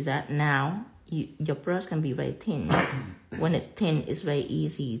 See that? Now, your brush can be very thin. When it's thin, it's very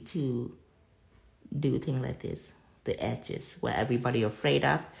easy to do things like this. The edges, where everybody afraid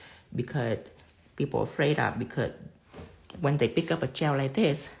of, because people are afraid of, because when they pick up a gel like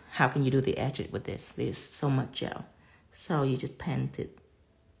this, how can you do the edges with this? There's so much gel. So you just paint it,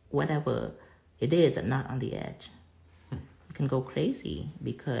 whatever it is, and not on the edge. You can go crazy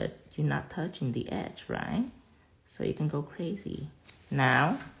because you're not touching the edge, right? So you can go crazy.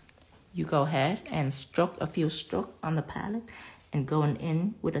 Now, you go ahead and stroke a few strokes on the palette and going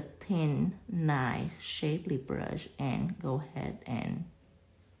in with a thin, nice, shapely brush and go ahead and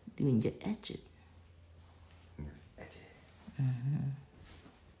doing your edges.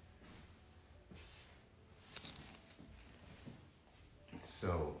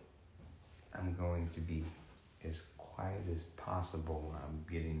 So, I'm going to be as quiet as possible when I'm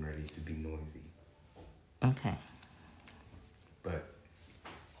getting ready to be noisy. Okay. But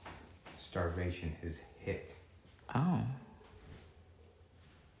starvation has hit. Oh.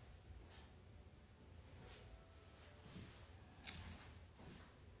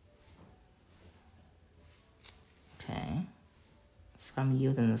 Okay. So I'm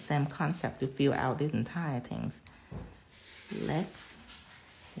using the same concept to fill out these entire things. Left,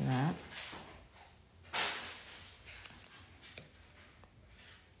 that.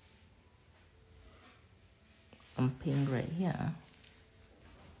 Some pink right here.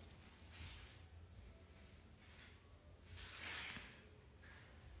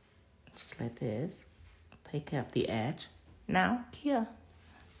 Just like this. Take care of the edge. Now, here.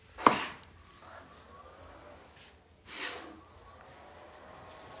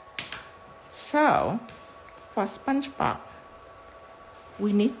 So, for SpongeBob,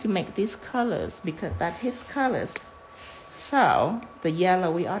 we need to make these colors because that's his colors. So, the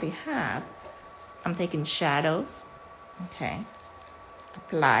yellow we already have, I'm taking shadows. Okay.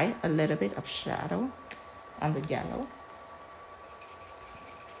 Apply a little bit of shadow on the yellow.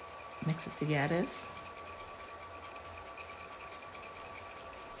 Mix it together.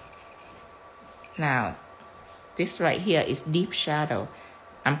 Now, this right here is deep shadow.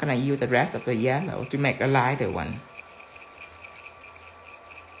 I'm gonna use the rest of the yellow to make a lighter one.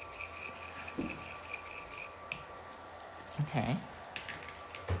 Okay.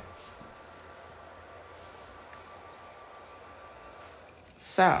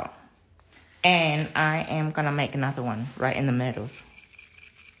 So, and I am gonna make another one right in the middle.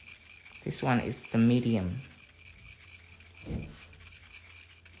 This one is the medium.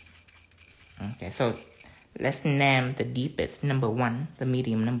 Okay, so let's name the deepest number 1, the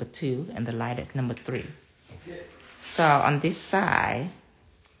medium number 2, and the lightest number 3. So on this side,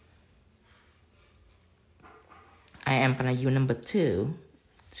 I am gonna use number 2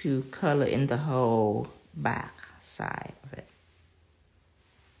 to color in the whole back side of it.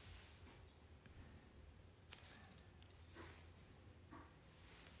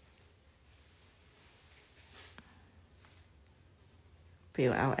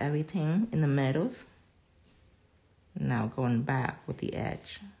 Fill out everything in the middle. Now going back with the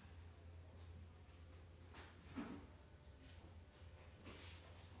edge.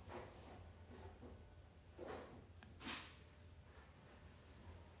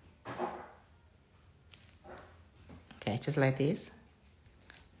 Okay, just like this.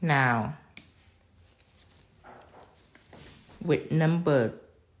 Now, with number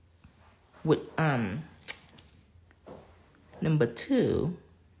 2,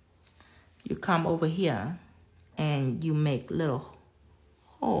 you come over here and you make little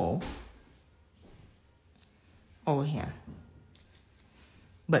hole over here,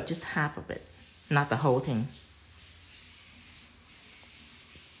 but just half of it, not the whole thing.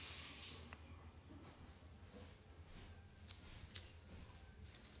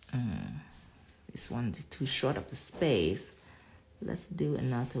 This one is too short of the space, Let's do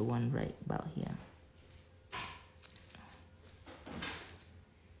another one right about here.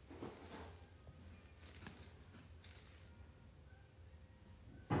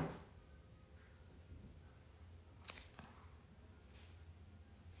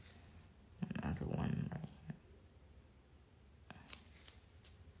 Another one right here.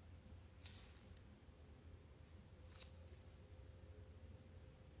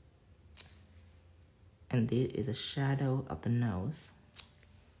 And this is a shadow of the nose.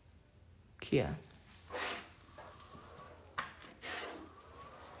 Here.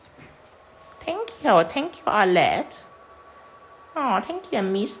 Thank you, Arlette. Oh, thank you,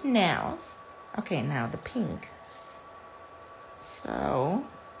 Miss Nails. Okay, now the pink. So,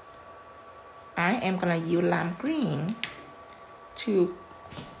 I am gonna use lime green to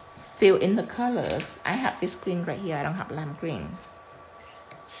fill in the colors. I have this green right here. I don't have lime green.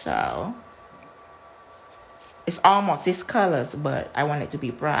 So, it's almost these colors, but I want it to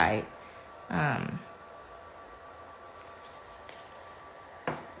be bright.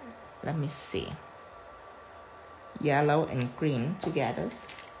 Let me see. Yellow and green together.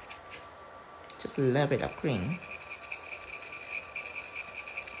 Just a little bit of green.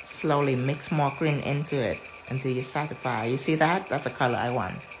 Slowly mix more green into it until you satisfy. You see that? That's the color I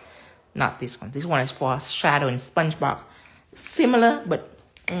want. Not this one. This one is for shadow and SpongeBob. Similar, but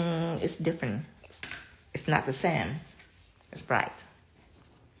it's different. It's not the same. It's bright.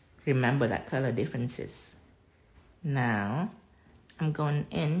 Remember that color differences. Now, I'm going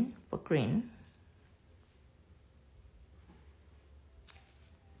in for green.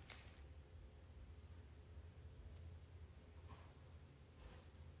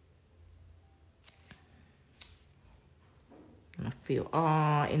 I'm gonna fill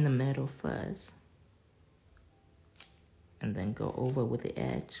all in the middle first. And then go over with the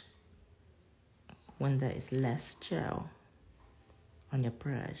edge when there is less gel on your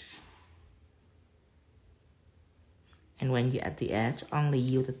brush. And when you're at the edge, only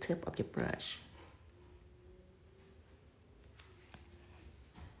use the tip of your brush.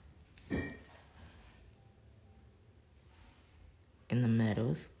 In the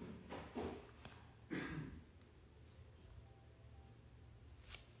middles.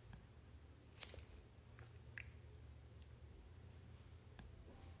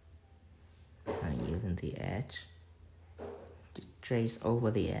 I'm using the edge to trace over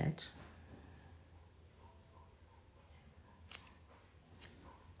the edge.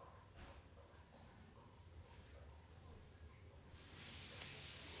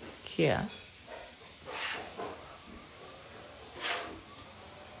 Here.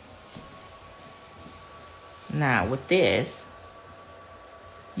 Now with this,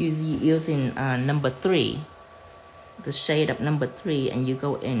 using number 3, the shade of number 3, and you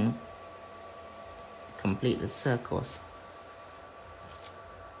go in, complete the circles.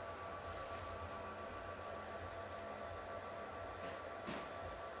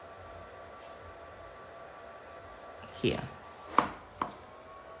 Here.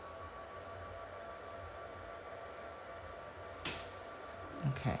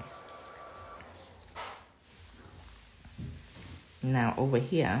 Okay. Now over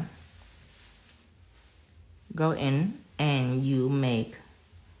here, go in and you make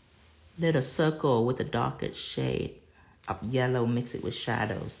little circle with the darkest shade of yellow, mix it with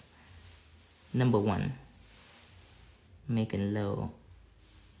shadows. Number 1. Make a little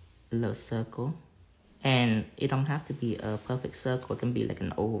circle. And it don't have to be a perfect circle, it can be like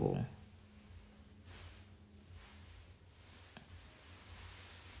an oval.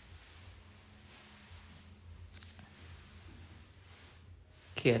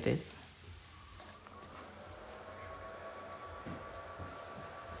 Cure this.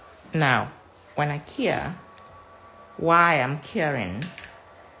 Now, when I cure, while I'm curing,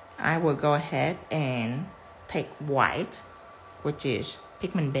 I will go ahead and take white, which is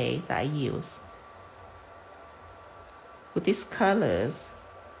Pigment Base I use. With these colors,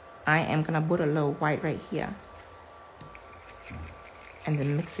 I am gonna put a little white right here. And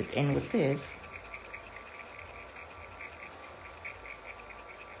then mix it in with this.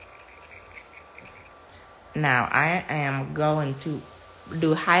 Now I am going to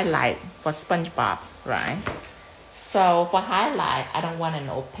do highlight for SpongeBob, right? So for highlight, I don't want an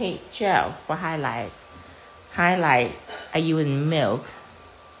opaque gel for highlight. Highlight, I use milk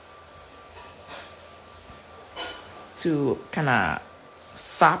to kind of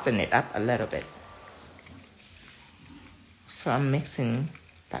soften it up a little bit. So I'm mixing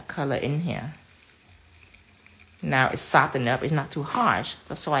that color in here. Now it's softened up, it's not too harsh,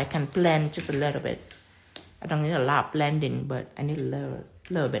 so I can blend just a little bit. I don't need a lot of blending, but I need a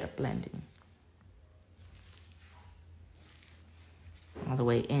little bit of blending. all the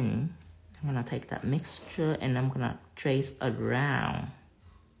way in. I'm gonna take that mixture and I'm gonna trace around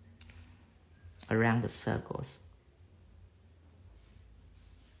the circles.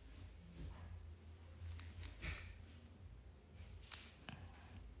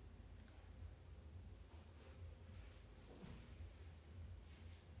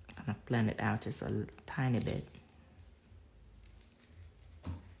 I'm gonna blend it out just a tiny bit.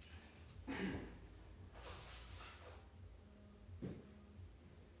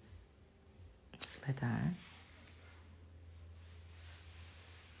 Just like that.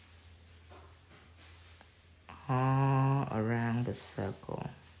 All around the circle.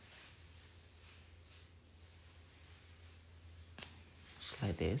 Just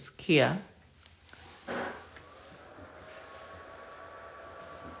like this. Here.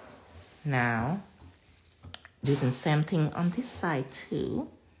 Now, do the same thing on this side too.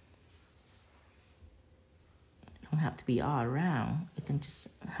 You don't have to be all around. You can just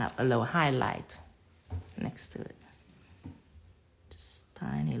have a little highlight next to it. Just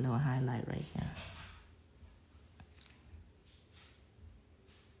tiny little highlight right here.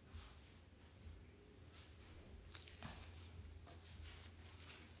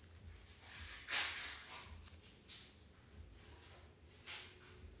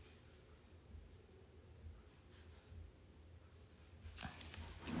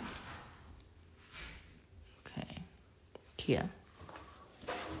 Here.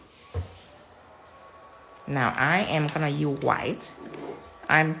 Now I am gonna use white.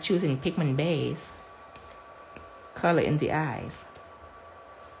 I'm choosing Pigment Base. Color in the eyes.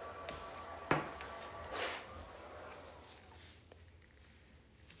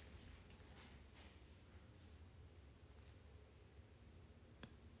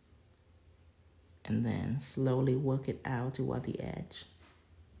 And then slowly work it out toward the edge.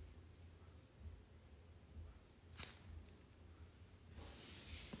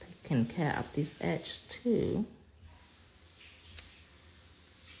 Taking care of this edge too.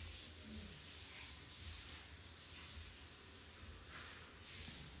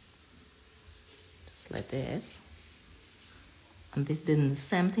 Just like this. And this doing the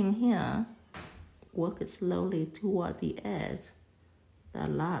same thing here. Work it slowly toward the edge. The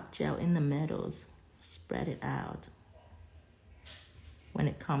lot gel in the middles. Spread it out. When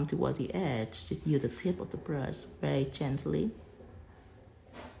it comes toward the edge, just use the tip of the brush very gently.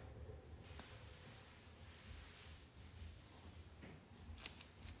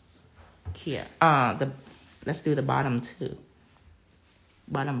 Here, let's do the bottom too.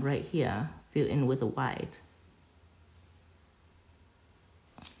 Bottom right here, fill in with the white.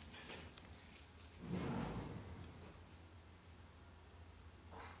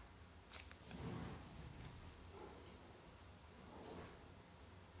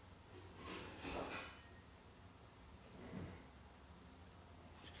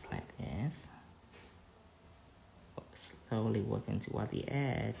 Just like this. Slowly working toward the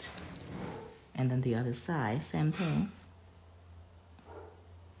edge. And then the other side, same things.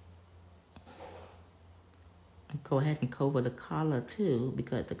 And go ahead and cover the color too,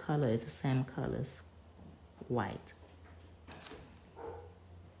 because the color is the same colors, white.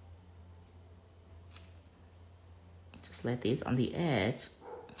 Just like this on the edge.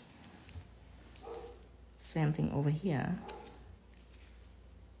 Same thing over here.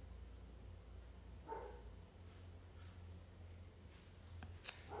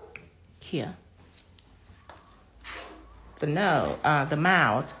 Here. The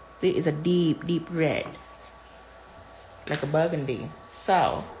mouth, this is a deep, deep red, like a burgundy.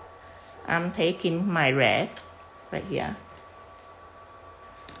 So, I'm taking my red right here.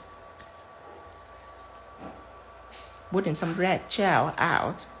 Putting some red gel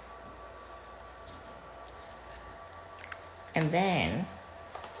out. And then,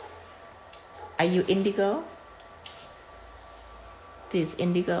 are you indigo? This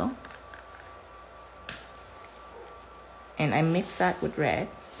indigo. And I mix that with red.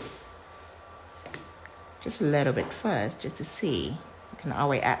 Just a little bit first, just to see. You can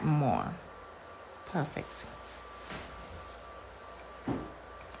always add more. Perfect.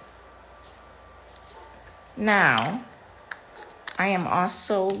 Now, I am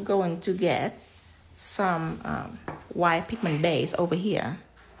also going to get some white pigment base over here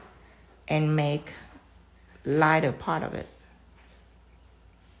and make lighter part of it.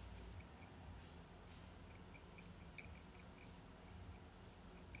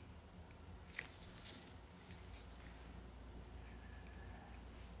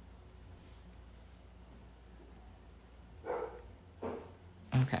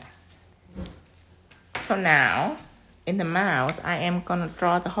 Okay. So now, in the mouth, I am gonna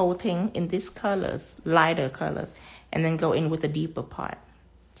draw the whole thing in these colors, lighter colors. and then go in with the deeper part.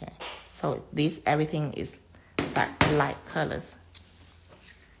 Okay, so this everything is that light colors.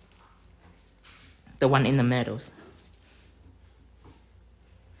 The one in the middles.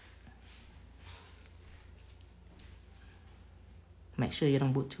 Make sure you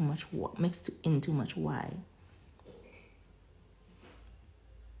don't put too much mix in too much white.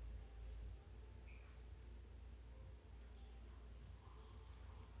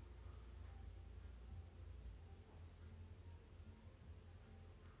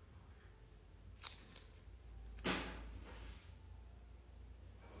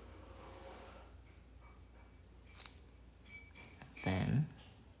 Then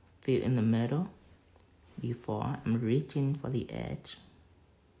fill in the middle before I'm reaching for the edge.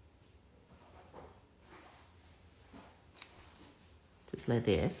 Just like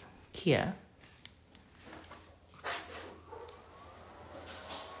this, here.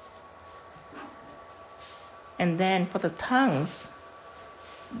 And then for the tongues,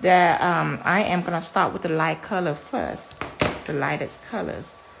 I am gonna start with the light color first, the lightest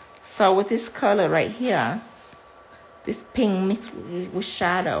colors. So with this color right here, this pink mixed with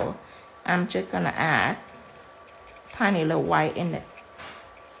shadow, I'm just gonna add tiny little white in it,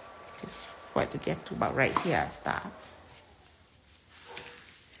 just for it to get to about right here. Stop.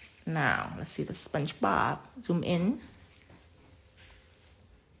 Now let's see the SpongeBob. Zoom in.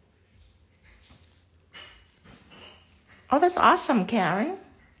 Oh, that's awesome, Karen.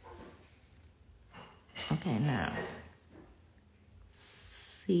 Okay, now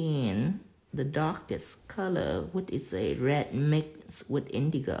seeing the darkest color, which is a red mixed with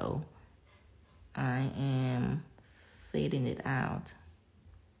indigo, I am fading it out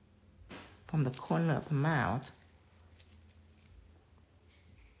from the corner of the mouth.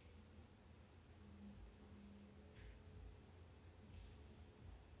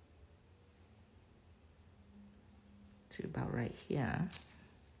 To about right here.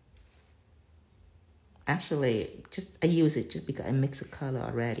 Actually, I use it just because I mix a color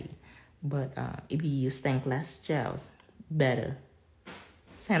already. But if you use stained glass gels, better.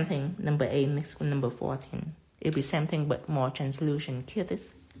 Same thing, number 8 mixed with number 14. It'll be same thing but more translucent. Hear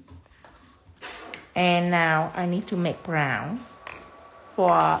this? And now I need to make brown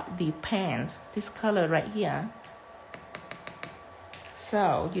for the pants. This color right here.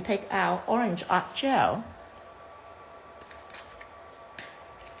 So you take out orange art gel.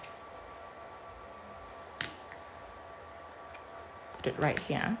 Put it right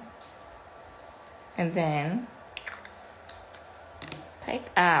here. And then take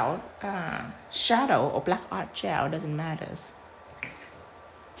out shadow or black art gel, doesn't matter.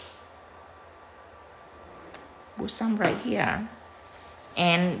 Put some right here.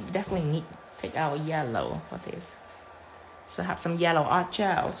 And definitely need to take out yellow for this. So I have some yellow art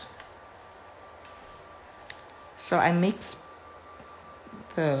gels. So I mix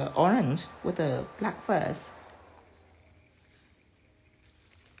the orange with the black first.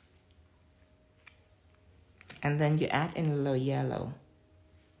 And then you add in a little yellow.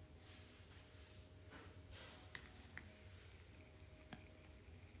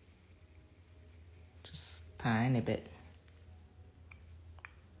 Just tiny bit.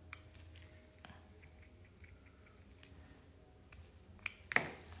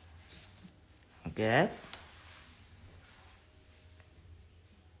 Good.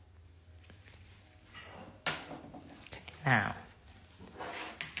 Okay, now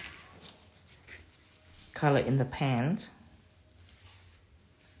color in the pants.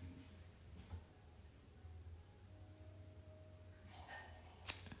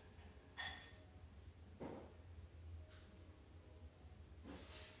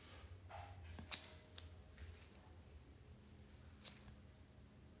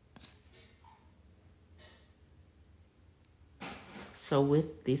 So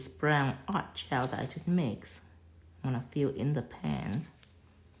with this brown art gel that I just mixed, I'm gonna fill in the pants.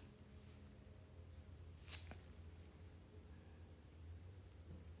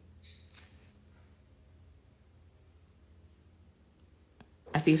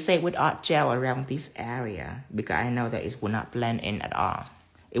 I feel safe with art gel around this area because I know that it will not blend in at all.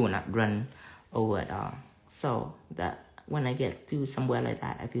 It will not run over at all. So that when I get to somewhere like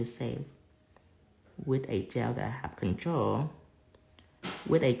that, I feel safe with a gel that I have control.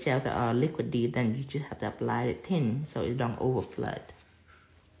 With a gel that are liquidy, then you just have to apply it thin so it don't overflood.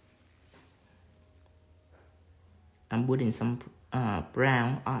 I'm putting some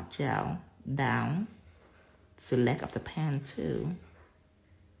brown art gel down to the leg of the pan too.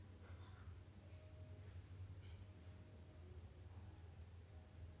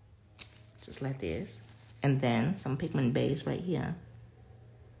 Just like this. And then some pigment base right here.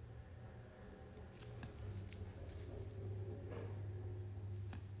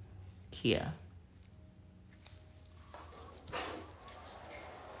 here.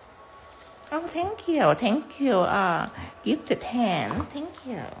 Oh, thank you. Thank you. Gifted hand. Thank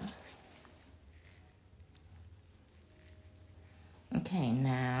you. Okay,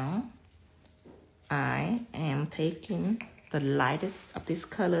 now I am taking the lightest of this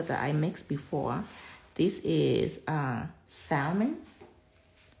color that I mixed before. This is salmon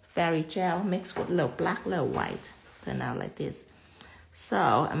fairy gel mixed with a little black, little white. Turn out like this. So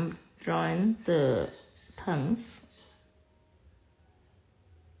I'm drawing the tongues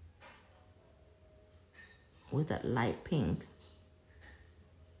with that light pink.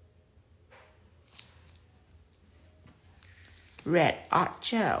 Red art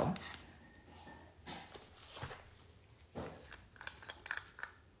gel.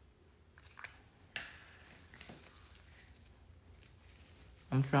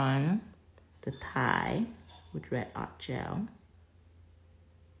 I'm drawing the tie with red art gel.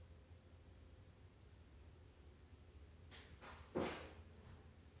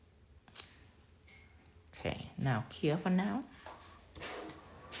 Okay, now here for now.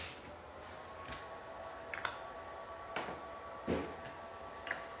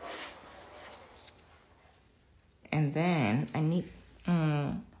 And then I need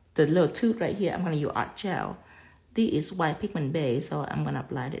the little tooth right here. I'm gonna use art gel. This is white pigment base, so I'm gonna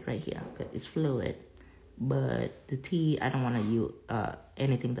apply it right here because it's fluid. But the tea, I don't wanna use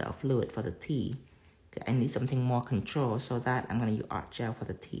anything that are fluid for the tea. I need something more control, so that I'm gonna use art gel for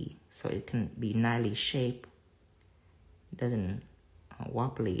the tea, so it can be nicely shaped. It doesn't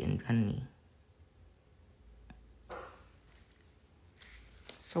wobbly and runny.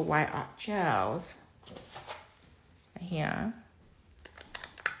 So white art gels right here.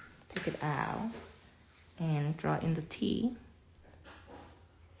 Take it out and draw in the tea.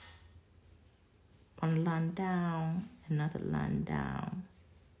 One line down, another line down.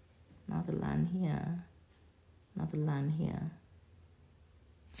 Another line here, another line here.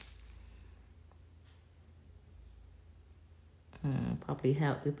 Probably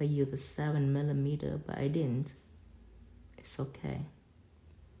help if I use the 7mm, but I didn't. It's okay.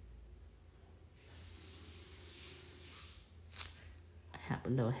 I have a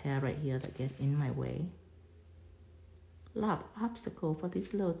little hair right here that gets in my way. A lot of obstacle for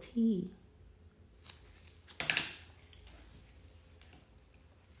this little tea.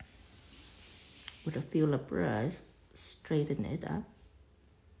 With a filler brush, straighten it up.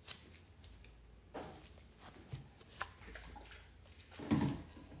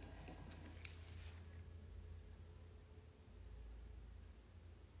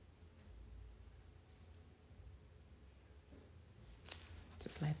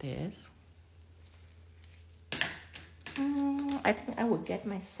 Just like this. I think I will get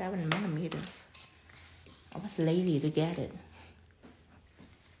my 7mm. I was lazy to get it.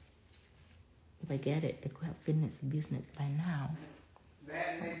 If I get it, I could have finished business by now.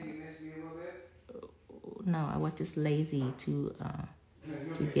 That made you miss me a little bit? No, I was just lazy to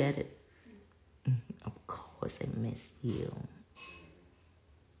get it. Of course, I miss you.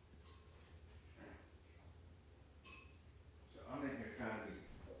 So I'm in here trying to be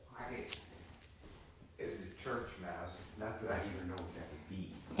quiet as a church mouse. Not that I even know what that would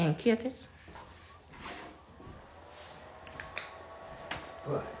be. And kisses.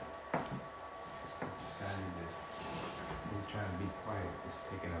 But trying to be quiet. It's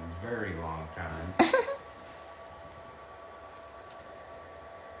taking a very long time.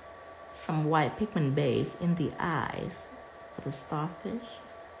 Some white pigment base in the eyes of the starfish.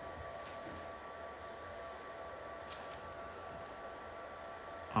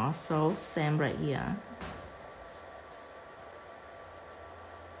 Also, same right here.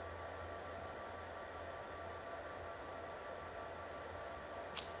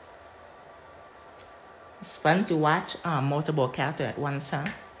 It's fun to watch multiple characters at once, huh?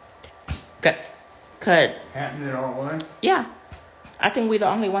 Could Happening all at once? Yeah. I think we're the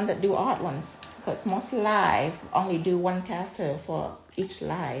only one that do art ones. Because most live only do one character for each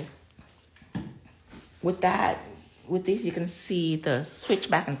live. With this you can see the switch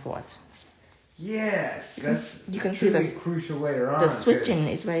back and forth. Yes. You can see the crucial later on. The switching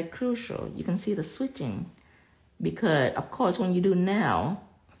is very crucial. You can see the switching. Because of course when you do now,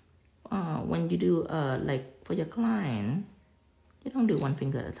 when you do like for your client, you don't do one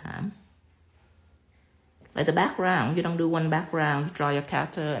finger at a time. Like the background, you don't do one background, you draw your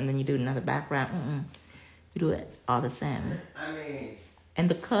character and then you do another background. You do it all the same. And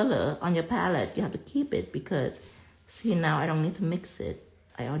the color on your palette, you have to keep it because see now I don't need to mix it.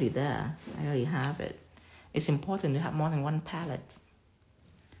 I already there. I already have it. It's important to have more than one palette.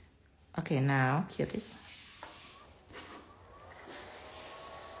 Okay, now here it is.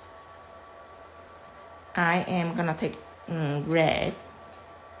 I am gonna take red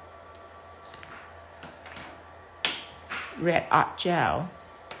art gel,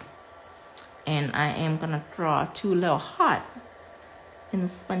 and I am gonna draw 2 little hearts in the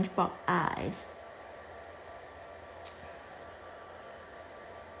SpongeBob eyes.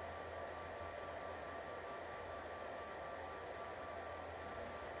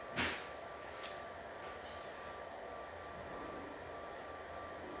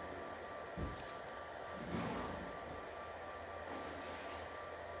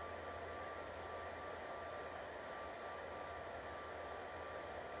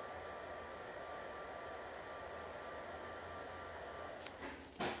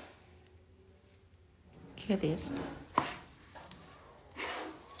 Here it is.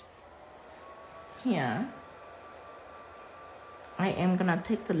 Here, I am gonna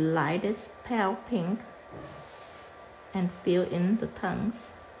take the lightest pale pink and fill in the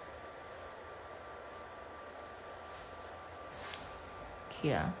tongues.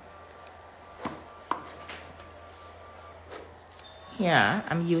 Here. Here,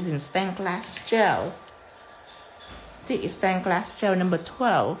 I'm using stained glass gel. This is stained glass gel number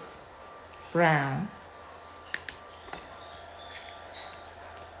 12, brown.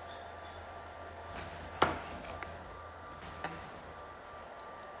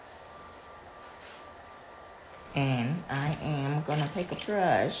 And I am gonna take a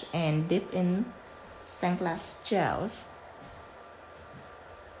brush and dip in stained glass gels.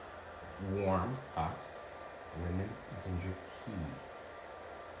 Warm, hot, lemon, ginger, key.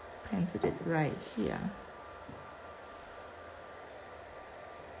 Painted it right here.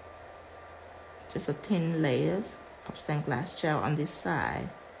 Just a thin layers of stained glass gel on this side.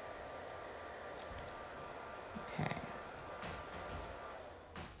 Okay.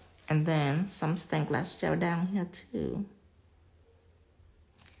 And then some stained glass gel down here too.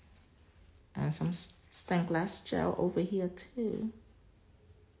 And some stained glass gel over here too.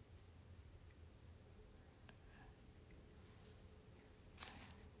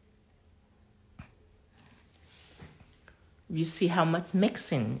 You see how much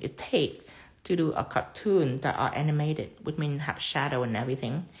mixing it takes to do a cartoon that are animated, which means have shadow and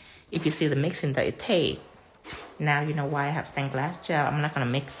everything. If you see the mixing that it takes, now you know why I have stained glass gel. I'm not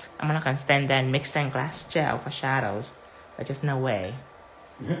gonna stand there and mix stained glass gel for shadows. There's just no way.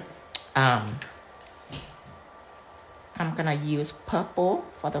 I'm gonna use purple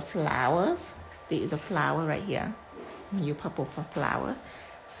for the flowers. This is a flower right here. I'm gonna use purple for flower.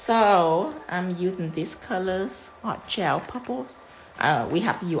 So I'm using these colors, art gel purple. We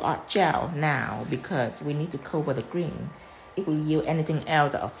have to use art gel now because we need to cover the green. If we use anything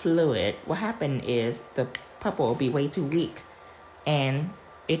else or fluid, what happens is the purple will be way too weak, and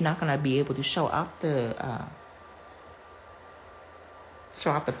it's not gonna be able to show up the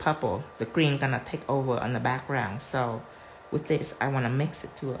purple. The green gonna take over on the background. So with this, I wanna mix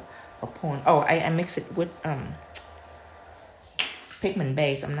it to a point. Oh, I mix it with Pigment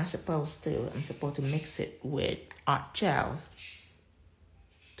Base. I'm not supposed to. I'm supposed to mix it with art gel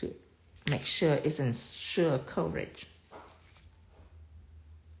to make sure it's ensure coverage.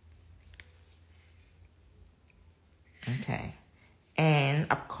 Okay,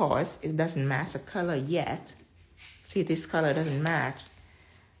 and of course it doesn't match the color yet. See, this color doesn't match,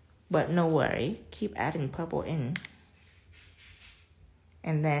 but no worry, keep adding purple in.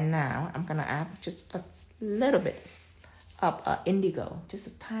 And then now I'm gonna add just a little bit of indigo, just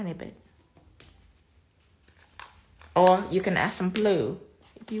a tiny bit. Or you can add some blue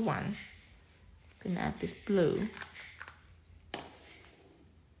if you want. You can add this blue.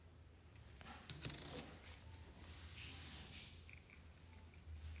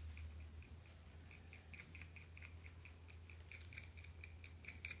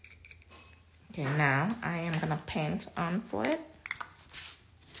 Okay, now I am gonna paint on for it.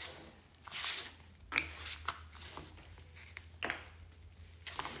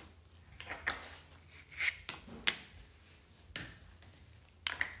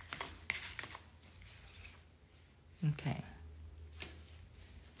 Okay.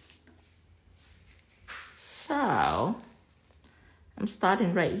 So I'm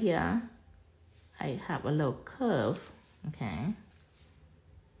starting right here. I have a little curve, okay?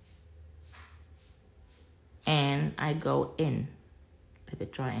 And I go in like a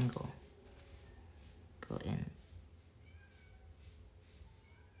triangle. Go in.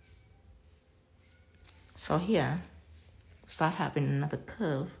 So here, start having another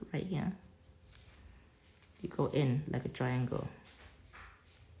curve right here. You go in like a triangle.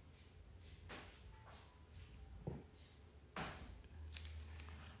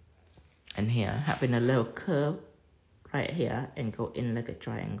 And here, having a little curve right here and go in like a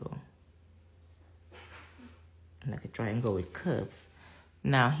triangle. like a triangle with curves.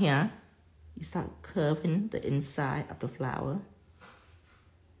 Now here, you start curving the inside of the flower.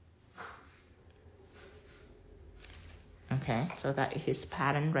 Okay, so that is his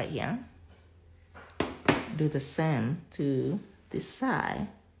pattern right here. Do the same to this side.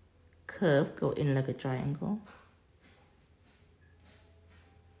 Curve, go in like a triangle.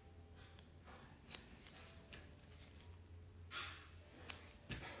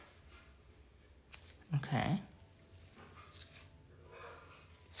 Okay.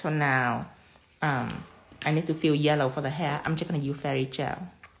 So now, I need to fill yellow for the hair. I'm just gonna use fairy gel.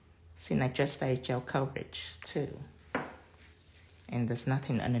 Since I just fairy gel coverage too. And there's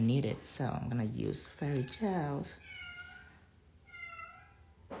nothing underneath it, so I'm gonna use fairy gels.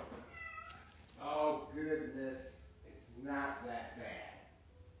 Oh goodness, it's not that bad.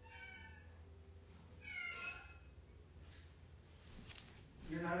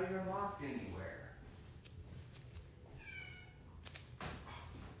 You're not even locked anywhere.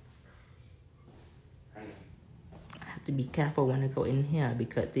 I have to be careful when I go in here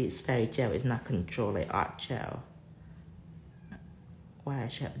because this fairy gel is not controlled like art gel. What I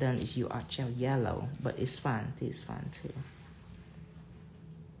should have done is use art gel yellow, but it's fine. This is fine too.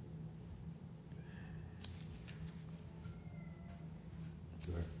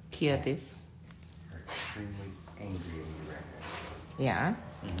 Cure this. You're extremely angry at me right now. Yeah?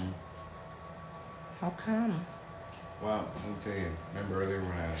 Mm-hmm. How come? Well, let me tell you, remember earlier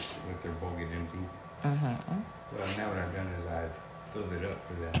when I let their bowl get empty? Mm-hmm. Well, now what I've done is I've filled it up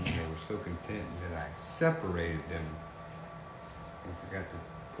for them, and they were so content that I separated them and forgot to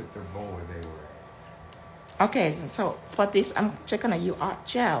put their bowl where they were at. Okay, so for this, I'm just gonna use art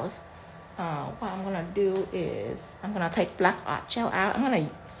gels. What I'm gonna do is, I'm gonna take black art gel out. I'm gonna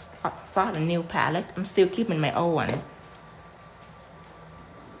start a new palette. I'm still keeping my old one.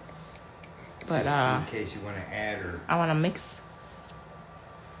 But in case you want to add or... I wanna mix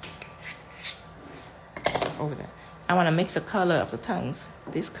over there. I wanna mix the color of the tongues.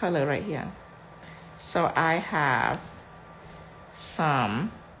 This color right here. So I have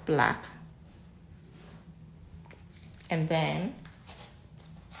some black. And then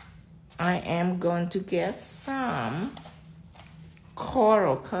I am going to get some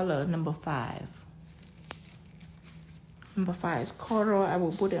coral color, number 5. Number 5 is coral. I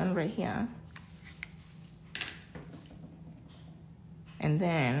will put it on right here. And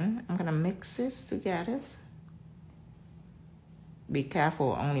then I'm gonna mix this together. Be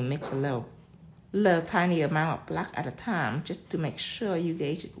careful, only mix a little tiny amount of black at a time, just to make sure you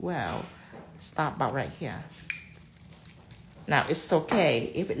gauge it well. Stop about right here. Now it's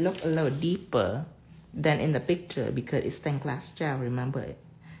okay if it looks a little deeper than in the picture because it's stained glass gel. Remember,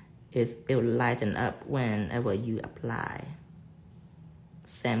 it will lighten up whenever you apply.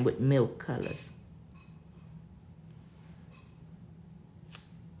 Same with milk colors.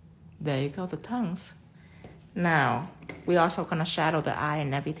 There you go, the tongues. Now we also gonna shadow the eye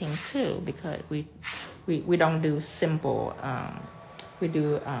and everything too because we don't do simple. We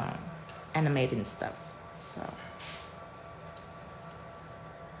do animating stuff. So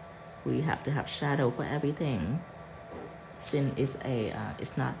we have to have shadow for everything. Since it's a,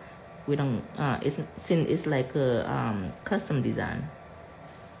 it's not, we don't, since it's like a custom design,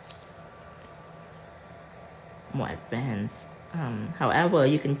 more advanced. However,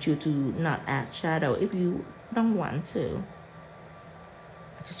 you can choose to not add shadow if you don't want to.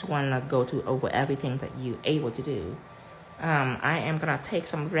 I just want to go to over everything that you're able to do. I am gonna take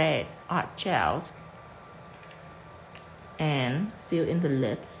some red art gels and fill in the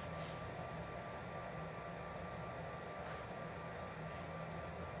lips.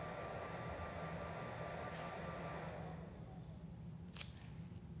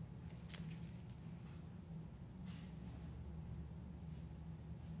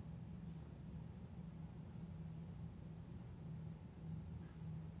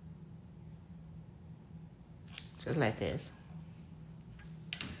 Just like this.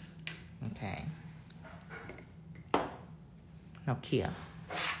 Okay. Now here.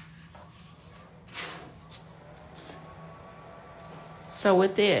 So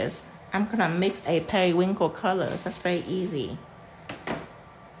with this, I'm gonna mix a periwinkle colors. That's very easy.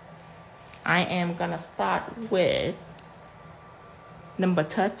 I am gonna start with number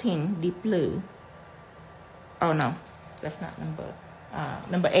 13, deep blue. Oh no, that's not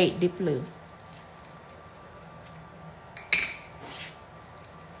number 8, deep blue.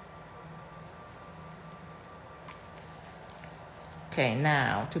 Okay,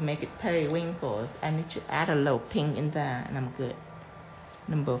 now to make it periwinkles, I need to add a little pink in there, and I'm good.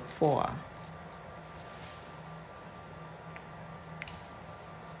 Number 4.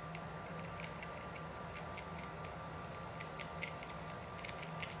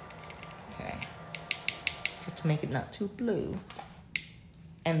 to make it not too blue.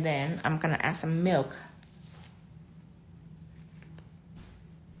 And then I'm gonna add some milk.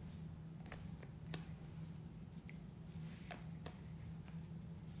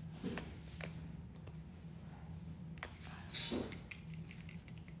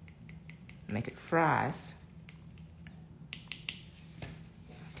 Make it fries.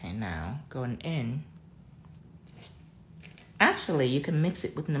 Okay, now going in. Actually, you can mix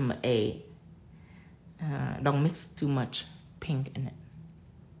it with number 8. Don't mix too much pink in it.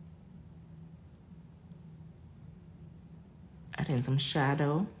 Add in some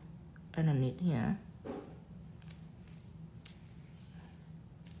shadow underneath here.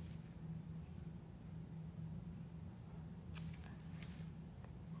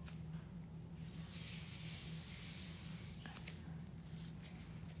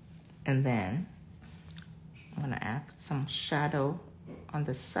 And then I'm gonna add some shadow on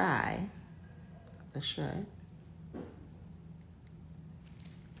the side of the shirt.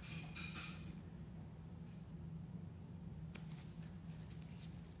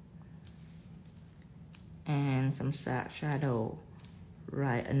 And some shadow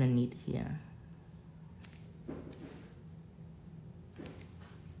right underneath here.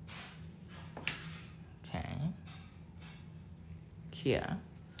 Okay. Here.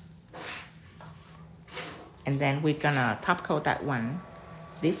 And then we're gonna top coat that one.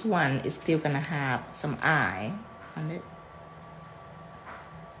 This one is still gonna have some eye on it.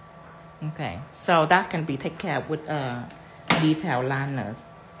 Okay, so that can be taken care of with detail liners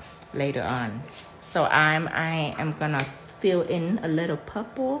later on. So I am gonna fill in a little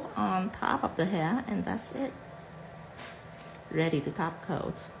purple on top of the hair, and that's it. Ready to top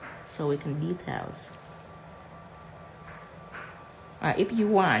coat, so we can details. If you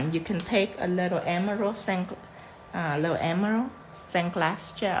want, you can take a little emerald stained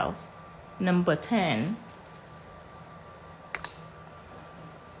glass gel, number 10.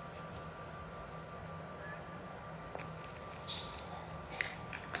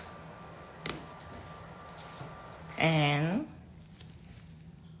 And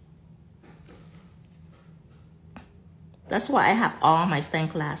that's why I have all my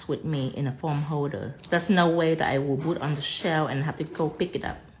stained glass with me in a foam holder. There's no way that I will put on the shelf and have to go pick it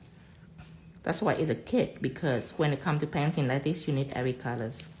up. That's why it's a kit, because when it comes to painting like this, you need every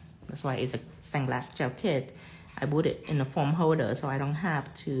colors. That's why it's a stained glass gel kit. I put it in a foam holder so I don't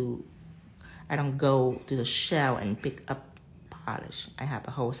go to the shelf and pick up polish. I have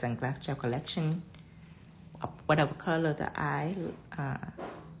a whole stained glass gel collection of whatever color that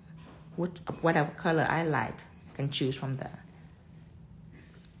whatever color I like. I can choose from there.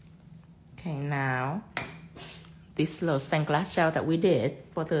 Okay, now this little stained glass gel that we did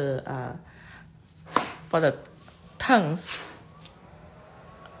for the tongues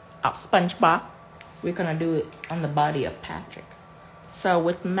of SpongeBob, we're gonna do it on the body of Patrick. So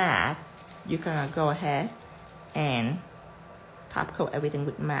with matte, you're gonna go ahead and top coat everything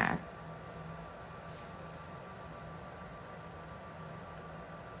with matte.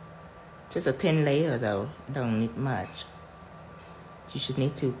 Just a thin layer though, don't need much. You should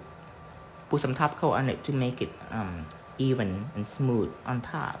need to put some top coat on it to make it even and smooth on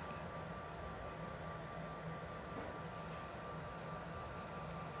top.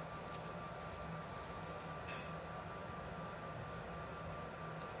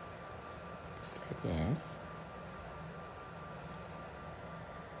 Just like this.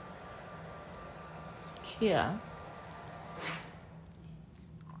 Here.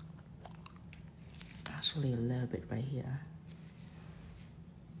 Actually a little bit right here.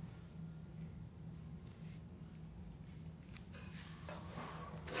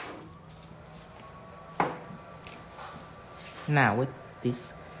 Now with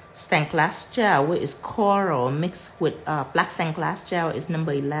this stained glass gel, which is coral mixed with black stained glass gel, is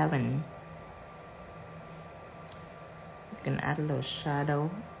number 11. You can add a little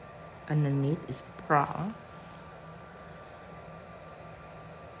shadow underneath. It's brown.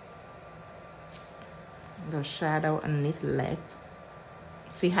 The shadow underneath the legs.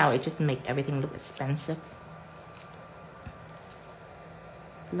 See how it just make everything look expensive?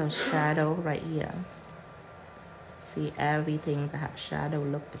 Little shadow right here. See, everything that have shadow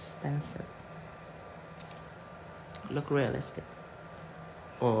look expensive. Look realistic.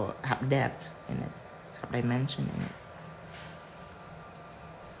 Or have depth in it. Have dimension in it.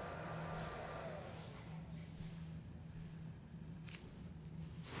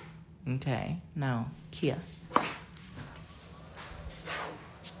 Okay, now here.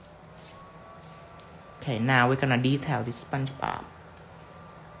 Okay, now we're gonna detail this SpongeBob.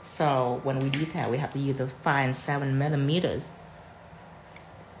 So when we detail, we have to use a 5 and 7 millimeters.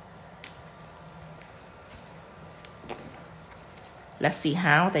 Let's see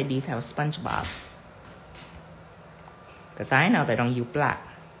how they detail SpongeBob. Because I know they don't use black.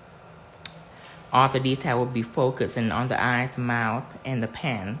 All the detail will be focusing on the eyes, mouth, and the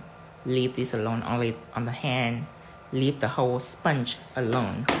pen. Leave this alone only on the hand. Leave the whole sponge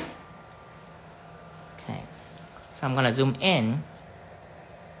alone. Okay, so I'm gonna zoom in.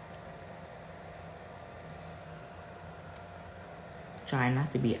 Try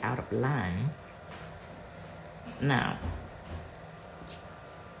not to be out of line. Now,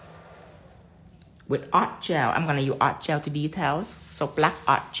 with art gel, I'm gonna use art gel to details. So black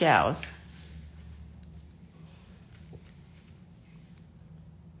art gels.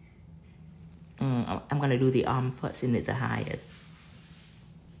 I'm gonna do the arm first since it's the highest.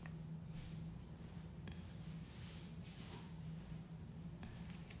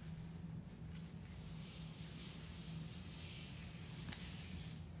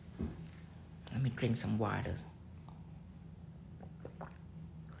 Let me drink some water.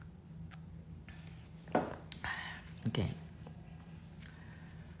 Okay.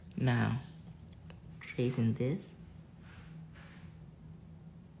 Now, tracing this.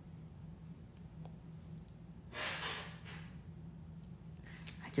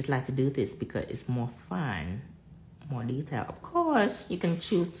 I just like to do this because it's more fun, more detail. Of course, you can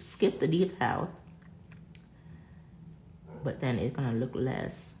choose to skip the detail, but then it's gonna look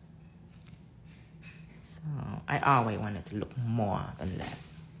less. So I always want it to look more than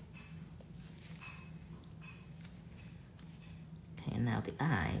less. Okay, now the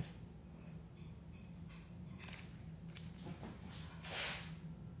eyes.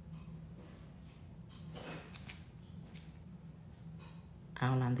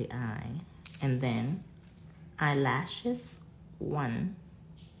 Outline the eye, and then eyelashes. 1,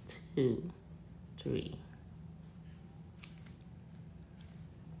 2, 3.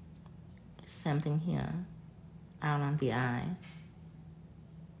 Same thing here. Outline the eye.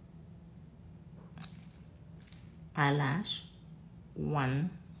 Eyelash. 1,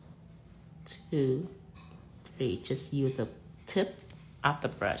 2, 3. Just use the tip of the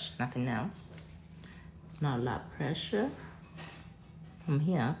brush, nothing else. Not a lot of pressure. From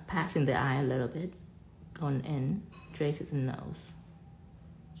here, passing the eye a little bit, going in, tracing the nose.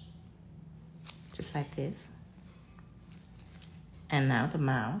 Just like this. And now the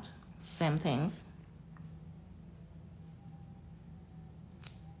mouth, same things.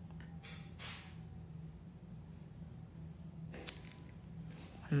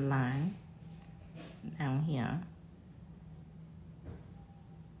 One line down here.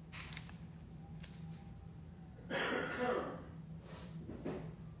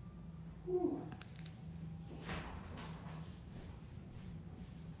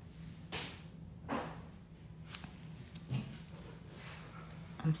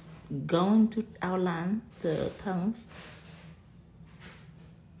 I'm going to outline the tongues.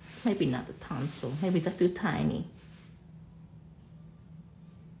 Maybe not the tonsil, maybe they're too tiny.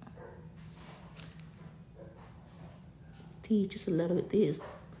 Teeth just a little bit.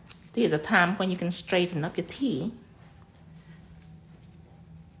 There's a time when you can straighten up your teeth.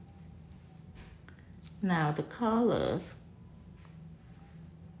 Now the colors.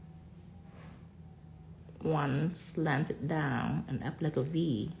 One slanted down and up like a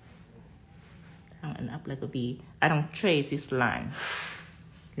V. Down and up like a V. I don't trace this line.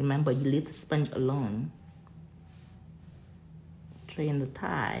 Remember, you leave the sponge alone. Train the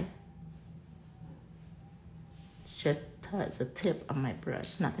tie. Just touch the tip of my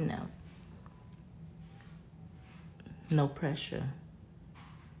brush, nothing else. No pressure.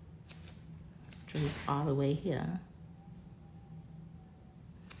 Trace all the way here.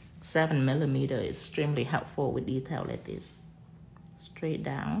 7mm is extremely helpful with detail like this. Straight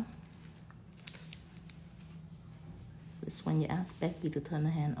down. This when you ask Becky to turn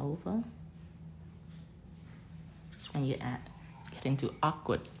the hand over. Just when you get into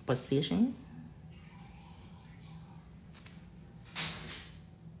awkward position.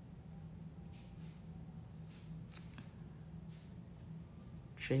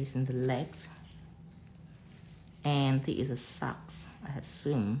 Tracing the legs. And there is a socks, I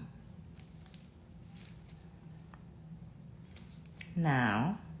assume.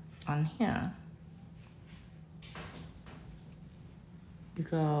 Now, on here, you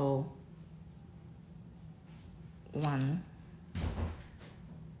go 1,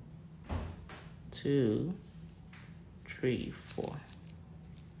 2, 3, 4.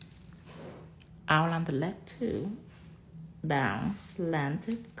 Outline the leg too. Down,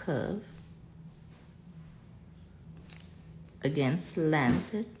 slanted, curve. Again,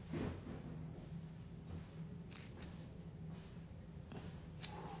 slanted.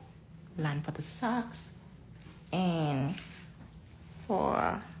 Line for the socks. And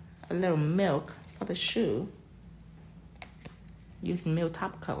for a little milk for the shoe. Using milk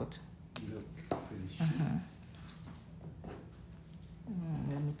top coat.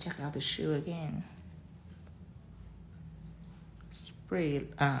 Let me check out the shoe again. It's pretty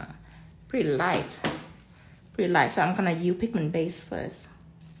light. Pretty light. So I'm gonna use Pigment Base first.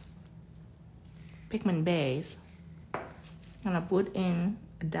 Pigment Base. I'm gonna put in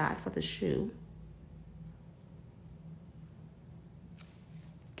a dot for the shoe.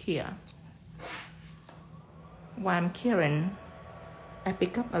 Here. While I'm curing, I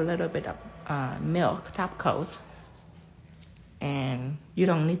pick up a little bit of milk top coat. And you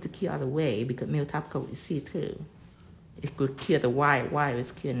don't need to cure all the way because milk top coat is see-through. It could cure the white while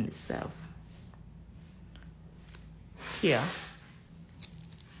it's curing itself. Here.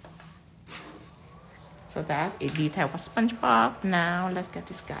 So that's a detail for SpongeBob. Now let's get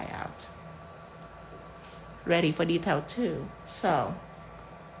this guy out. Ready for detail 2. So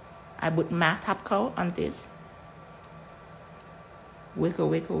I put matte top coat on this. Wiggle,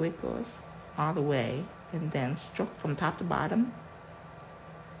 wiggle, wiggles all the way. And then stroke from top to bottom.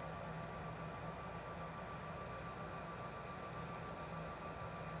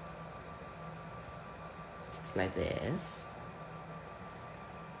 Just like this.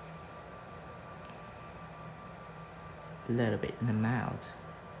 A little bit in the mouth.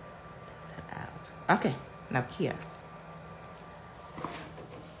 Take that out. Okay, now here.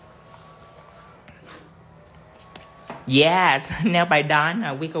 Yes, nail by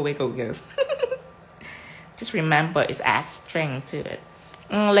Dawn. Wiggle, wiggle, wiggles. Just remember, it adds strength to it.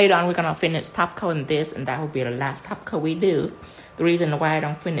 Later on, we're going to finish top coat in this, and that will be the last top coat we do. The reason why I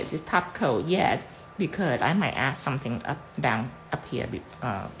don't finish this top coat yet, because I might add something down up here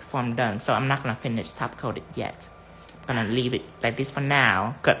before I'm done. So I'm not going to finish top coat it yet. I'm going to leave it like this for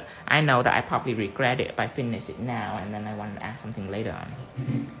now, because I know that I probably regret it if I finish it now, and then I want to add something later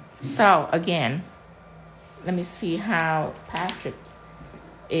on. So, again, let me see how Patrick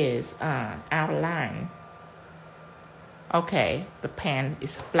is outlined. Okay, the pen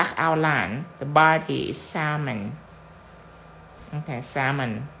is black outline. The body is salmon. Okay,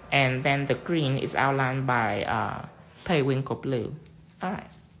 salmon. And then the green is outlined by periwinkle blue. All right.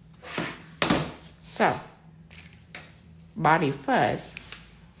 So, body first.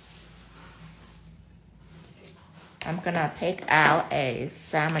 I'm gonna take out a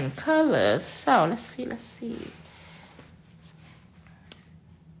salmon color. So, let's see.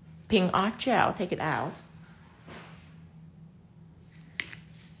 Pink art gel, take it out.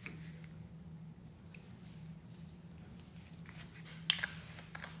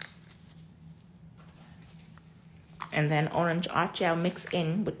 And then orange art gel mixed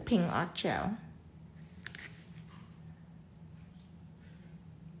in with pink art gel.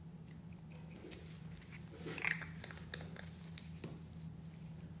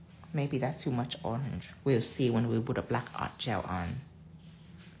 Maybe that's too much orange. We'll see when we put a black art gel on.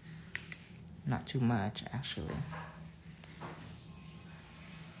 Not too much, actually.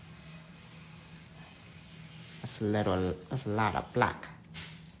 That's a lot of black.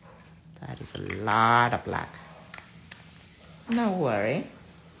 That is a lot of black. No worry.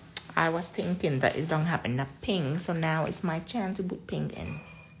 I was thinking that it don't have enough pink, so now it's my chance to put pink in.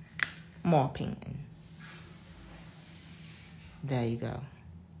 More pink in. There you go.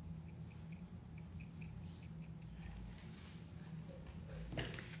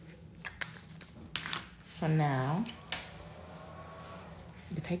 So now,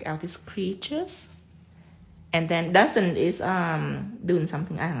 you take out these creatures. And then Dustin is doing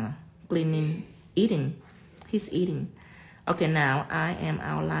something, I don't know, cleaning, eating. He's eating. Okay, now I am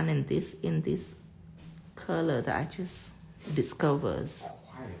outlining this in this color that I just discovered.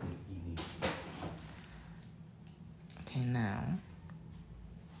 Okay, now,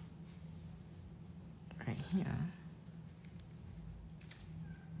 right here.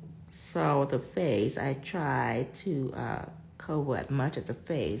 So the face, I try to cover as much of the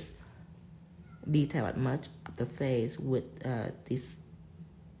face, detail as much of the face with these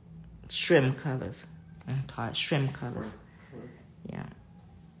shrimp colors. I call it shrimp colors. Yeah.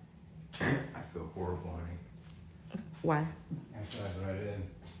 I feel horrible, honey. Why? After I brought it in,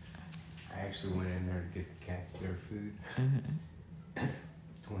 I actually went in there to get the cats their food.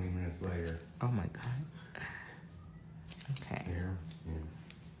 20 minutes later. Oh my God. Okay. Here.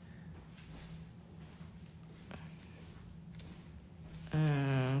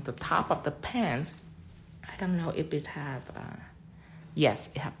 The top of the pants, I don't know if it have, yes,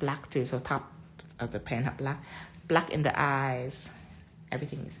 it have black too. So top of the pants have black. Black in the eyes.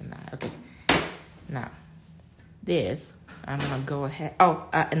 Everything is in the eye. Okay. Now, this, I'm gonna go ahead. Oh,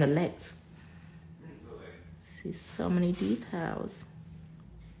 in the legs. See so many details.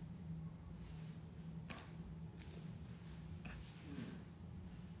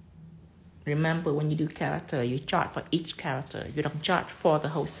 Remember, when you do character, you charge for each character. You don't charge for the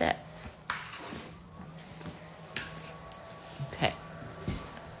whole set. Okay.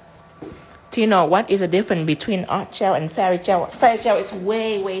 Tino, what is the difference between art gel and fairy gel? Fairy gel is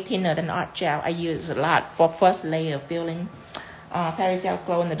way, way thinner than art gel. I use a lot for first layer filling. Fairy gel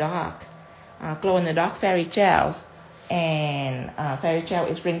glow in the dark. Glow in the dark fairy gels. And fairy gel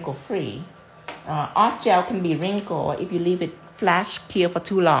is wrinkle free. Art gel can be wrinkled if you leave it flash clear for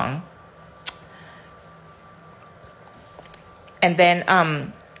too long. And then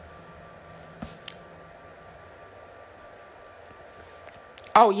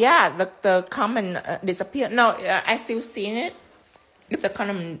oh yeah, the common disappear. No, I still seen it. If the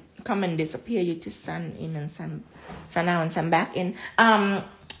common disappear, you just sun in and sun out and sun back in.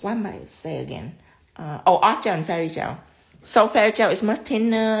 What am I say again? Art gel and fairy gel. So fairy gel is much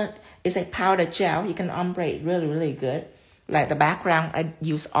thinner. It's a powder gel. You can ombre it really, really good. Like the background, I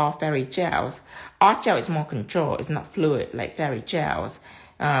use all fairy gels. Art gel is more controlled. It's not fluid like fairy gels.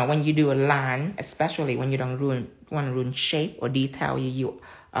 When you do a line, especially when you don't want to ruin shape or detail, you use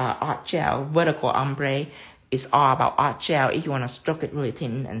art gel. Vertical ombre is all about art gel. If you want to stroke it really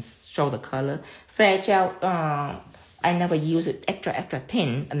thin and show the color. Fairy gel, I never use it extra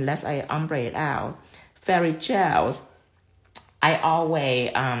thin unless I ombre it out. Fairy gels, I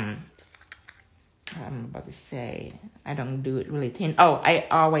always, I'm about to say, I don't do it really thin. I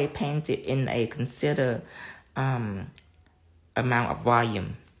always paint it in a considered amount of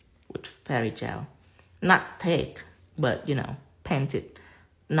volume with fairy gel. Not thick, but paint it.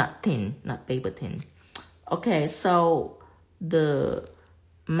 Not thin, not paper thin. Okay, so the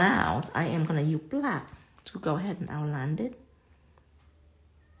mouth, I am going to use black to go ahead and outline it.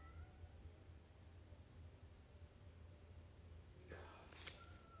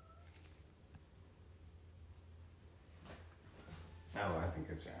 Oh, I think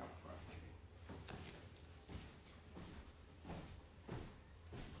it's out front.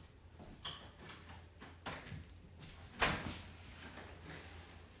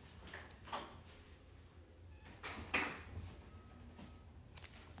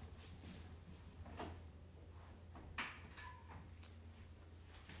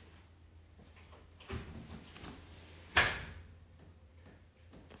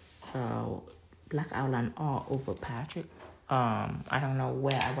 So, black outline all over Patrick. I don't know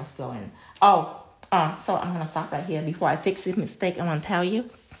where I was going. So I'm gonna stop right here. Before I fix this mistake, I want to tell you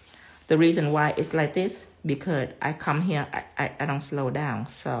the reason why it's like this, because I come here, I don't slow down,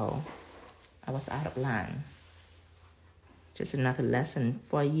 so I was out of line. Just another lesson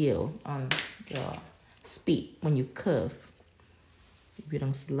for you on your speed when you curve. If you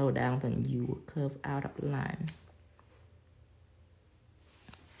don't slow down, then you will curve out of line.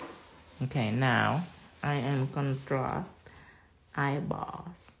 Okay, now I am gonna draw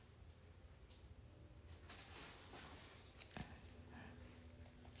eyeballs.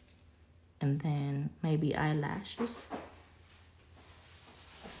 And then maybe eyelashes.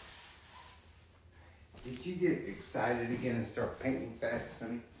 Did you get excited again and start painting fast,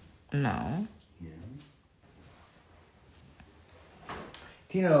 honey? No. Yeah.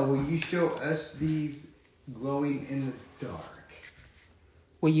 Tino, will you show us these glowing in the dark?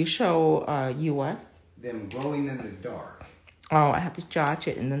 Will you show you what? Them glowing in the dark. I have to charge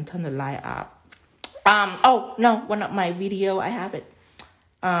it and then turn the light up. No, one of my video, I have it.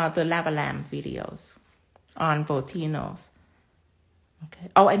 The lava lamp videos on Voltino's. Okay.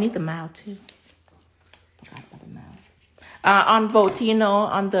 I need the mouth too. Forgot about the mouth. On Voltino,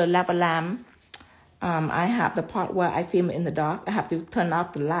 on the lava lamp, I have the part where I film in the dark. I have to turn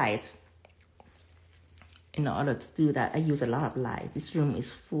off the light. In order to do that, I use a lot of light. This room is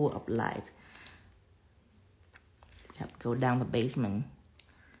full of light. You have to go down the basement.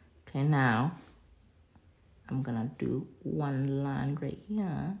 Okay, now I'm gonna do one line right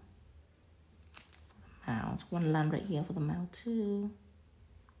here for the mouth. One line right here for the mouth too.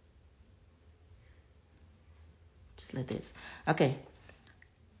 Just like this. Okay.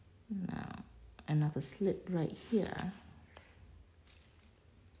 Now another slit right here.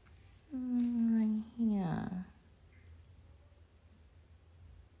 Right here.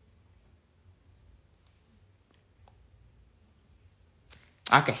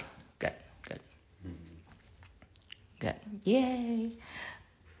 Okay, good. Good. Yay.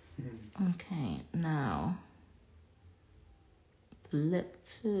 Okay, now the lip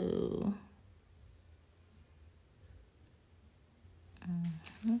too.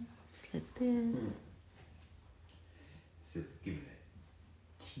 Just like this. It's just giving it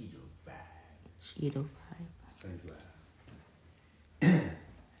Cheeto vibe. Cheeto vibe.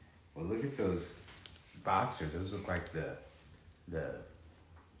 Well, look at those boxers. Those look like the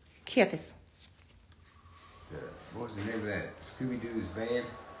Here it is. What was the name of that? Scooby-Doo's van?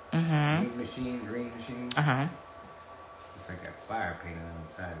 Green machine? It's like a fire painted on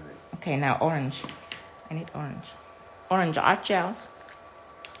the side of it. Okay, now orange. I need orange. Orange art gels.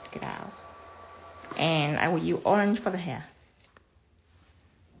 Get out. And I will use orange for the hair.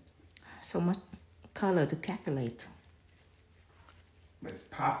 So much color to calculate. It's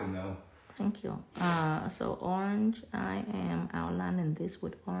popping though. Thank you. So orange, I am outlining this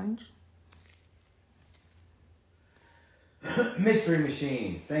with orange. Mystery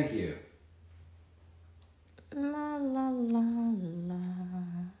machine, thank you. La la la la.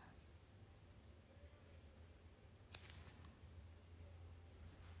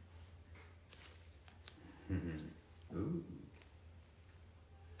 Ooh.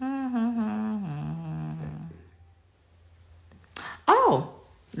 Oh,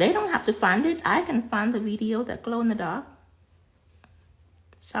 they don't have to find it. I can find the video that glow in the dark.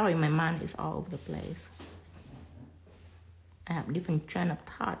 Sorry, my mind is all over the place. I have different train of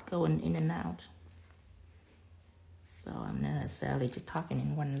thought going in and out. So I'm not necessarily just talking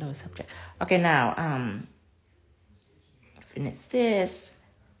in one little subject. Okay, now, finish this.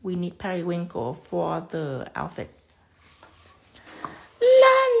 We need periwinkle for the outfit.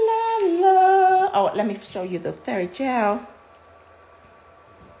 La la la. Oh, let me show you the fairy gel.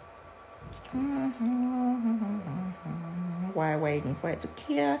 While waiting for it to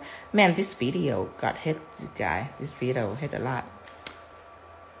cure. Man, this video got hit, you guys. This video hit a lot.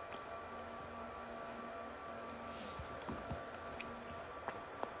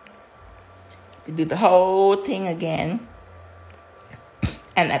 To do the whole thing again.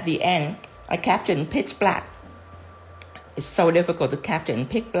 And at the end, I captured in pitch black. It's so difficult to capture in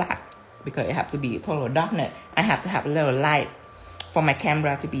pitch black because it has to be total darkness. I have to have a little light for my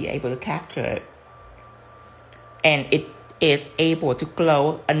camera to be able to capture it. And it is able to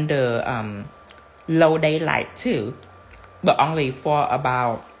glow under low daylight too, but only for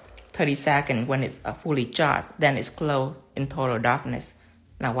about 30 seconds when it's fully charged. Then it's glow in total darkness.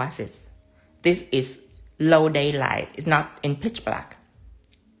 Now watch this. This is low daylight. It's not in pitch black.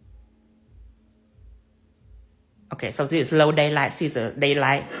 Okay, so this is low daylight. See the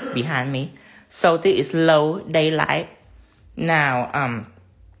daylight behind me. So this is low daylight. Now,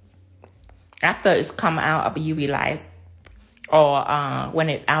 after it's come out of UV light, or when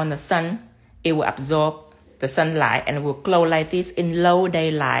it's out in the sun, it will absorb the sunlight and it will glow like this in low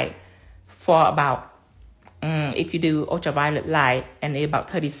daylight for about, if you do ultraviolet light, and about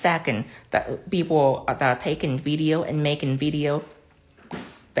 30 seconds, that people that are taking video and making video,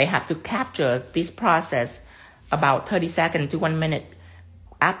 they have to capture this process about 30 seconds to 1 minute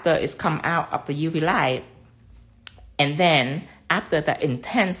after it's come out of the UV light. And then after the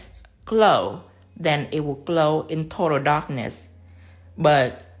intense glow, then it will glow in total darkness.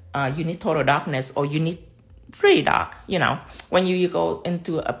 But you need total darkness, or you need pretty dark, you know. When you go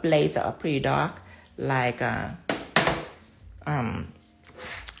into a place that are pretty dark, like a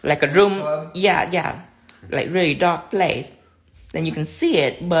room, yeah, like really dark place, then you can see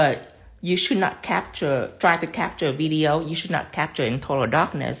it, but you should not try to capture video. You should not capture in total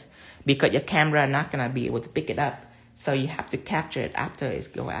darkness because your camera not gonna be able to pick it up. So you have to capture it after it's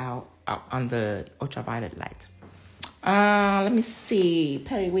go out on the ultraviolet light. Let me see,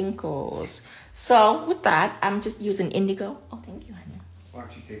 periwinkles. So with that, I'm just using indigo. Oh, thank you, honey. Why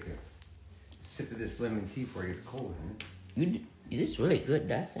don't you take a sip of this lemon tea before it gets cold, huh? This is really good,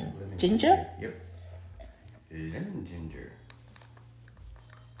 doesn't it? Lemon Ginger? Yep. Lemon ginger.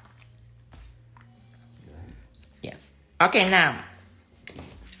 Yes. Okay, now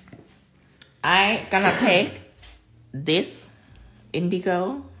I gonna take this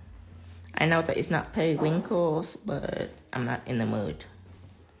indigo. I know that it's not periwinkles, but I'm not in the mood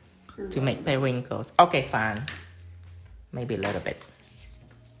to make periwinkles. Okay, fine. Maybe a little bit.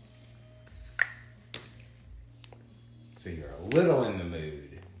 So you're a little in the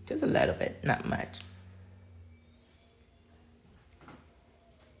mood. Just a little bit, not much.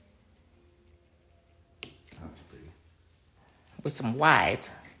 With some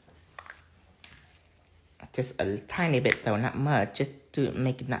white, just a tiny bit though, not much, just to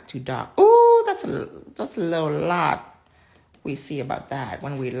make it not too dark. Ooh, that's a little lot. We see about that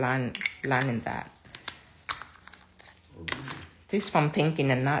when we line in that. This from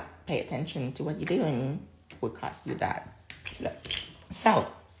thinking and not pay attention to what you're doing will cost you that. So,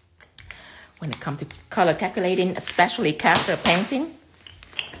 when it comes to color calculating, especially character painting,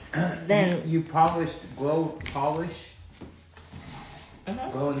 then you glow polish.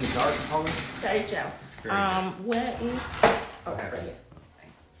 Glow in the dark polish. Cherry gel. Where is? Oh, right here.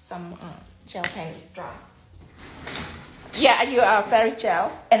 Some gel paint is dry. Yeah, I use fairy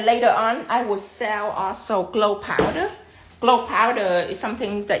gel. And later on, I will sell also glow powder. Glow powder is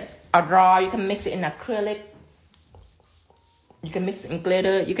something that are raw. You can mix it in acrylic. You can mix it in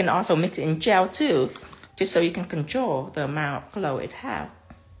glitter. You can also mix it in gel too, just so you can control the amount of glow it has.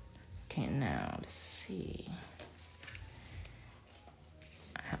 Okay, now let's see.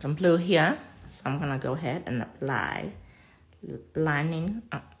 I have some blue here, so I'm gonna go ahead and apply lining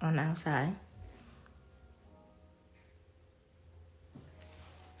on the outside.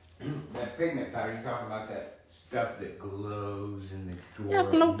 That pigment powder, you're talking about that stuff that glows in the drawer.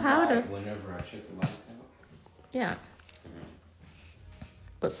 Yeah, glow powder. Whenever I shut the lights out. Yeah.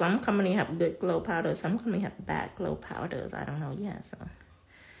 But some company have good glow powders, some company have bad glow powders. I don't know yet, so.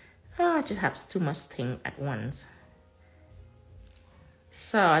 Oh, I just have too much thing at once.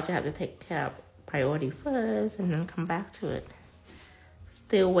 So I just have to take care of priority first and then come back to it.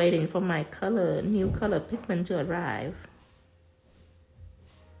 Still waiting for my new color pigment to arrive.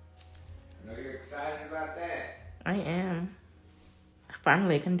 I know you're excited about that. I am.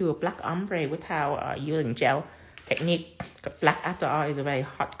 Finally, I can do a black ombre without using gel technique. Black, after all, is a very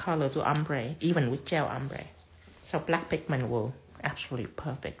hot color to ombre, even with gel ombre. So black pigment will absolutely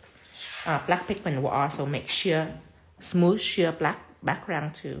perfect. Black pigment will also make smooth sheer black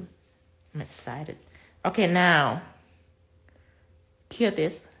background too. I'm excited. Okay, now cure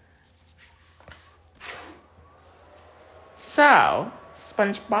this. So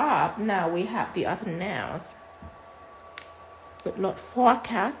SpongeBob. Now we have the other nails. Good Lord, 4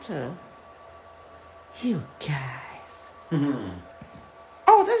 character. You guys.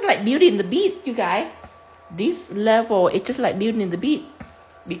 Oh, that's like Beauty and the Beast, you guys. This level, it's just like Beauty and the Beast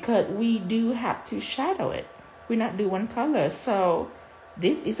because we do have to shadow it. We not do one color. So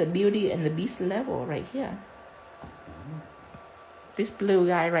this is a Beauty and the Beast level right here. This blue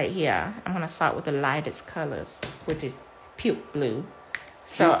guy right here, I'm gonna start with the lightest colors, which is puke blue.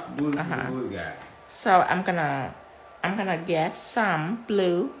 So blue guy. So I'm gonna get some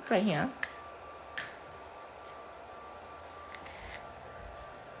blue right here.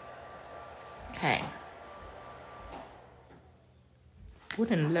 Okay.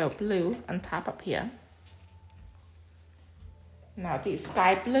 Put in a little blue on top up here. Now this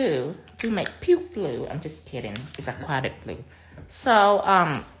sky blue to make puke blue. I'm just kidding. It's aquatic blue. So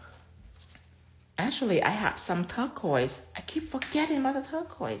actually I have some turquoise. I keep forgetting about the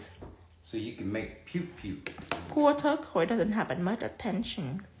turquoise. So you can make puke. Poor turquoise doesn't have much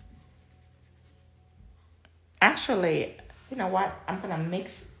attention. Actually, you know what? I'm gonna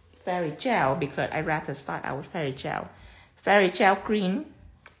mix fairy gel because I'd rather start out with fairy gel. Fairy gel green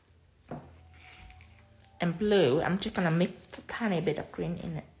and blue. I'm just gonna mix a tiny bit of green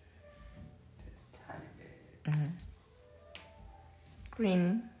in it. Tiny bit.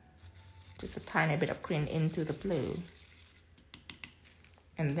 Green, just a tiny bit of green into the blue.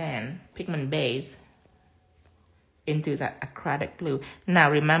 And then Pigment Base into that acrylic blue. Now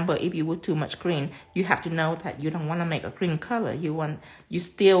remember, if you put too much green, you have to know that you don't want to make a green color. You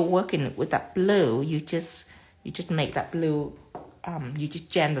still working with that blue. You just make that blue. You just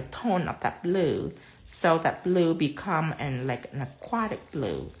change the tone of that blue, so that blue become like an aquatic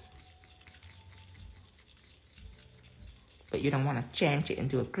blue. But you don't want to change it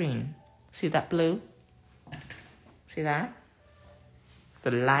into a green. See that blue? See that? The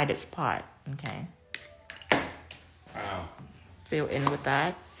lightest part, okay? Wow. Fill in with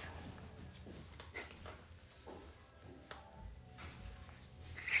that.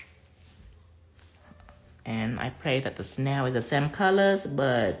 And I pray that the snail is the same colors,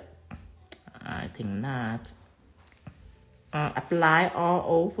 but I think not. Apply all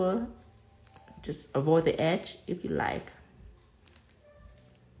over. Just avoid the edge if you like.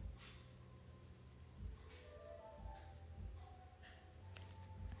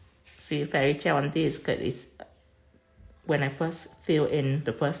 See, fairy gel on this because it's when I first fill in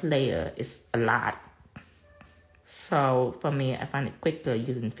the first layer, it's a lot. So for me, I find it quicker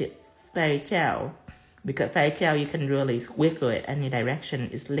using fairy gel because fairy gel you can really wiggle it any direction.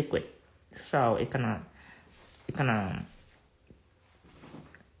 It's liquid, so it's gonna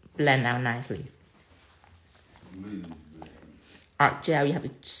blend out nicely. Art gel, you have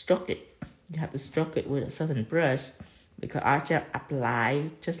to stroke it. You have to stroke it with a certain brush. Because art gel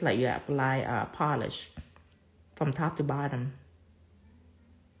apply just like you apply polish from top to bottom.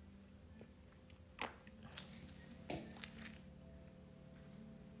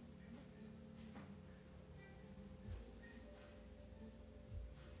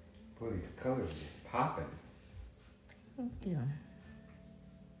 Boy, these colors are just popping. Thank you.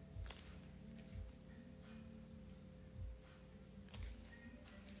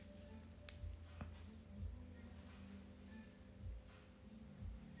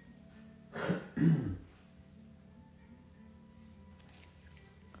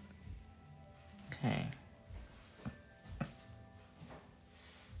 Okay.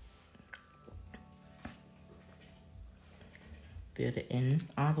 Fill it in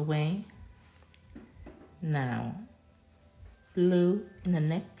all the way. Now, blue in the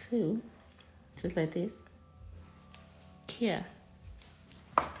neck too, just like this. Here.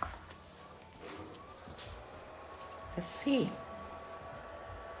 Let's see.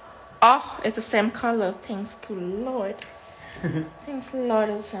 Oh, it's the same color. Thanks, good Lord. Thanks, Lord,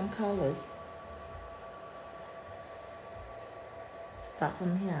 it's the same colors. Start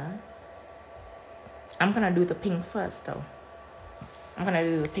from here. I'm gonna do the pink first, though. I'm gonna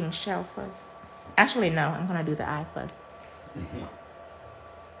do the pink shell first. Actually, no, I'm gonna do the eye first.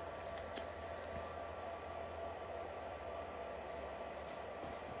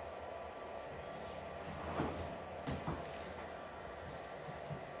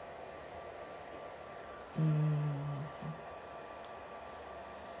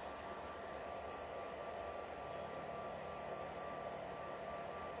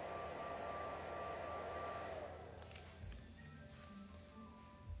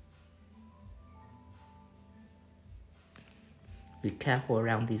 Be careful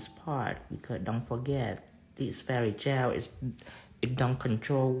around this part because don't forget this fairy gel it don't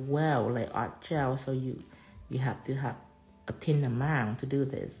control well like art gel, so you have to have a thin amount to do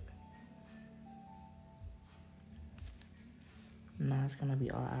this. Now it's gonna be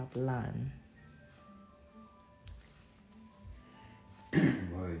all outline.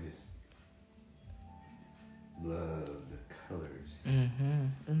 Well, I just love the colors.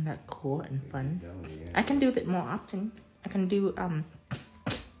 Isn't that cool and fun? Yeah. I can do it more often. I can do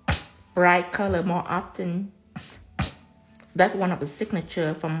bright color more often. That's one of the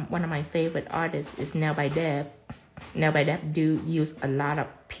signature from one of my favorite artists is Nail by Deb. Nail by Deb do use a lot of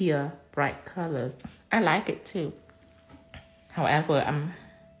pure bright colors. I like it too. However, I'm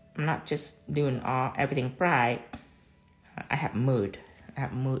not just doing everything bright. I have mood. I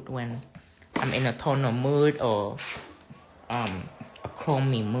have mood when I'm in a tonal mood or a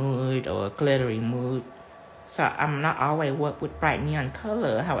chromy mood or a glittery mood. So I'm not always work with bright neon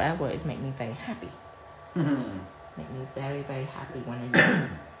color. However, it's make me very happy. Make me very, very happy when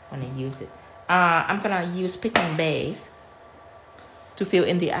I use it. I'm gonna use Pigment Base to fill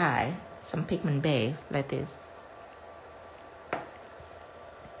in the eye. Some Pigment Base like this.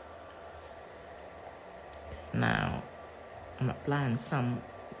 Now I'm applying some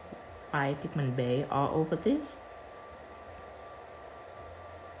white Pigment Base all over this.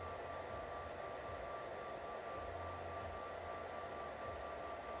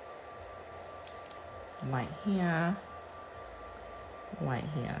 White here, white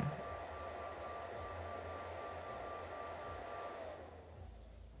here.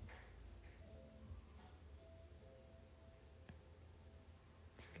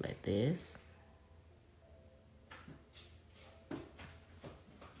 Just like this.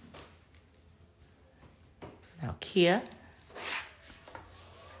 Now here,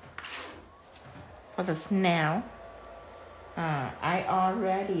 for the snail, I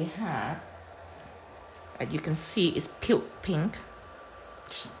already have, as you can see, it's pale pink,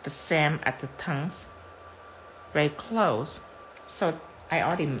 just the same at the tongues, very close. So I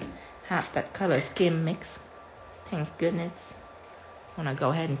already have that color scheme mix. Thank goodness. I'm gonna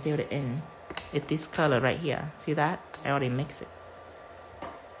go ahead and fill it in. It's this color right here. See that? I already mixed it.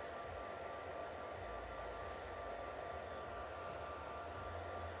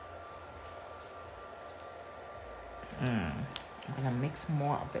 I'm gonna mix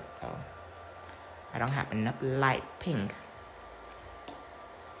more of it though. I don't have enough light pink.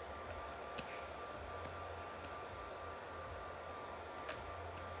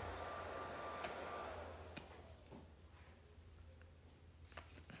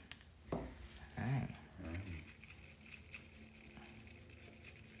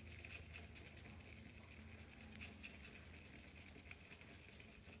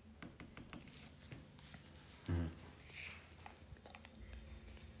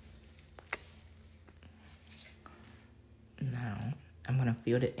 Now I'm gonna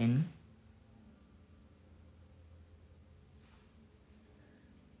fill it in.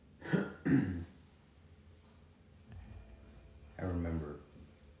 I remember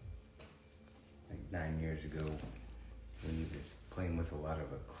like 9 years ago when you was playing with a lot of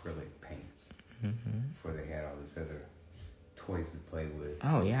acrylic paints before they had all this other toys to play with.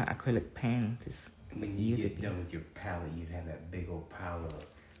 Oh yeah, acrylic paint is. When you get done with your palette, you'd have that big old pile of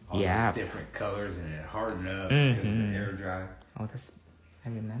all these different colors, and it hardened up because of the air dry. Oh, I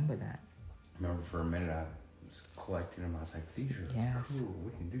remember that. I remember for a minute I was collecting them. I was like, these are cool.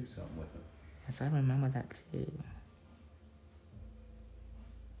 We can do something with them. Yes, I remember that too.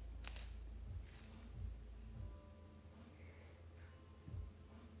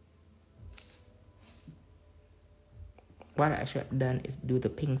 what I should have done is do the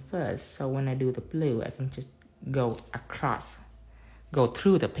pink first. So when I do the blue, I can just go across, go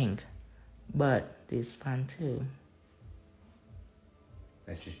through the pink. But this is fun too.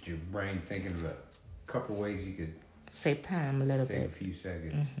 That's just your brain thinking of a couple ways you could save time a little bit. Save a few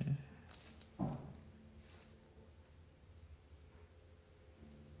seconds.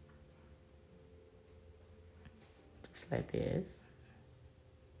 Just like this.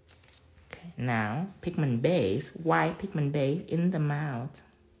 Okay, now pigment base, white pigment base in the mouth.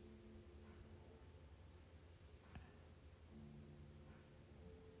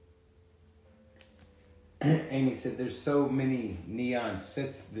 Amy said there's so many neon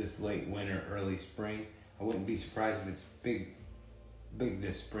sets this late winter, early spring. I wouldn't be surprised if it's big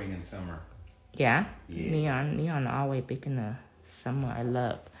this spring and summer. Yeah? Neon always big in the summer.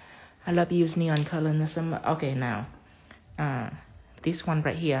 I love use neon color in the summer. Okay, now this one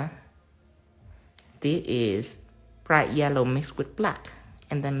right here, this is bright yellow mixed with black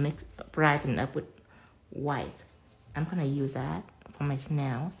and then brighten up with white. I'm gonna use that for my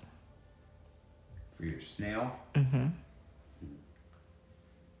snails. For your snail?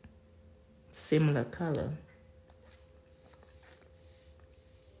 Similar color.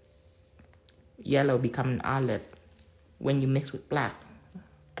 Yellow become an olive when you mix with black,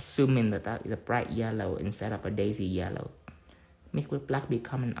 assuming that that is a bright yellow instead of a daisy yellow. Mix with black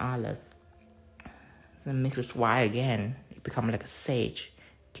become an olive. Then mix with white again, it become like a sage.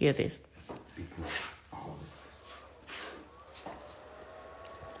 Hear this.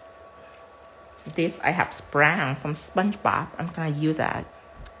 This I have brown from SpongeBob. I'm gonna use that.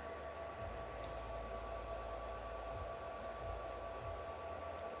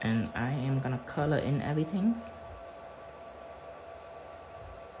 And I am gonna color in everything.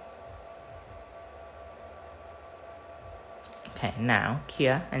 Okay, now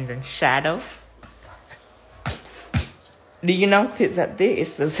here and then shadow. Do you notice that this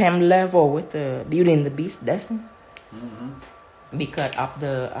is the same level with the Beauty and the Beast, doesn't? Because of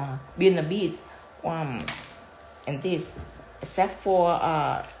the Beauty and the Beast, and this, except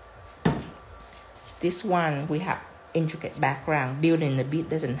for this one, we have intricate background. Beauty and the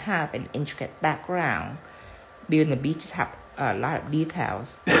Beast doesn't have an intricate background. Beauty and the Beast just have a lot of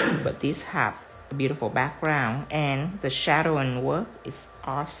details, but these have a beautiful background, and the shadow and work is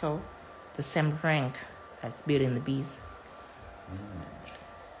also the same rank as Beauty and the Beast.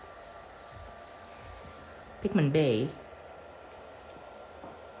 Pigment base.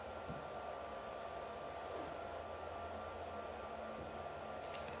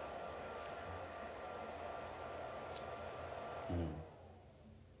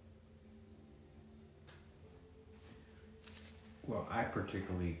 Well, I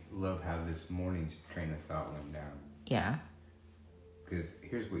particularly love how this morning's train of thought went down. Yeah. Because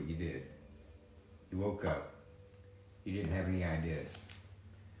here's what you did. You woke up. You didn't have any ideas.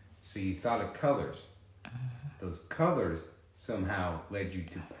 So you thought of colors. Those colors somehow led you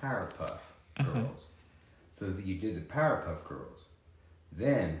to Powerpuff Girls. So that you did the Powerpuff Girls.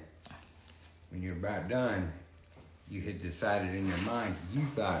 Then, when you're about done, you had decided in your mind, you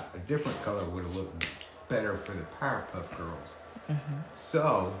thought a different color would have looked better for the Powerpuff Girls.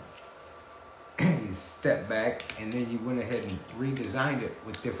 So, you stepped back and then you went ahead and redesigned it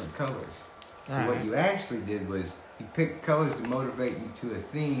with different colors. So what you actually did was you picked colors to motivate you to a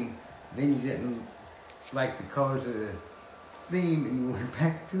theme, then you didn't like the colors of the theme and you went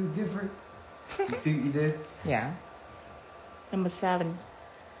back to a different. You see what you did? Yeah. Number 7,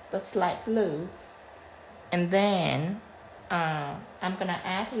 that's light blue. And then I'm gonna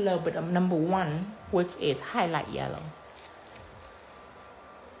add a little bit of number 1, which is highlight yellow.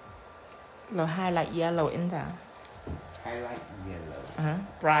 A little highlight yellow in there. Highlight yellow.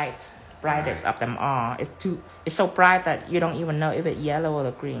 Brightest of them all. It's so bright that you don't even know if it's yellow or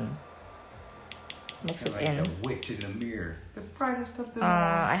the green. Mix it like in. The witch in the mirror. The brightest of them all.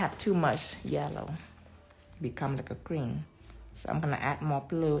 I have too much yellow. Become like a green. So I'm gonna add more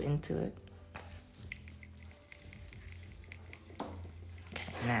blue into it.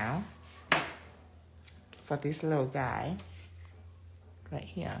 Okay, now for this little guy right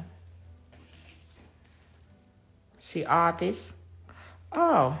here. See all this?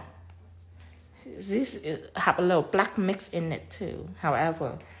 Oh, this have a little black mix in it too.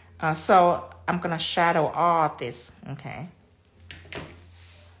 However, so I'm gonna shadow all this. Okay,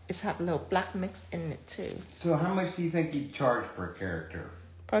 it's have a little black mix in it too. So how much do you think you charge per character?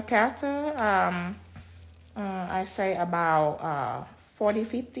 Per character, I say about 40,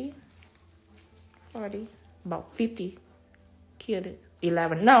 50. 40, about 50. Killed it.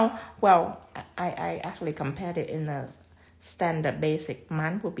 11. No, well, I actually compared it in the standard basic.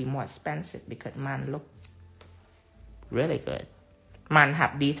 Mine would be more expensive because mine look Really good. Mine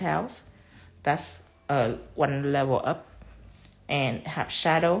have details. That's one level up. And have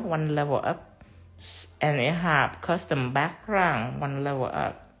shadow, one level up. And it have custom background, one level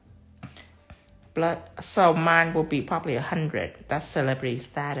up. So mine will be probably 100. That's celebrity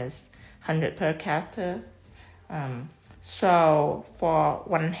status. 100 per character. So for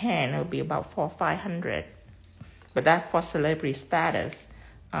one hand, it will be about 400 or 500. But that's for celebrity status.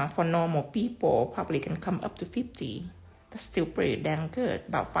 For normal people, probably can come up to 50. That's still pretty damn good.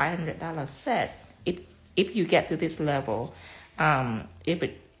 About $500 set. If you get to this level. If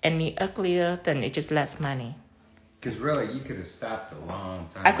it any uglier, then it's just less money. Because really, you could have stopped a long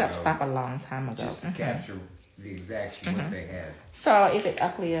time I ago. could have stopped a long time ago. Just to capture the exact what they had. So if it's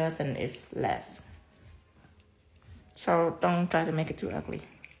uglier, then it's less. So don't try to make it too ugly.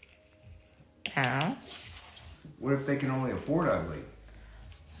 Now. What if they can only afford ugly?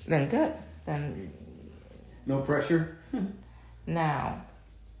 Then good. Then. No pressure? Now.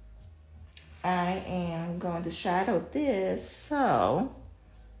 I am going to shadow this, so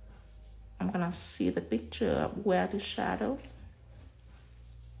I'm gonna see the picture of where to shadow.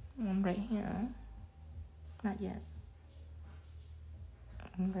 One right here. Not yet.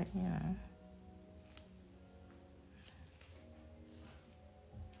 One right here.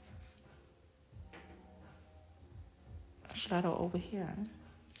 Shadow over here.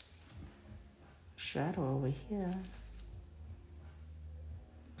 Shadow over here.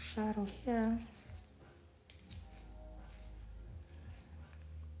 Shadow here.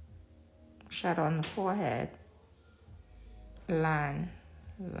 Shadow on the forehead. Line.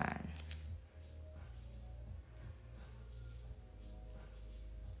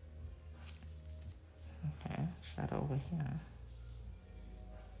 Okay, shadow over here.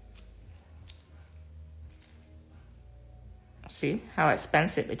 See how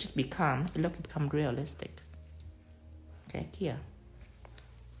expensive it just become. It become realistic. Okay, here.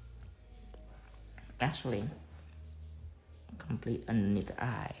 Actually, complete underneath the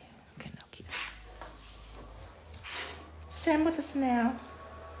eye. Okay, now here. Same with the snails.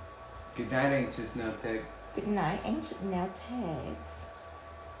 Good night, ancient snail tag. Good night, ancient nail tags.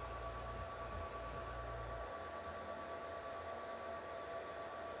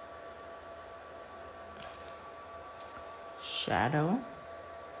 Shadow.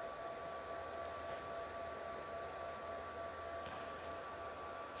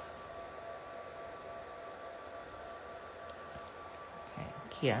 Okay,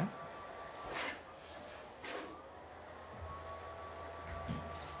 here.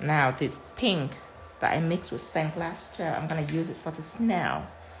 Now this pink that I mixed with stained glass gel, I'm gonna use it for the snail.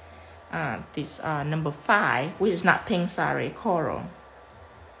 This number 5, which is not pink, sorry, coral.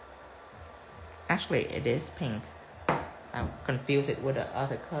 Actually, it is pink. I confuse it with the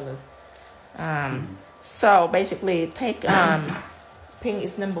other colors. So basically, take pink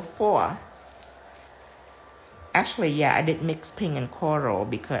is number 4. Actually, yeah, I did mix pink and coral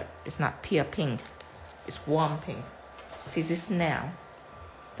because it's not pure pink. It's warm pink. See this now?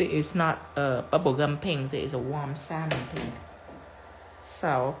 There is not a bubblegum pink. There is a warm salmon pink.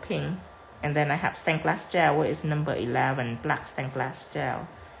 So pink, and then I have stained glass gel, which is number 11, black stained glass gel.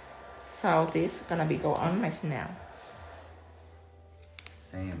 So this is gonna be go on my snail.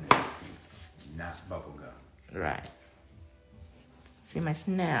 Salmon, not bubblegum. Right. See my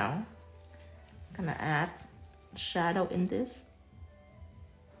snail. Gonna add shadow in this.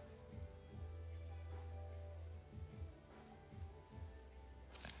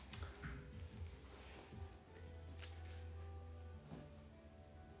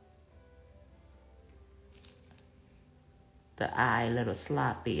 The eye a little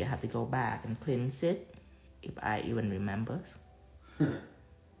sloppy. I have to go back and cleanse it if I even remembers.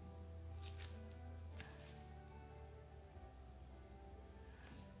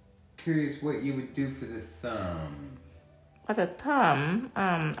 Curious what you would do for the thumb. For the thumb,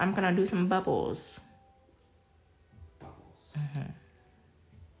 I'm gonna do some bubbles. Bubbles.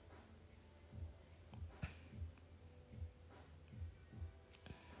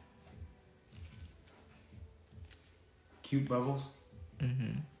 Cute bubbles?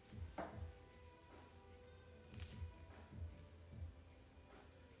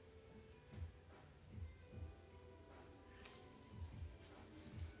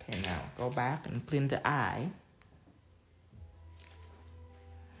 Okay, now go back and clean the eye.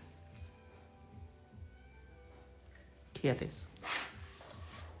 Here this.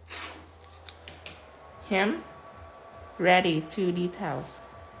 Him, ready to details.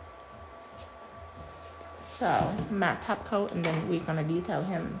 So, matte top coat, and then we're gonna detail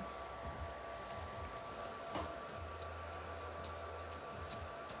him.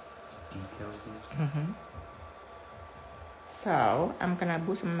 Details? So I'm gonna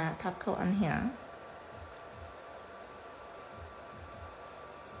put some matte top coat on here.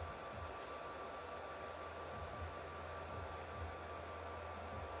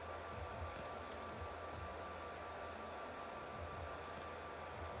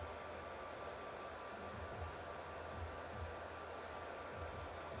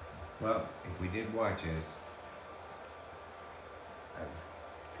 Well, if we did watch this,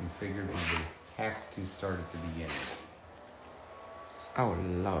 I've configured it would have to start at the beginning. Oh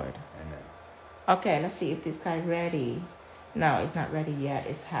Lord. I know. Okay, let's see if this guy's ready. No, it's not ready yet.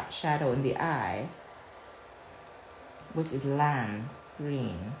 It's shadow in the eyes, which is lime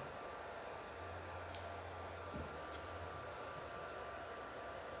green.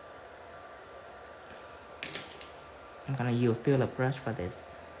 I'm gonna use a filler brush for this.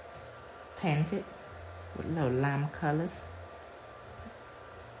 Tint it with little lime colors.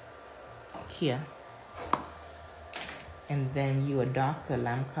 Here. And then use a darker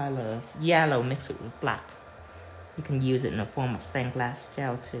lime colors, yellow mixed with black. You can use it in the form of stained glass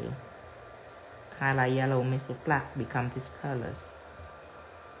gel too. Highlight yellow mixed with black become these colors.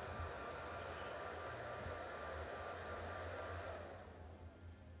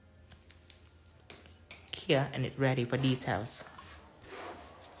 Here, and it's ready for details.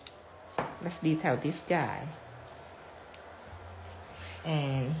 Let's detail this guy.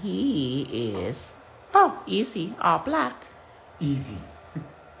 And he is, oh, easy, all black. Easy.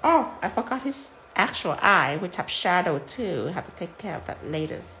 Oh, I forgot his actual eye, which have shadow too. I have to take care of that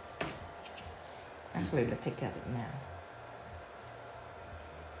later. Actually, let's take care of it now.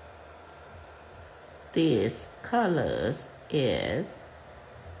 This colors is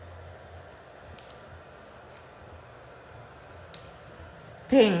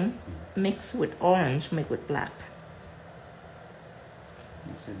pink mixed with orange mixed with black.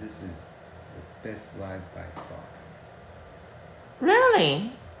 So this is the best live by far.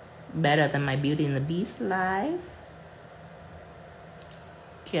 Really? Better than my Beauty and the Beast live?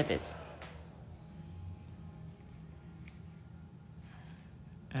 Hear this.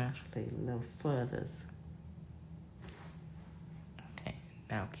 Actually, a little further. Okay,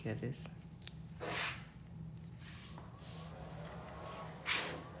 now hear this.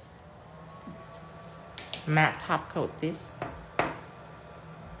 Matte top coat this.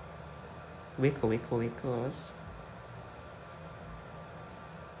 Wiggle, wiggle, wiggles.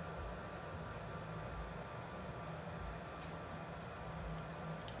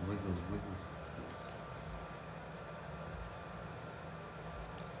 Wiggles, wiggles.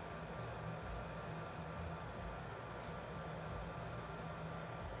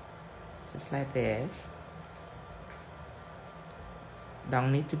 Just like this.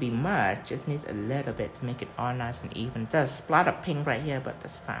 Don't need to be much, just needs a little bit to make it all nice and even. There's a spot of pink right here, but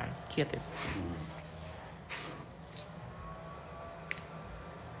that's fine. Hear this.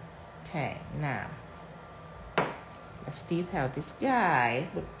 Okay, now let's detail this guy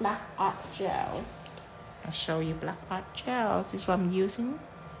with black art gels. I'll show you black art gels. This is what I'm using.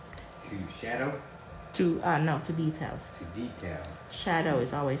 To shadow? To details. To detail. Shadow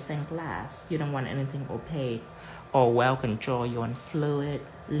is always stained glass. You don't want anything opaque or well controlled. You want fluid,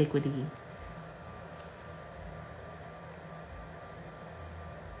 liquidy.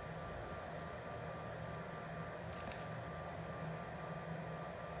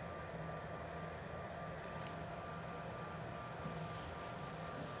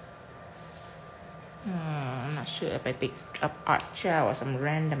 I'm not sure if I picked up art gel or some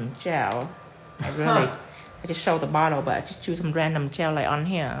random gel. I just showed the bottle, but I just choose some random gel like on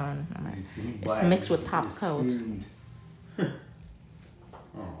here. It's mixed with top coat. Oh,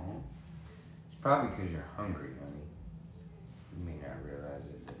 it's probably because you're hungry, honey. You may not realize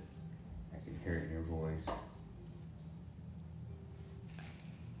it, but I can hear it in your voice.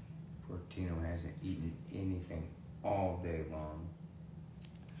 Poor Tino hasn't eaten anything all day long.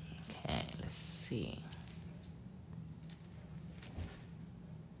 Okay, let's see.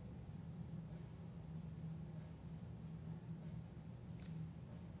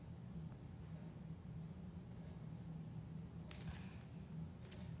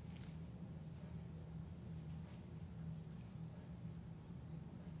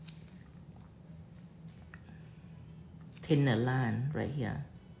 Thinner line right here.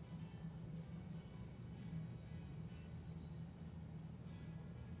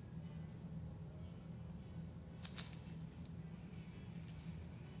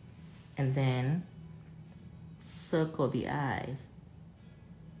 And then circle the eyes.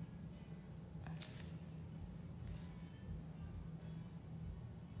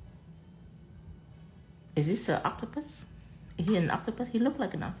 Is this an octopus? Is he an octopus? He looked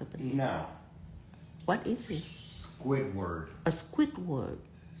like an octopus. No. What is he? Squidward. A Squidward.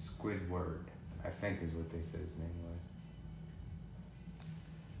 Squidward, I think is what they said his name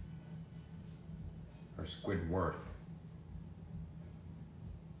was. Or Squidworth.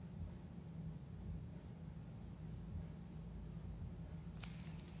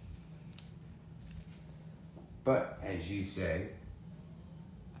 But, as you say,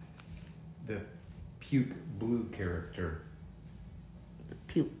 the puke blue character. The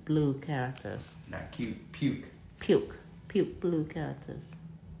puke blue characters. Not cute, puke. Puke. Puke blue characters.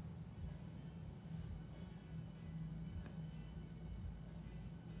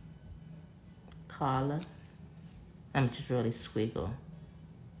 Color. I'm just really swiggle.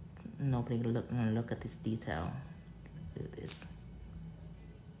 Nobody look at this detail. Do this.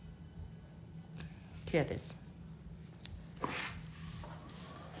 Here it is.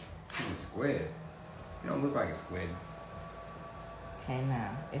 It's a squid. You don't look like a squid. Okay,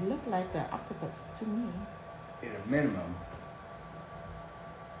 now it looked like an octopus to me. At a minimum.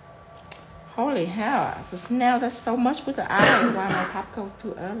 Holy hell! It's a snail. That's so much with the eyes. Why my top coat's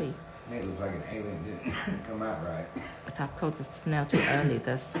too early? It looks like an alien didn't come out right. The top coat is snail too early.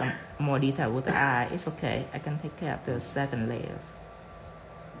 There's some more detail with the eye. It's okay. I can take care of the second layers.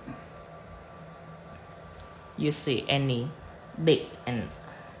 You see any big and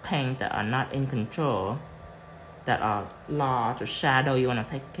paint that are not in control, that are large or shadow, you want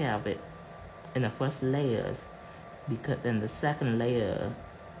to take care of it in the first layers, because then the second layer,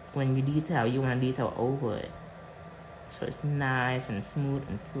 when you detail, you want to detail over it, so it's nice and smooth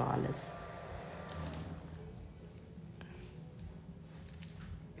and flawless.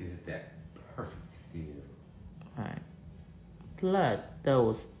 Is it that perfect feel? Right. Plus,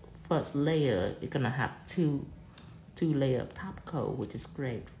 those first layer, you're gonna have two layer of top coat, which is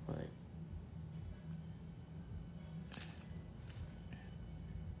great for it.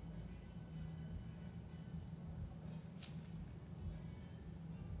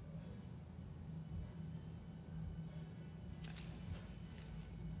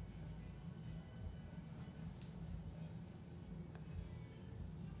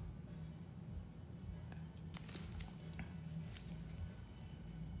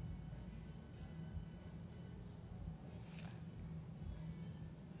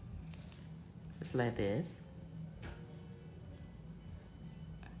 Just like this.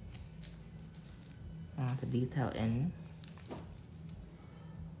 The detail in.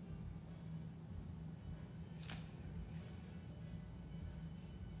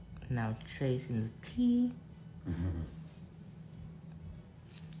 Now tracing the T.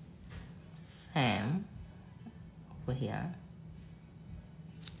 Sam over here.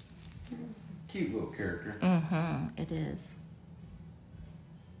 Cute little character. It is.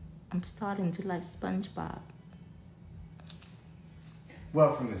 I'm starting to like SpongeBob.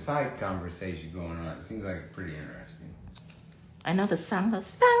 Well, from the side conversation going on, it seems like it's pretty interesting. I know the song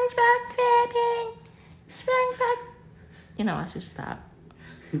goes, SpongeBob cracking, SpongeBob. You know, I should stop.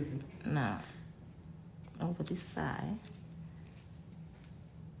 No. Over this side.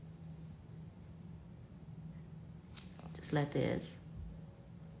 Just like this.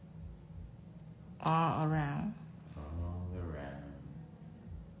 All around. All around.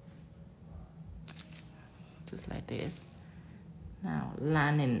 Just like this. Now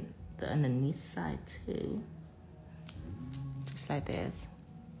lining the underneath side too. Just like this.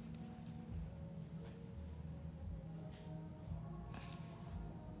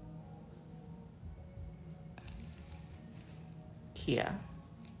 Here.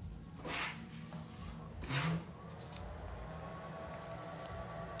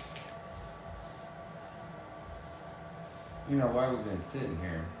 You know, while we've been sitting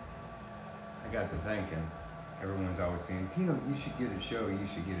here, I got to thinking, everyone's always saying, Tino, you should get a show, you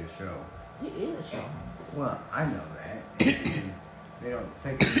should get a show. It is a show. Well, I know that. And they don't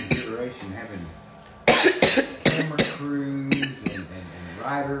take into consideration having camera crews and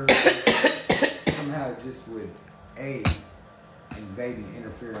writers. Somehow it just would, A, invade and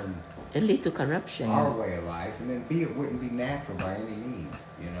interfere in It leads to corruption. our way of life, and then B, it wouldn't be natural by any means.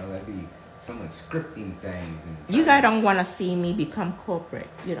 You know, that'd be someone scripting things. And You guys don't want to see me become corporate.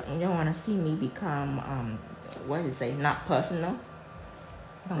 You don't want to see me become, what do you say, not personal.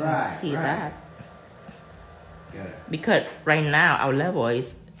 You don't want to see that. Got it. Because right now our level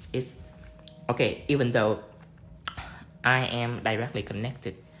is okay, even though I am directly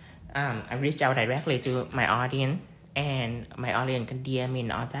connected. I reach out directly to my audience, and my audience can DM me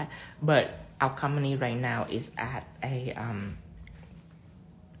and all that. But our company right now is at a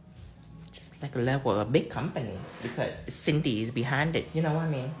just like a level of a big company, because Cindy is behind it. You know what I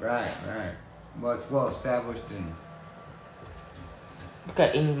mean? Right. Well, it's well established, and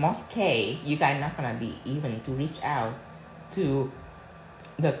Because in most case, you guys not gonna be even to reach out to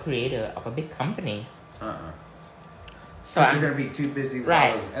the creator of a big company. So you're gonna be too busy with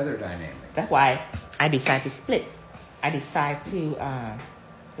all those other dynamics. That's why I decided to split. I decided to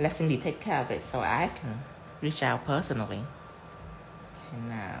let Cindy take care of it so I can reach out personally. Okay,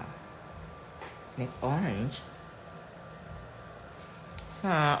 now make orange. So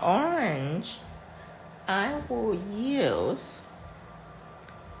orange, I will use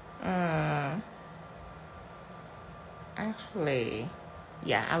actually,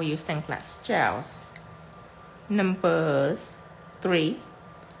 yeah, I will use stained glass gels. Numbers 3.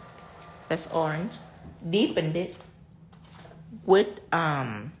 That's orange. Deepened it with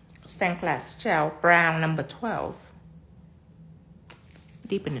stained glass gel brown number 12.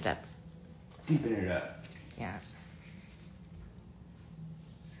 Deepen it up. Deepen it up. Yeah.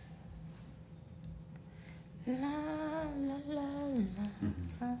 La la la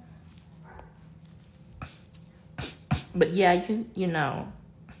la. But yeah, you know,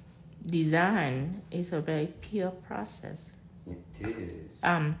 design is a very pure process. It is.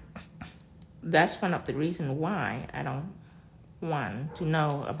 That's one of the reasons why I don't want to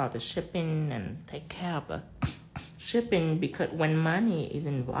know about the shipping and take care of the shipping, because when money is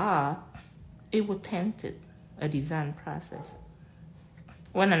involved, it will taint a design process.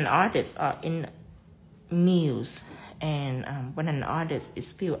 When an artist are in muse and when an artist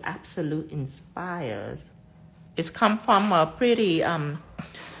is feel absolute inspires, it's come from a pretty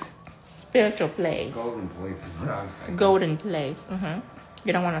spiritual place. Golden place is what I was thinking. Golden place.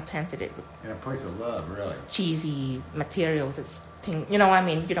 You don't want to taint it with in a place of love, really. cheesy materials. You know what I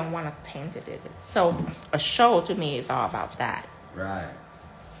mean? You don't want to taint it. So a show to me is all about that. Right.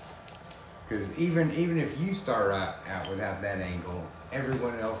 Because even if you start out without that angle,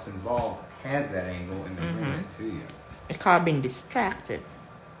 everyone else involved has that angle and they bring it to you. It's called being distracted.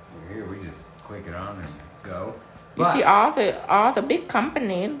 Here we just click it on and go. You see, all the big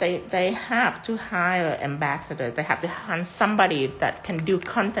companies, they have to hire ambassadors. They have to hire somebody that can do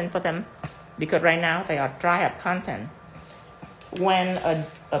content for them, because right now they are dry up content. When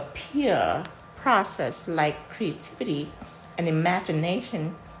a pure process like creativity and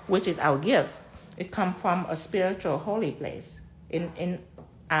imagination, which is our gift, it comes from a spiritual holy place in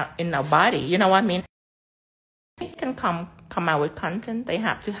our body. You know what I mean? They can come out with content. They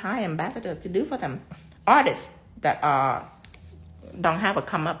have to hire ambassadors to do for them. Artists that don't have a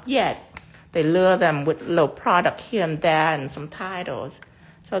come up yet, they lure them with little product here and there and some titles,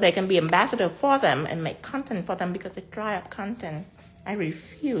 so they can be ambassador for them and make content for them, because they dry up content. I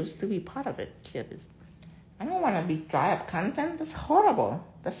refuse to be part of it, kids. I don't want to be dry up content. That's horrible.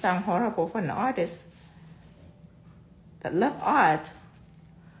 That sounds horrible for an artist that love art.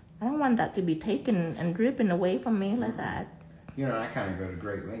 I don't want that to be taken and driven away from me like that. You know, I kind of go to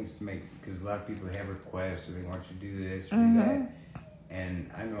great lengths to make, because a lot of people have requests or they want you to do this or do that.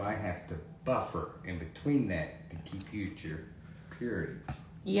 And I know I have to buffer in between that to keep you at your purity.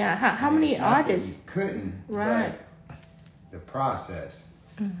 Yeah, how many artists? You couldn't, right? But the process.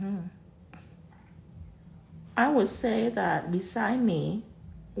 I would say that beside me,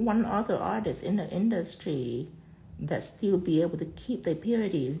 one other artist in the industry that still be able to keep their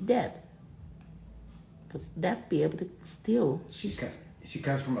purity is Deb. Because Deb be able to still... She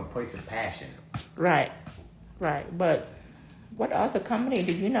comes from a place of passion. Right. But what other company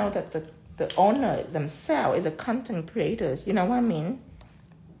do you know that the owner themselves is a content creator? You know what I mean?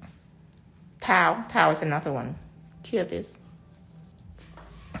 Tao is another one. Hear this.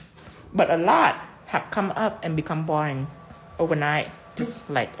 But a lot have come up and become boring overnight. Just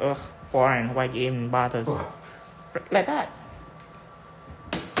like, boring. Why you even bother? Like that.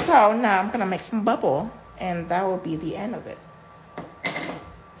 So now I'm going to make some bubble, and that will be the end of it.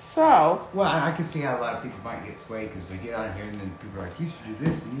 So... Well, I can see how a lot of people might get swayed, because they get on here and then people are like, you should do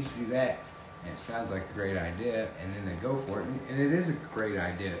this and you should do that. And it sounds like a great idea, and then they go for it. And it is a great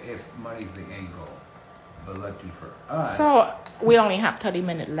idea if money's the end goal. But lucky for us... So we only have 30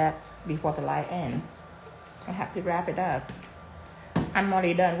 minutes left before the live ends. I have to wrap it up. I'm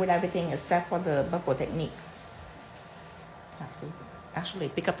already done with everything except for the bubble technique. Have to actually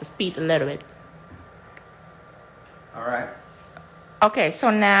pick up the speed a little bit. All right. Okay, so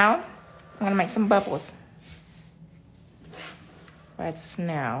now I'm going to make some bubbles. Where's the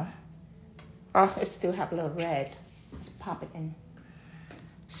snail? Oh, it still have a little red. Let's pop it in.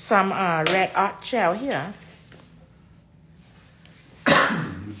 Some red art gel here.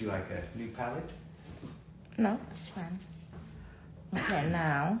 Would you like a new palette? No, that's fine. Okay,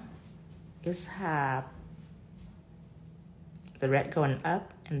 now is have the red going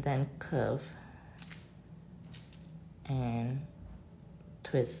up and then curve. And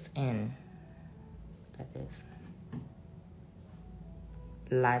twist in. Like this.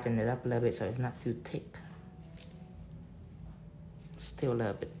 Lighten it up a little bit so it's not too thick. Still a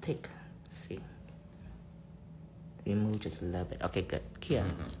little bit thick. See. Remove just a little bit. Okay, good. Here.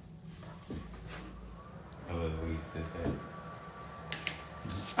 I love the way you said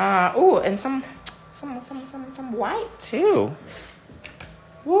that. Oh, and some white too.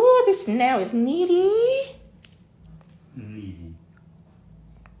 Ooh, this nail is needy. Needy.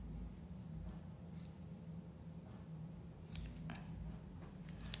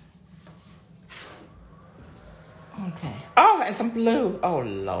 Okay. Oh, and some blue. Oh,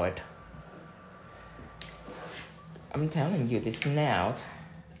 Lord. I'm telling you, this nail,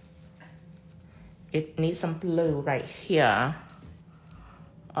 it needs some blue right here.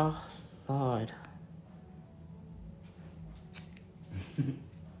 Oh, Lord.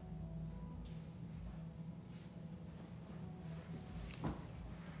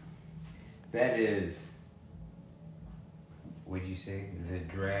 That is, what'd you say? The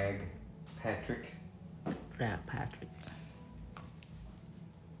drag Patrick? Drag Patrick.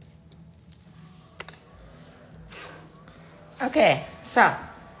 Okay, so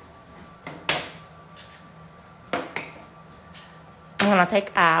I'm gonna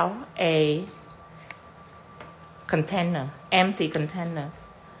take out a container, empty containers.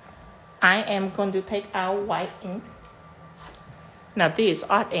 I am going to take out white ink. Now this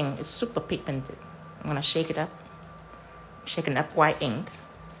art ink is super pigmented. I'm gonna shake it up. Shaking up white ink.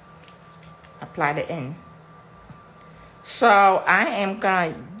 Apply the ink. So I am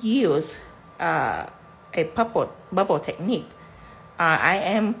gonna use a bubble technique. I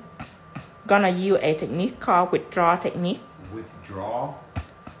am gonna use a technique called withdraw technique. Withdraw?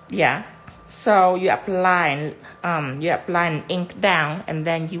 Yeah. So you apply ink down and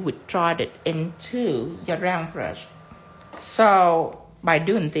then you withdraw it into your round brush. So by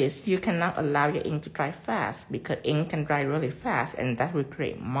doing this, you cannot allow your ink to dry fast because ink can dry really fast and that will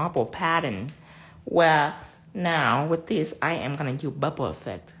create marble pattern. Where now with this, I am gonna use bubble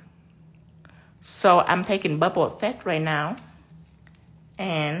effect. So I'm taking bubble effect right now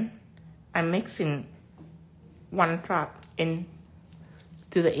and I'm mixing one drop into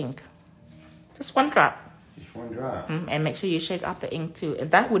the ink. Just one drop. Just one drop. And make sure you shake up the ink too.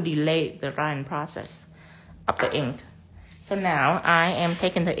 And that would delay the drying process of the ink. So now I am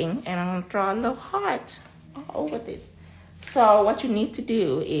taking the ink and I'm going to draw a little heart all over this. So what you need to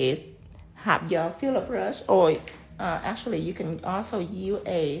do is have your filler brush, or actually you can also use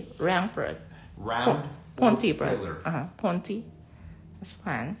a round brush. Round? Pointy brush. Filler? Pointy. That's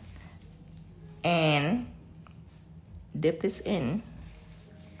fine. And dip this in.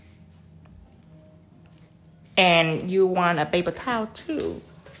 And you want a paper towel too.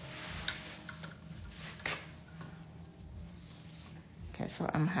 Okay, so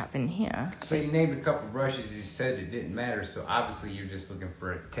I'm having here. So you named a couple brushes, you said it didn't matter, so obviously you're just looking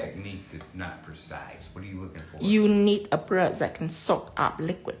for a technique that's not precise. What are you looking for? You need a brush that can soak up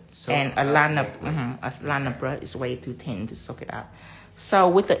liquid. And a liner brush is way too thin to soak it up. So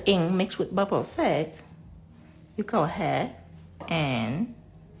with the ink mixed with bubble effect, you go ahead and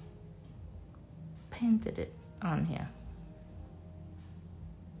painted it on here.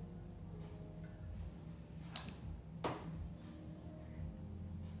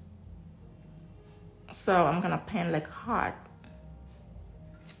 So I'm gonna paint like heart.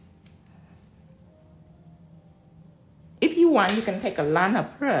 If you want, you can take a liner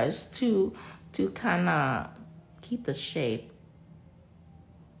brush to kind of keep the shape.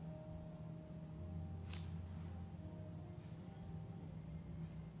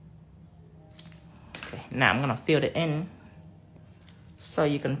 Okay, now I'm gonna fill it in. So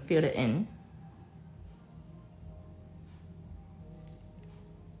you can fill it in.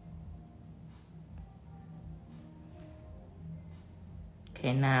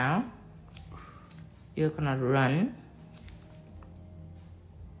 Okay, now you're gonna run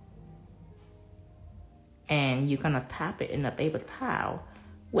and you're gonna tap it in a paper towel.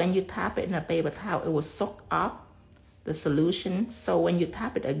 When you tap it in a paper towel, it will soak up the solution. So when you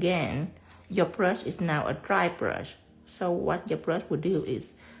tap it again, your brush is now a dry brush. So what your brush will do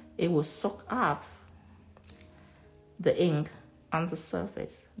is it will soak up the ink on the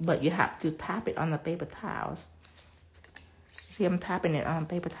surface, but you have to tap it on the paper towels. See, I'm tapping it on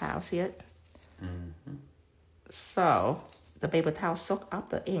paper towel, see it? Mm-hmm. So the paper towel soak up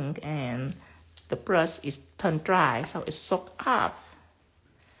the ink and the brush is turned dry, so it soak up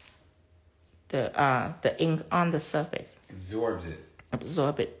the ink on the surface. Absorbs it.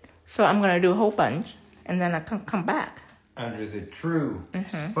 Absorb it. So I'm gonna do a whole bunch and then I can come back. Under the true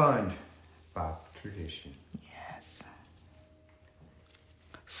sponge by tradition. Yes.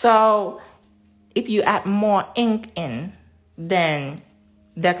 So if you add more ink in, then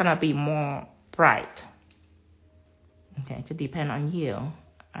they're gonna be more bright. Okay, it depends on you.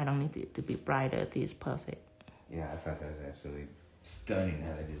 I don't need it to be brighter. This is perfect. Yeah, I thought that was absolutely stunning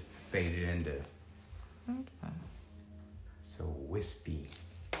how they just faded into so wispy.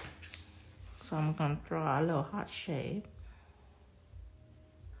 So I'm gonna draw a little heart shape.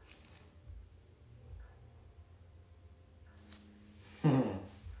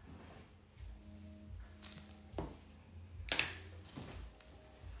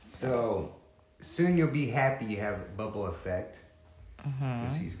 So soon you'll be happy you have a bubble effect.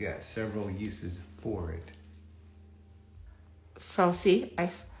 Because he's got several uses for it. So see,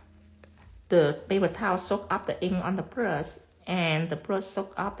 the paper towel soak up the ink on the brush, and the brush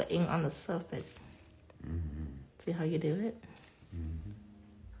soak up the ink on the surface. See how you do it?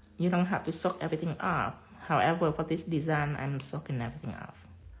 You don't have to soak everything up. However, for this design, I'm soaking everything up.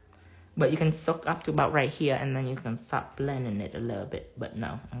 But you can soak up to about right here, and then you can start blending it a little bit. But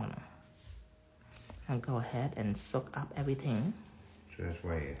no, I'll go ahead and soak up everything. So that's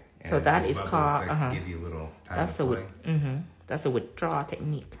why you so that is called give you a little time to play. That's a withdraw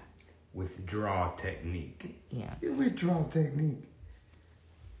technique. Withdraw technique. Yeah. Withdraw technique.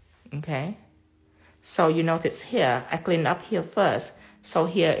 Okay. So you notice here, I clean up here first. So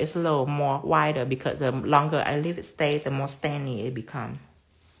here is a little more wider because the longer I leave it stay, the more stainy it becomes.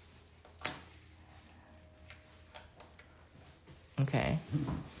 Okay.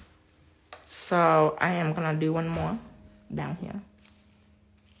 So I am gonna do one more down here.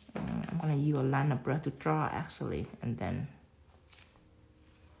 I'm gonna use a liner brush to draw actually, and then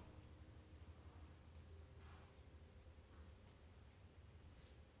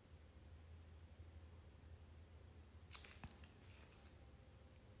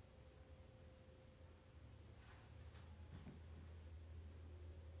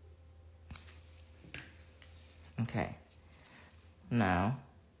okay. Now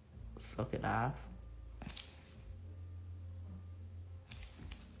soak it off.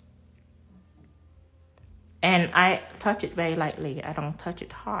 And I touch it very lightly. I don't touch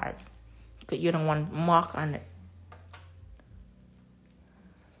it hard because you don't want mark on it.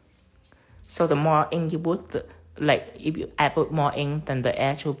 So the more ink you put, like if you add more ink, then the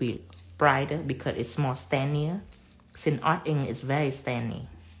edge will be brighter because it's more stainier. Since art ink is very stainy.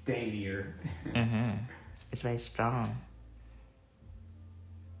 Stainier. It's very strong.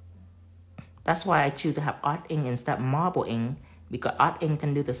 That's why I choose to have art ink instead of marble ink. Because art ink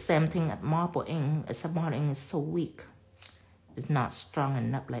can do the same thing as marble ink, except marble ink is so weak. It's not strong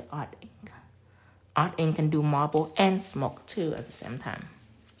enough like art ink. Art ink can do marble and smoke too at the same time.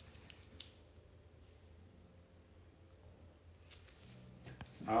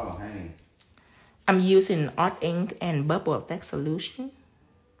 Oh, honey. I'm using art ink and bubble effect solution.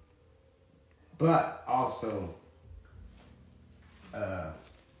 But also,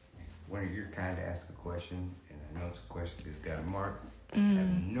 when you're kind to ask a question, I know it's a question that's got a mark. I have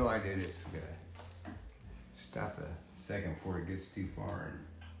no idea this is gonna stop a second before it gets too far.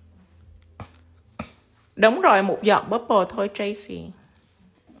 Đúng rồi, một giọt bubble thôi, Tracy.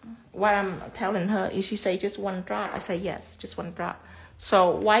 What I'm telling her is she say just one drop. I say yes, just one drop.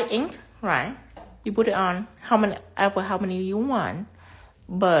 So white ink, right? You put it on how many you want.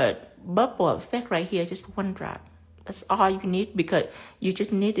 But bubble effect right here, just one drop. That's all you need because you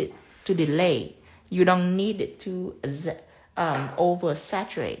just need it to delay. You don't need it to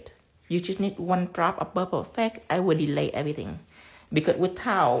oversaturate. You just need one drop of bubble effect. I will delay everything. Because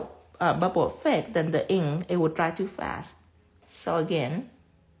without bubble effect, then the ink, it will dry too fast. So again,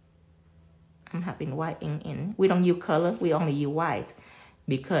 I'm having white ink in. We don't use color, we only use white.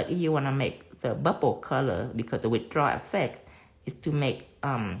 Because if you want to make the bubble color, because the withdraw effect is to make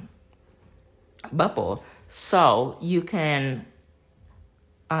bubble. So you can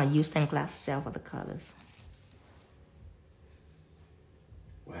use stained glass gel for the colors.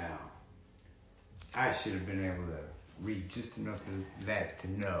 Wow. I should have been able to read just enough of that to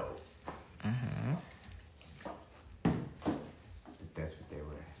know. That that's what they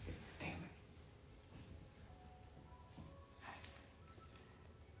were asking. Damn it.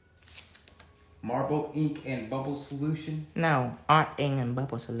 Marble ink and bubble solution? No, art ink and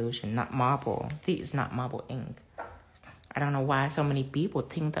bubble solution, not marble. This is not marble ink. I don't know why so many people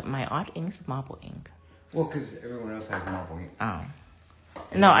think that my art ink is marble ink. Well, because everyone else has marble ink. Oh.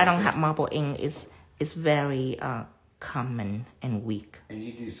 No, I don't have marble ink. It's very common and weak. And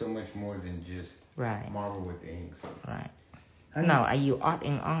you do so much more than just marble with ink. So. Right. Honey, no, I use art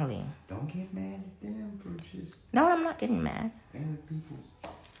ink only. Don't get mad at them for just... No, I'm not getting mad. And people.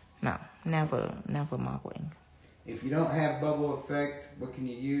 No, never marble ink. If you don't have bubble effect, what can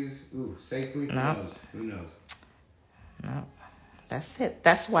you use? Ooh, safely? No. Who knows? No. That's it.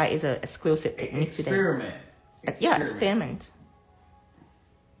 That's why it's an exclusive technique today. Experiment. Yeah, experiment.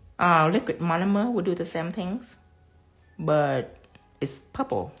 Liquid monomer will do the same things, but it's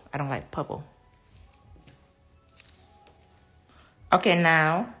purple. I don't like purple. Okay,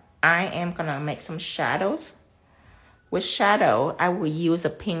 now I am gonna make some shadows. With shadow, I will use a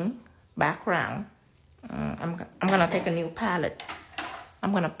pink background. I'm gonna take a new palette.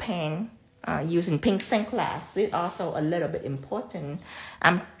 I'm gonna paint using pink stained glass. It's also a little bit important.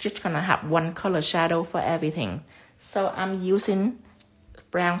 I'm just gonna have one color shadow for everything. So I'm using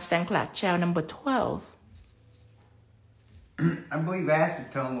brown stained glass gel number 12. I believe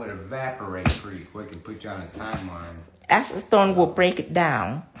acetone would evaporate pretty quick and put you on a timeline. Acetone will break it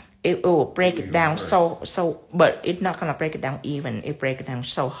down. It will break it down but it's not gonna break it down even. It break it down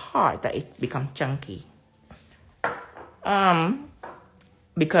so hard that it becomes chunky.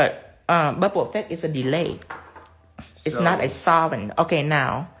 Because bubble effect is a delay. It's not a solvent. Okay,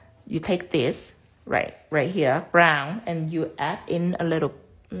 now you take this right here, brown, and you add in a little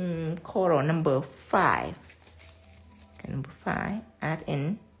Kolor number 5. Okay, number 5. Add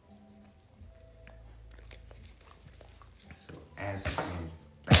in. So acetone,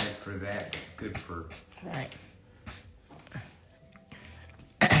 bad for that, good for. Right.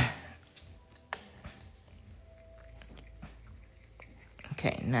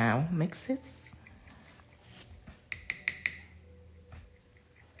 Okay, now mix it.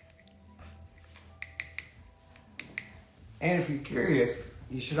 And if you're curious,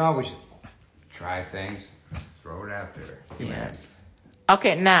 you should always try things. Throw it out there. Yes.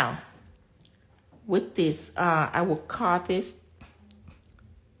 Okay, now with this, I will call this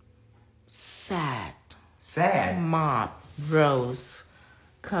sad mauve rose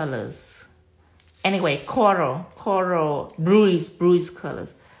colors. Anyway, coral bruise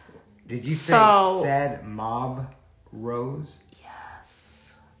colors. Did you say sad mauve rose?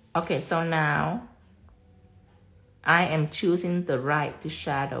 Yes. Okay, so now I am choosing the right to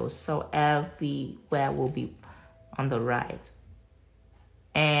shadow, so everywhere will be on the right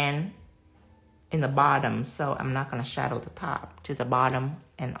and in the bottom. So I'm not gonna shadow the top, just the bottom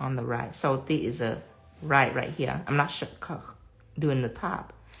and on the right. So this is a right here. I'm not doing the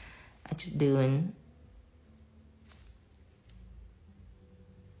top. I just doing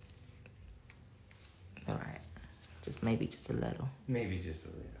all right. Maybe just a little. Maybe just a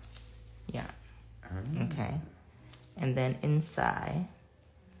little. Yeah. Okay. And then inside,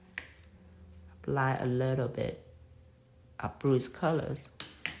 apply a little bit of bruise colors.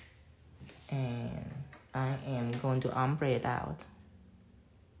 And I am going to ombre it out.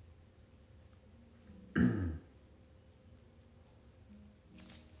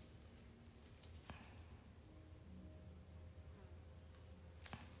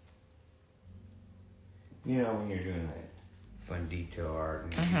 You know, when you're doing that fun detail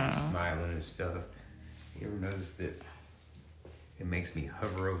art and you're smiling and stuff, you ever notice that it makes me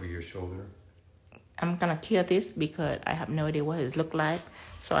hover over your shoulder? I'm gonna kill this because I have no idea what it looks like.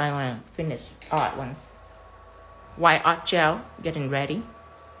 So I wanna finish art once. White art gel, getting ready.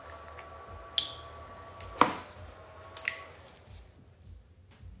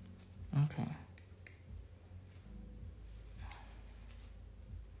 Okay.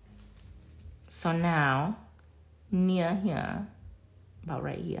 So now, near here, about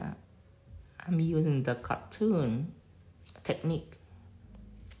right here, I'm using the cartoon technique,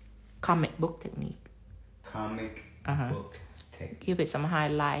 comic book technique. Comic book technique. Give it some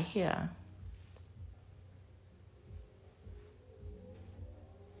highlight here.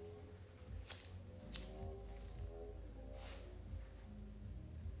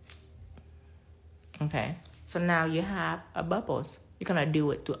 Okay, so now you have a bubbles. You're gonna do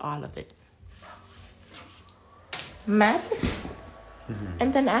it to all of it. Matte,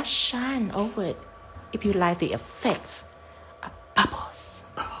 and then I shine over it. If you like the effects of bubbles.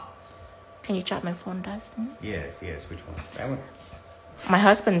 Can you drop my phone, Dustin? Yes. Which one? That one? My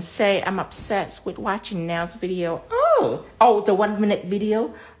husband say I'm obsessed with watching Nell's video. Oh, the 1 minute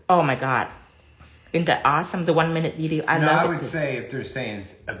video. Oh my God. Isn't that awesome? The 1 minute video. I love it. I would say if they're saying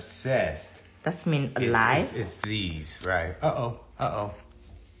obsessed. That's mean alive. It's these, right? Uh-oh. Oh.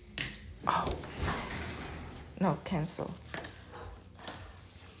 No, cancel.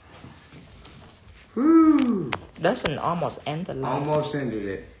 Woo! Doesn't almost end the live. Almost ended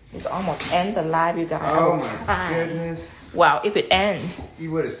it. It's almost end the live, you guys. Oh my goodness. Wow, if it ends.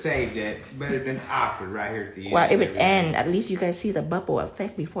 You would have saved it, but it'd been awkward right here at the end. Well, if it ends, at least you guys see the bubble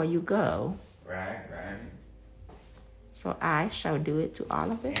effect before you go. Right. So I shall do it to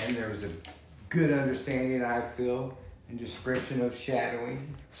all of it. And there was a good understanding, I feel, and description of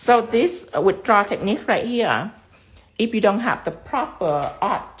shadowing. So this withdrawal technique right here, if you don't have the proper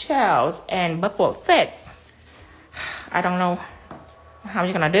art gels and bubble effect, I don't know how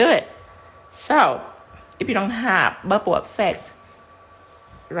you're gonna do it. So if you don't have bubble effect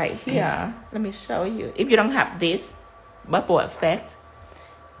right here, let me show you. If you don't have this bubble effect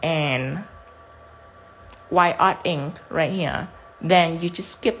and white art ink right here, then you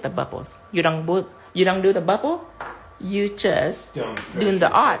just skip the bubbles. You don't do the bubble. You just doing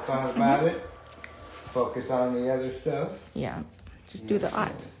the art. About it. Focus on the other stuff. Yeah, just do the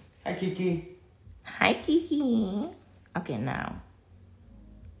art. Hi, Kiki. Hi, Kiki. Okay, now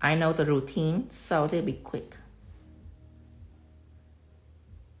I know the routine, so they'll be quick.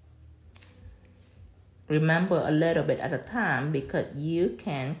 Remember a little bit at a time because you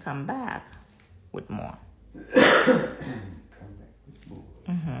can come back with more.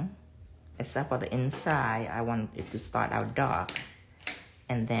 Except for the inside, I want it to start out dark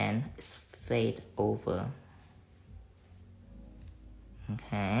and then fade over.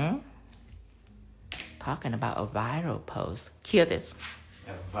 Okay. Talking about a viral post. Kill this.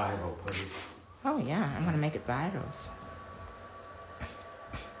 A viral post. Oh yeah, I'm gonna make it viral.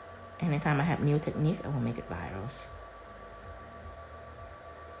 Anytime I have new technique, I will make it viral.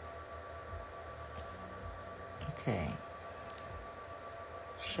 Okay.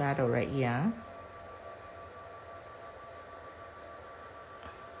 Shadow right here.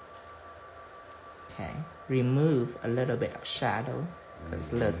 Okay. Remove a little bit of shadow because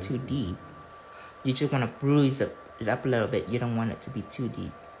it's a little too deep. You just want to bruise it up a little bit. You don't want it to be too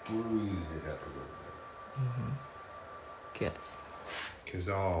deep. Bruise it up a little bit. Good. Because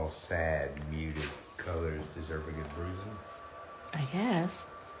all sad, muted colors deserve a good bruising. I guess.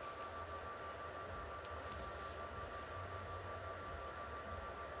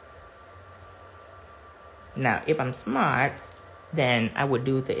 Now, if I'm smart, then I would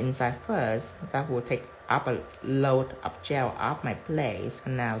do the inside first. That will take up a load of gel off my place.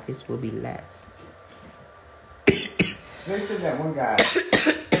 And now this will be less. They said that one guy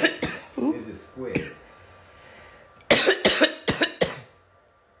is a squid.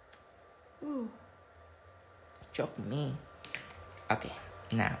 Ooh. Choke me. Okay,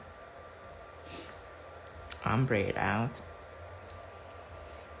 now. Ombre it out.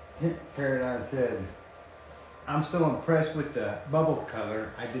 Paradigm said, I'm so impressed with the bubble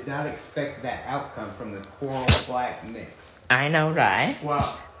color. I did not expect that outcome from the coral black mix. I know, right?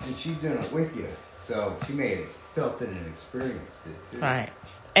 Well, and she's doing it with you. So she may have felt it and experienced it too. Right.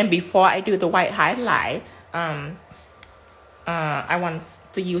 And before I do the white highlight, I want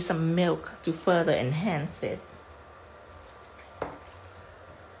to use some milk to further enhance it.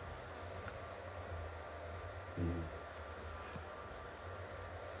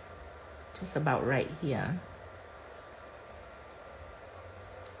 Just about right here.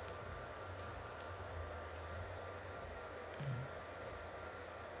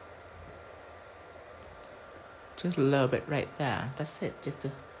 Just a little bit right there. That's it. Just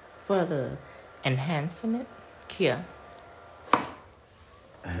to further enhancing it. Here.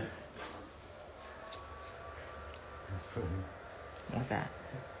 That's funny. What's that?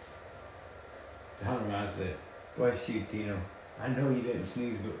 I said, bless you, Tino. I know you didn't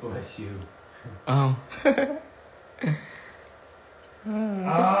sneeze, but bless you. Oh.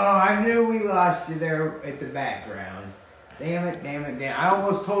 I knew we lost you there at the background. Damn it. I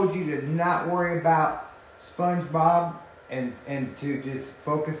almost told you to not worry about SpongeBob and to just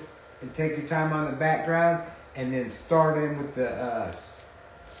focus and take your time on the background and then start in with the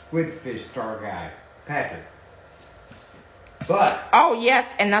Squidfish star guy, Patrick. But oh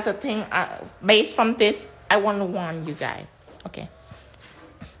yes, another thing. Based from this, I want to warn you guys. Okay.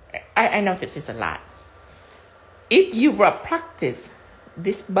 I know this is a lot. If you will practice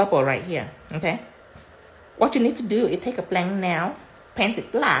this bubble right here, okay, what you need to do is take a blank nail, paint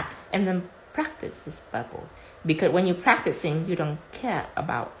it black, and then practice this bubble. Because when you're practicing, you don't care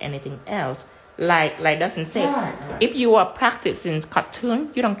about anything else. Like doesn't say, right. If you are practicing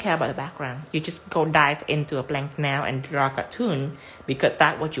cartoon, you don't care about the background. You just go dive into a blank nail and draw a cartoon because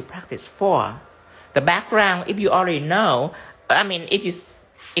that's what you practice for. The background, if you already know, I mean, if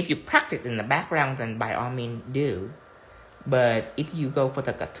you practice in the background, then by all means do. But if you go for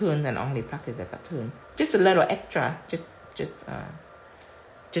the cartoon, then only practice the cartoon. Just a little extra, just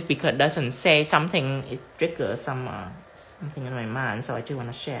because it doesn't say something, it triggers something in my mind, so I just want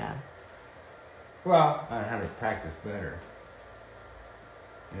to share. well, I how to practice better.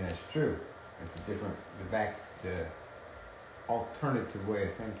 Yeah, it's true. It's a different, the alternative way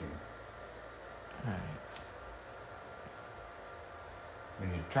of thinking. Right. When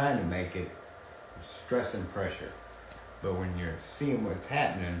you're trying to make it stress and pressure. But when you're seeing what's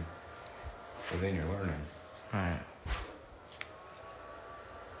happening, well, then you're learning. Right.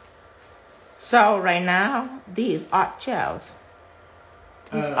 So right now, these art gels.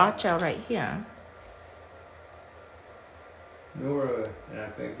 This art gel right here. Nora, and I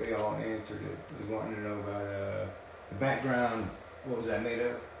think they all answered it, was wanting to know about the background. What was that made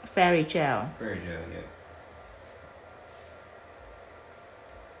of? Fairy gel. Fairy gel, yeah.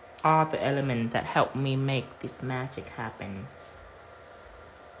 All the elements that help me make this magic happen.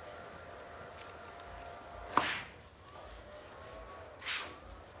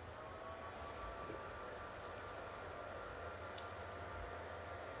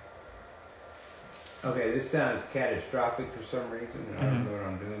 Okay, this sounds catastrophic for some reason, and I don't know what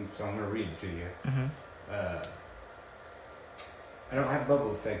I'm doing, so I'm going to read it to you. I don't have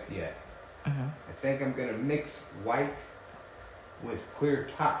bubble effect yet. I think I'm going to mix white with clear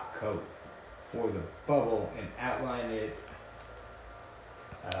top coat for the bubble and outline it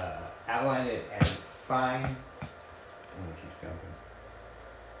as fine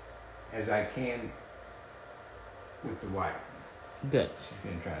as I can with the white. Good. She's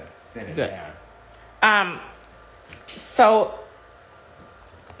going to try to thin it Good. down. So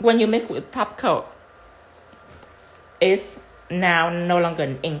when you mix with top coat, it's now no longer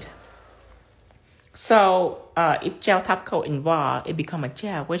an ink. So if gel top coat involved, it become a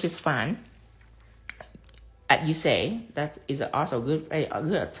gel, which is fine. As you say, that is also a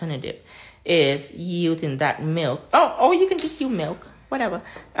good alternative. Is using that milk. Oh, you can just use milk, whatever.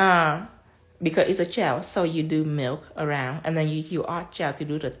 Because it's a gel, so you do milk around, and then you use art gel to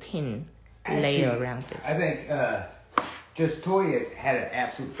do the thin layer around this. I think Just Toya had an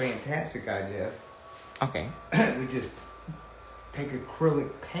absolute fantastic idea. Okay. We just take acrylic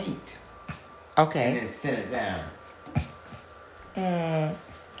paint. Okay. And then thin it down.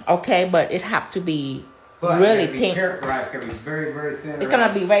 Okay, but it have to be But really it's thick. It's gonna be very, very thin. It's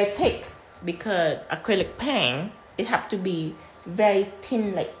gonna be very thick because acrylic paint, it have to be very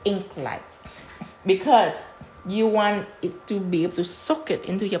thin, like ink-like, because you want it to be able to soak it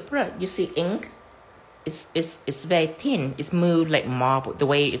into your brush. You see, ink, it's very thin. It's moved like marble. The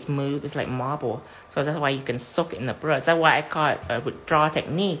way it's moved is like marble. So that's why you can soak it in the brush. That's why I call it a withdraw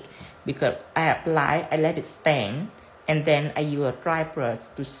technique, because I apply, I let it stain, and then I use a dry brush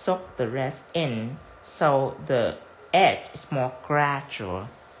to soak the rest in. So the edge is more gradual.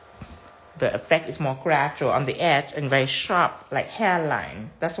 The effect is more gradual on the edge and very sharp, like hairline.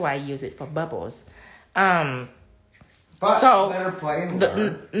 That's why I use it for bubbles. But so let her play and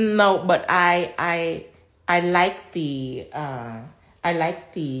learn. no, but I like the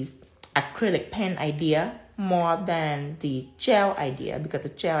acrylic pen idea more than the gel idea, because the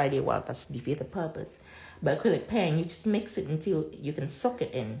gel idea, well, that's defeat the purpose. But acrylic pen, you just mix it until you can soak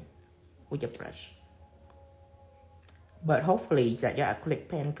it in with your brush. But hopefully that your acrylic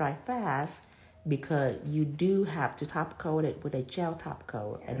pen dry fast, because you do have to top coat it with a gel top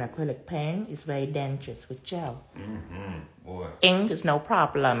coat, and acrylic pen is very dangerous with gel. Boy. Ink is no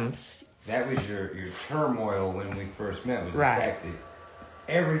problems. That was your turmoil when we first met, was Right. the fact that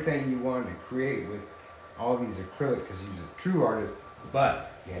everything you wanted to create with all these acrylics, because you're a true artist,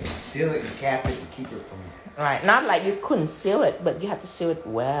 but you had to seal it and cap it and keep it from... Right, not like you couldn't seal it, but you have to seal it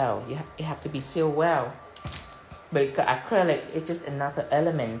well. You have to be sealed well. But acrylic is just another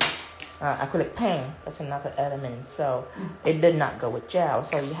element. Acrylic paint, that's another element. So it did not go with gel.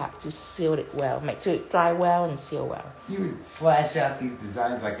 So you have to seal it well. Make sure it dry well and seal well. You would slash out these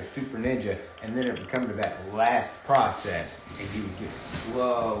designs like a super ninja, and then it would come to that last process, and you would get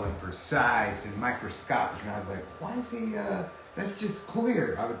slow and precise and microscopic. And I was like, why is he, that's just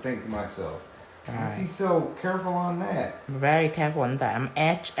clear, I would think to myself. Why is he so careful on that? I'm very careful on that. I'm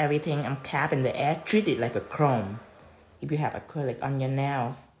etch everything. I'm capping the edge. Treat it like a chrome. If you have acrylic on your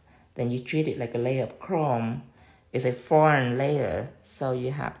nails, then you treat it like a layer of chrome. It's a foreign layer, so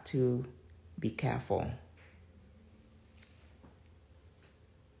you have to be careful.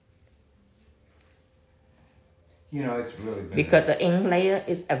 You know, it's really been... Because the ink layer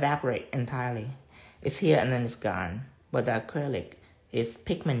is evaporate entirely. It's here and then it's gone. But the acrylic is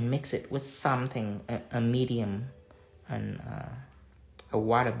pigment mixed with something, a medium, and a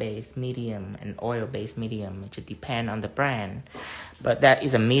water-based medium, and oil-based medium. It should depend on the brand. But that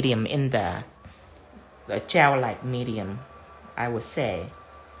is a medium in there. A gel-like medium, I would say,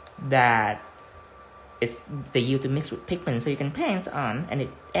 that they use to mix with pigment, so you can paint on, and it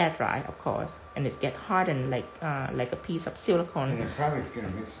air dry, of course, and it get hardened like a piece of silicone. And then probably if you're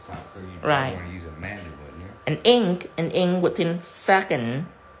gonna mix the top, so you Right. want to use a magic, wouldn't you? An ink within second,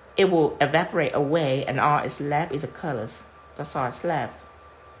 it will evaporate away, and all it's left is the colors. That's all it's left.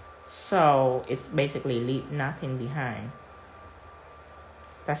 So it's basically leave nothing behind.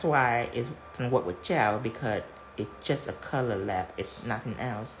 That's why it can work with gel, because it's just a color lab. It's nothing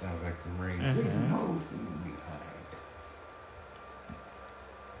else. Sounds like the rain. Leave nothing behind.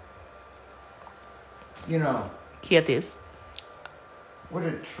 You know. Hear this. What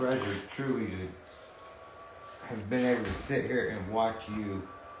a treasure, truly, to have been able to sit here and watch you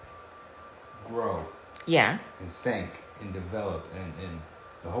grow. Yeah. And think and develop and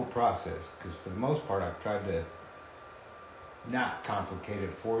the whole process. Because for the most part, I've tried to not complicate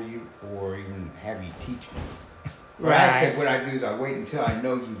it for you or even have you teach me. Right. I said what I do is I wait until I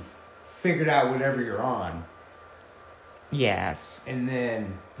know you've figured out whatever you're on. Yes. And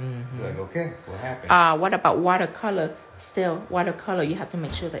then you're like, okay, what happened? What about watercolor? Still, watercolor, you have to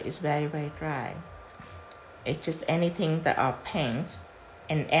make sure that it's very, very dry. It's just anything that are paint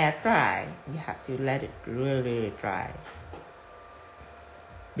and air dry, you have to let it really, really dry.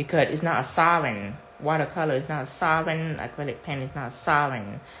 Because it's not a solvent. Watercolor is not a solvent. Acrylic paint is not a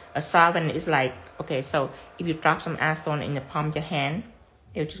solvent. A solvent is like, okay, so if you drop some acetone in the palm of your hand,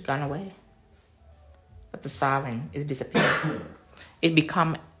 it'll just gone away. But the solvent is disappeared. It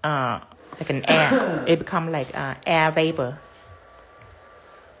become like an air. It become like air vapor.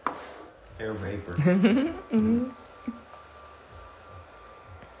 Air vapor.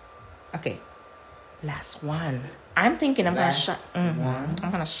 Okay, last one. I'm thinking I'm gonna shine. I'm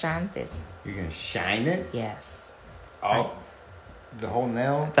gonna shine this. You're gonna shine it? Yes. Oh, the whole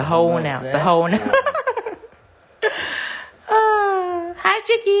nail. The whole nail. The whole nail. Hi,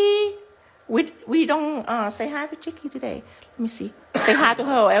 Chicky. We don't say hi to Chicky today. Let me see. Say hi to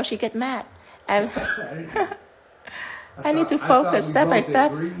her, or else she get mad. I need to focus step by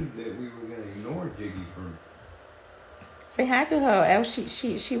step. That we were gonna ignore Jiggy from. Say hi to her, or else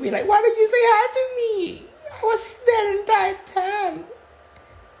she be like, why did you say hi to me? I was there the entire time.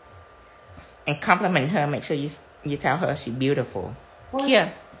 And compliment her. Make sure you tell her she's beautiful. What?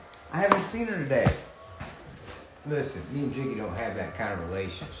 Here. I haven't seen her today. Listen, me and Jiggy don't have that kind of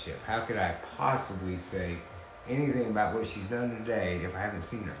relationship. How could I possibly say anything about what she's done today if I haven't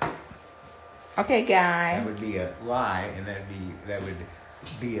seen her? Okay, guy. That would be a lie, and that would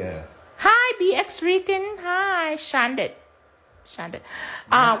be a. Hi, BX Rican. Hi, Shandit.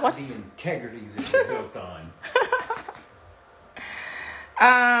 What's the integrity that you're built on?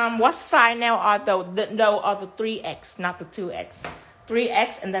 What size now are the 3X, not the 2X.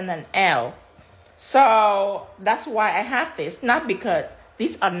 3X and then an L. So that's why I have this. Not because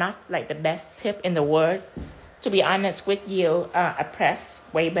these are not like the best tip in the world. To be honest with you, a press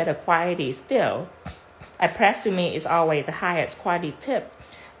way better quality still. A press to me is always the highest quality tip.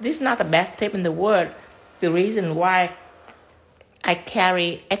 This is not the best tip in the world. The reason why I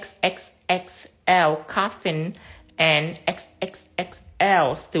carry XXXL Coffin and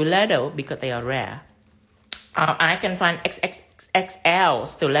XXXL Stiletto because they are rare. I can find XXXL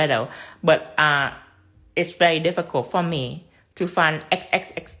Stiletto, but it's very difficult for me to find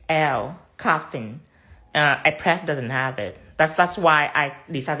XXXL Coffin. A press doesn't have it. That's why I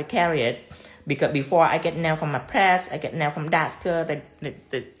decided to carry it. Because before I get nail from my press, I get nail from Dasker.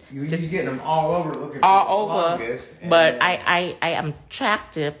 You're just getting them all over, looking all for over. The longest, but I am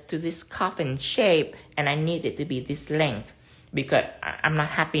attracted to this coffin shape, and I need it to be this length because I'm not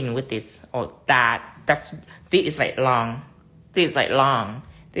happy with this or that. This is like long. This is like long.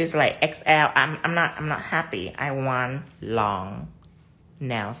 This is like XL. I'm not happy. I want long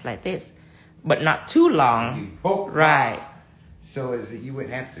nails like this, but not too long. Right. So is that you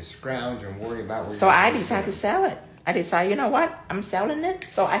wouldn't have to scrounge and worry about where. So I decided to sell it. I decided, you know what? I'm selling it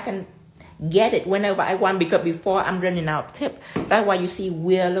so I can get it whenever I want, because before I'm running out of tip. That's why you see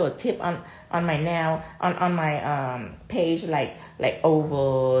weird little tip on my nail on my page like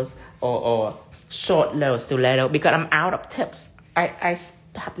ovals or short little stiletto, because I'm out of tips. I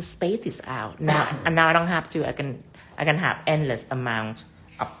have to space this out now, and now I don't have to. I can have endless amount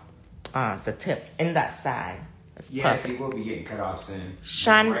of the tip in that side. Yes, it will be getting cut off soon.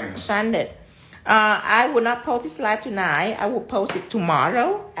 Shunned it. I will not post this live tonight. I will post it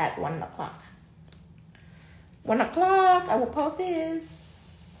tomorrow at 1 o'clock. 1 o'clock, I will post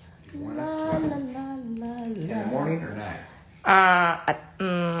this. In the morning or night?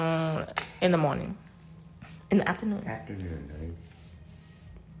 In the morning. In the afternoon. Afternoon, right?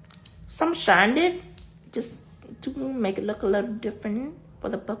 Some shined it just to make it look a little different for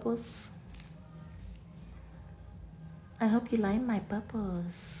the bubbles. I hope you like my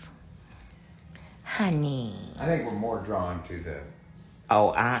bubbles. Honey. I think we're more drawn to the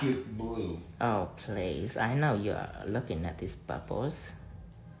cute blue. Oh, please. I know you're looking at these bubbles.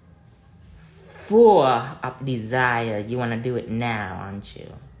 Full of desire. You want to do it now, aren't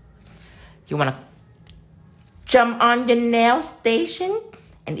you? You want to jump on your nail station?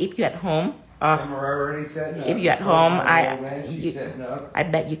 And if you're at home, I'm already setting up. if you're at home, She's setting up. I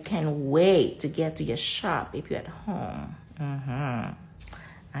bet you can't wait to get to your shop if you're at home.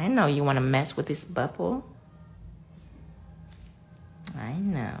 I know you want to mess with this bubble. I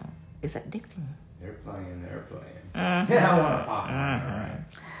know. It's addicting. They're playing. Yeah, I want to pop one. All right.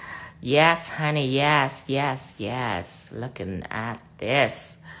 Yes, honey. Yes. Looking at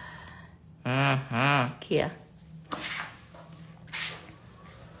this. Here.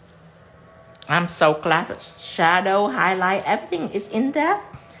 I'm so glad that shadow, highlight, everything is in there.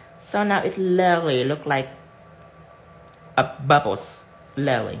 So now it literally look like a bubbles.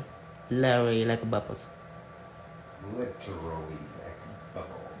 Literally like a bubbles. Literally like a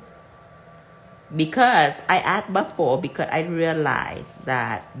bubble. Because I add bubble because I realized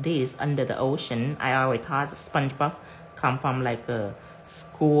that this under the ocean. I always thought SpongeBob come from like a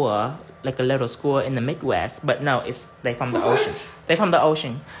school, like a little school in the Midwest, but no, they from the ocean. They from the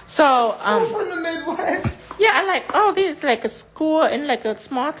ocean. So from the Midwest. Yeah, I like. Oh, this is like a school in like a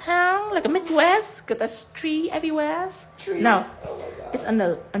small town, like a Midwest. Got a tree everywhere. No, it's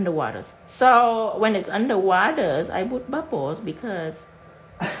underwaters. So when it's underwaters, I put bubbles because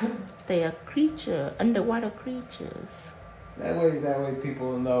they are underwater creatures. That way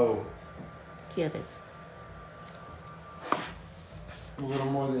people know. Hear this. A little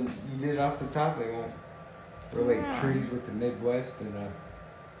more than you did off the top. They won't. They're like trees with the Midwest, and I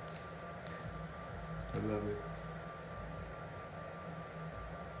love it.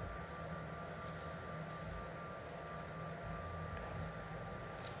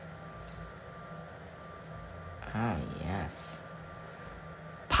 Oh yes.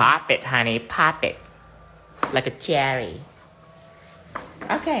 Pop it, honey. Pop it. Like a cherry.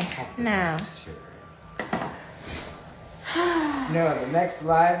 Okay, now. No, the next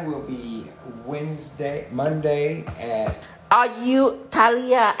live will be Monday at...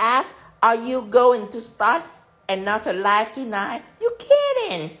 Talia asked, are you going to start another live tonight? You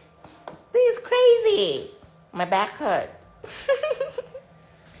kidding? This is crazy. My back hurt.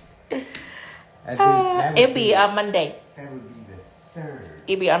 It'll be on Monday. That would be the 3rd.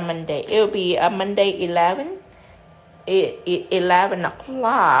 It'll be on Monday. It'll be on Monday 11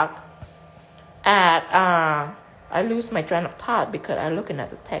 o'clock at... I lose my train of thought because I'm looking at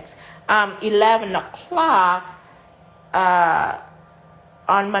the text. 11 o'clock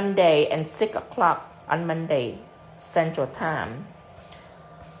on Monday and 6 o'clock on Monday Central Time.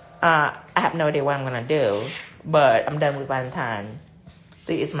 I have no idea what I'm going to do, but I'm done with Valentine.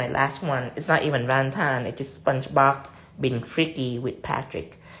 This is my last one. It's not even Valentine. It's just SpongeBob being tricky with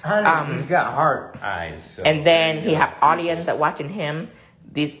Patrick. Honey, he's got heart eyes. So and then he have audience that watching him.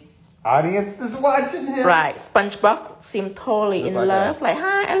 This audience is watching him. Right. SpongeBob seemed totally in love. Like,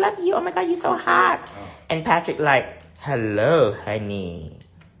 hi, I love you. Oh my God, you're so hot. Oh. And Patrick like, hello, honey.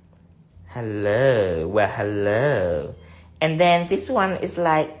 Hello. Well, hello. And then this one is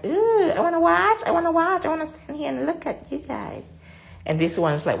like, ooh, I want to watch. I want to stand here and look at you guys. And this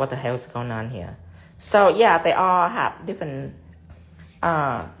one's like, what the hell is going on here? So, yeah, they all have different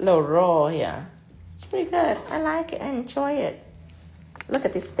little role here. It's pretty good. I like it. I enjoy it. Look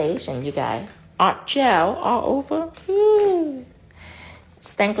at this station, you guys. Art gel all over. Ooh.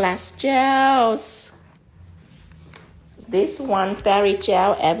 Stained glass gels. This one, fairy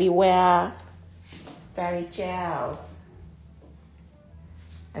gel everywhere. Fairy gels.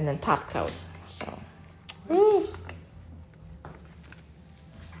 And then Topcoat. So, ooh.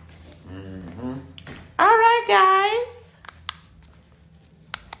 All right, guys.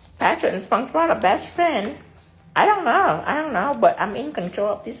 Patrick and SpongeBob are best friends. I don't know, but I'm in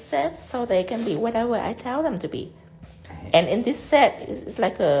control of this set, so they can be whatever I tell them to be. And in this set, it's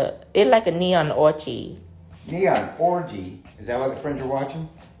like a neon orgy. Neon orgy? Is that what the friends are watching?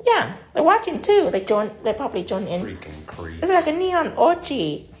 Yeah, they're watching too. They probably join in. Freaking creep. It's like a neon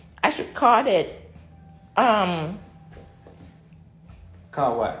orgy. I should call it. Call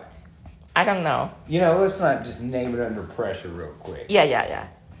what? I don't know. Let's not just name it under pressure real quick. Yeah.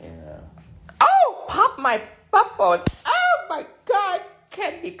 Oh, pop my bubbles. Oh my God.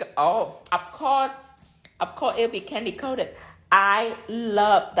 Candy. Oh, of course it'll be candy coated. I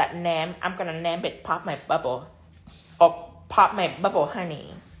love that name. I'm going to name it Pop My Bubble. Or Pop My Bubble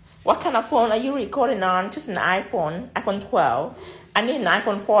Honeys. What kind of phone are you recording on? Just an iPhone 12. I need an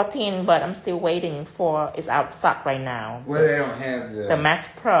iPhone 14, but I'm still waiting for, it's out of stock right now. Well, they don't have the Max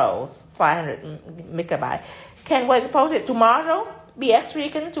Pros, 500 megabyte. Can't wait to post it tomorrow. BX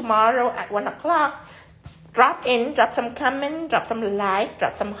Recon tomorrow at 1 o'clock. Drop some comment, drop some like,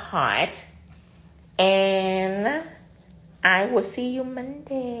 drop some heart. And I will see you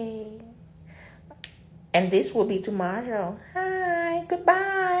Monday. And this will be tomorrow. Hi,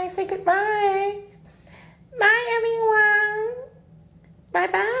 goodbye. Say goodbye. Bye, everyone.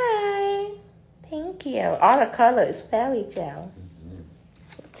 Bye-bye. Thank you. All the color is fairy gel.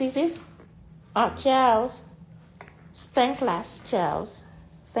 See this? Oh, gels. Stained glass gels.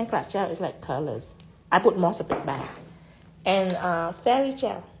 Stained glass gel is like colors. I put most of it back. And fairy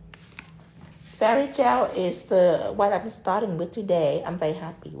gel. Fairy gel is what I'm starting with today. I'm very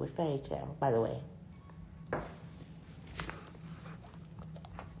happy with fairy gel, by the way.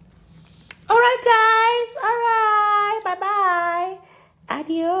 All right, guys. All right. Bye-bye.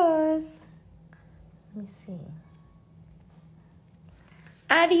 Adios. Let me see.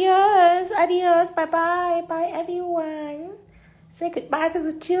 Adios. Adios. Bye-bye. Bye, everyone. Say goodbye to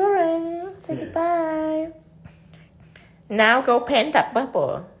the children. Say goodbye. Now go paint that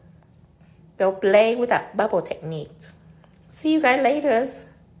bubble. Go play with that bubble technique. See you guys later.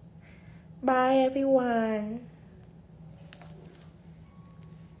 Bye, everyone.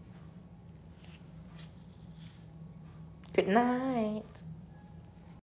 Good night.